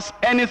offers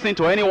anything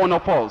to any one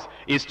of us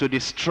is to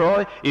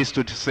destroy, is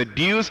to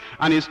seduce,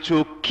 and is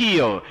to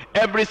kill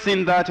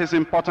everything that is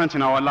important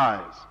in our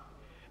lives.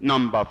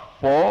 Number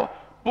 4,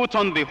 put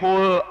on the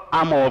whole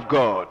armor of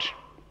God,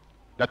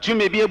 that you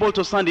may be able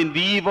to stand in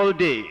the evil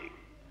day.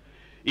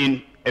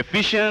 In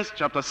Ephesians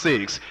chapter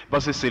 6,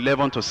 verses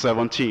 11 to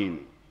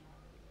 17.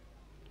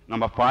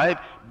 Number 5,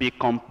 be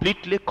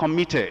completely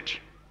committed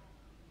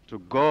to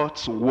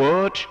God's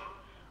word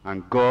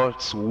and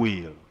God's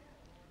will.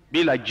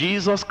 Be like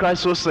Jesus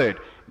Christ who said,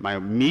 my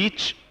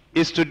meat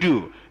is to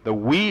do the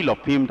will of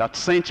him that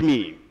sent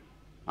me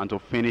and to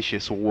finish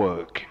his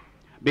work.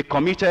 Be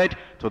committed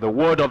to the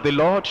word of the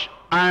Lord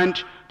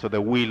and to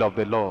the will of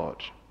the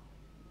Lord.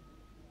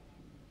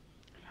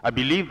 I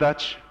believe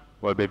that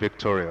we'll be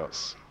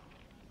victorious.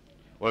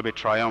 We'll be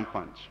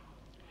triumphant.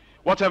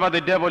 Whatever the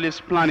devil is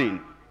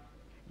planning,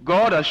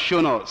 God has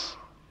shown us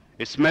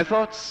his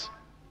methods,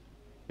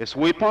 his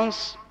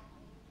weapons,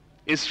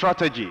 his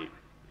strategy.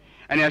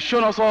 And he has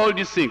shown us all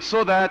these things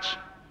so that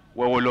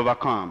we will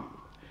overcome.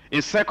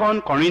 In 2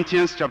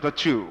 Corinthians chapter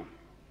 2.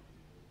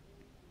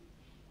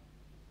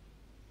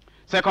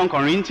 2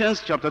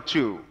 Corinthians chapter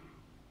 2.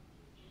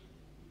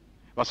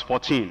 Verse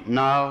 14.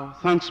 Now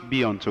thanks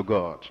be unto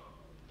God,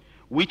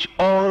 which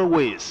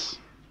always,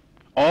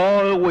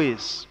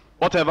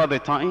 whatever the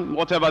time,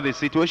 whatever the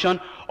situation,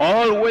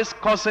 always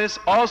causes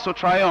us to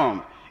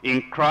triumph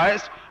in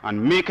Christ,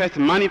 and maketh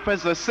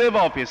manifest the savor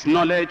of his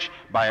knowledge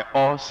by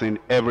us in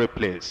every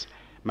place.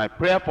 My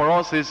prayer for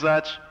us is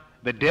that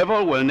the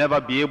devil will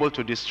never be able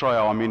to destroy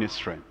our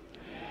ministry.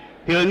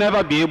 He'll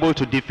never be able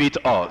to defeat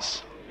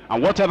us.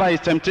 And whatever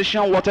his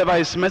temptation, whatever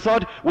his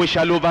method, we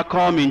shall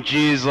overcome in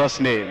Jesus'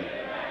 name.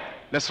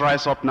 Let's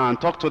rise up now and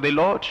talk to the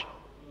Lord.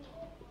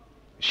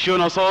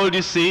 Shown us all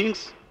these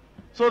things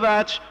so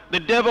that the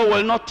devil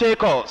will not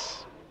take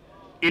us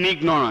in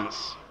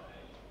ignorance,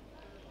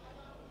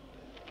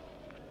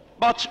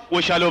 but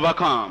we shall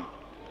overcome.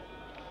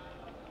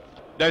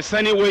 There's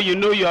any way you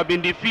know you have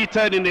been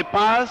defeated in the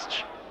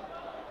past,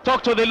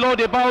 talk to the Lord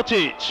about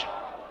it.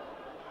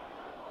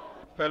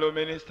 Fellow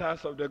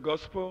ministers of the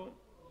gospel,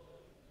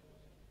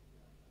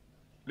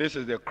 this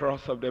is the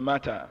crux of the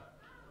matter.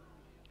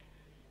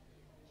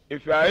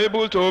 If you are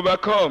able to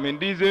overcome in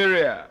this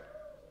area,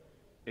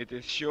 it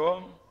is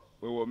sure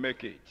we will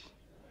make it.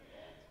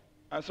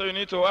 And so you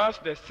need to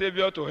ask the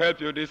Savior to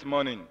help you this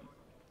morning.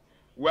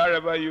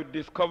 Wherever you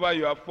discover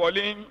you are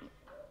falling,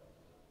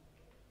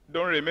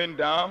 don't remain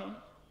down,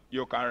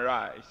 you can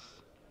rise.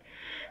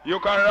 You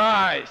can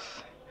rise.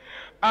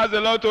 Ask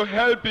the Lord to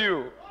help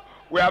you.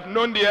 We have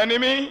known the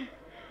enemy,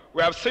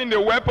 we have seen the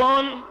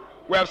weapon,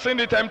 we have seen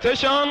the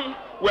temptation,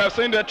 we have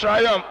seen the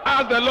triumph.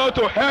 Ask the Lord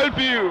to help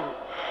you.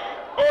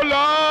 Oh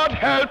Lord,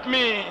 help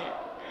me.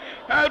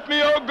 Help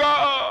me, oh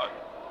God.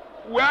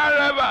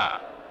 Wherever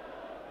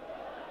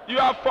you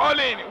are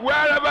falling,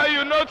 wherever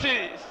you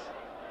notice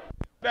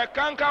the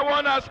canker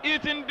one has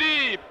eaten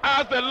deep,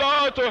 ask the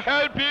Lord to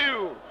help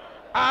you.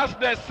 Ask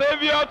the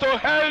Savior to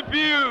help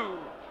you.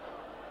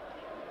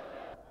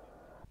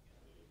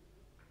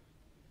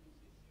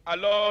 Our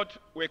Lord,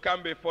 we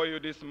come before you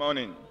this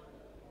morning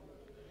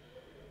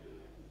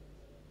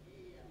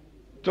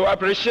to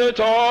appreciate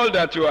all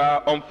that you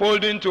are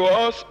unfolding to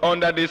us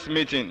under this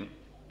meeting.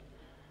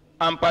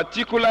 And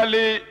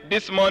particularly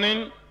this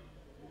morning,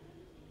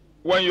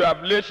 when you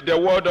have laid the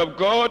word of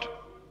God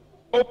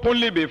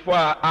openly before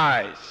our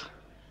eyes,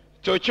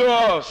 to show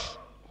us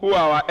who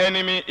our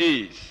enemy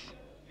is,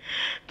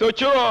 to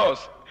show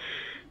us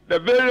the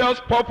various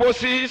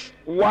purposes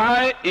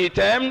why he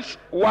tempts,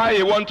 why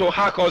he wants to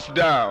hack us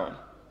down,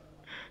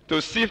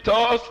 to sift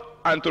us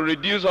and to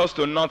reduce us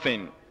to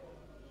nothing,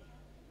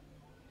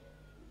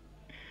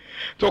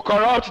 to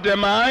corrupt the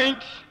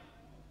mind,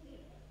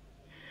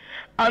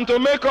 and to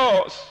make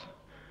us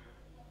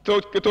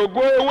to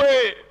go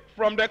away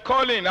from the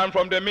calling and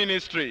from the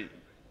ministry.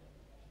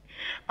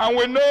 And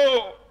we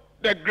know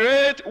the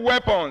great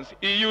weapons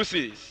he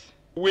uses: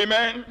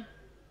 women,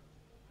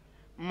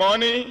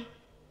 money,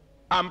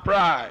 and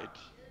pride.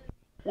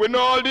 We know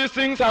all these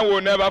things and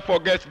we'll never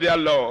forget their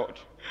Lord.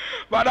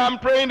 But I'm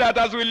praying that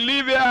as we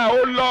live here,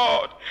 oh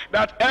Lord,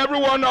 that every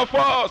one of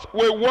us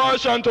will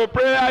wash unto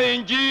prayer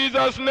in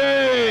Jesus'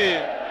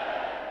 name.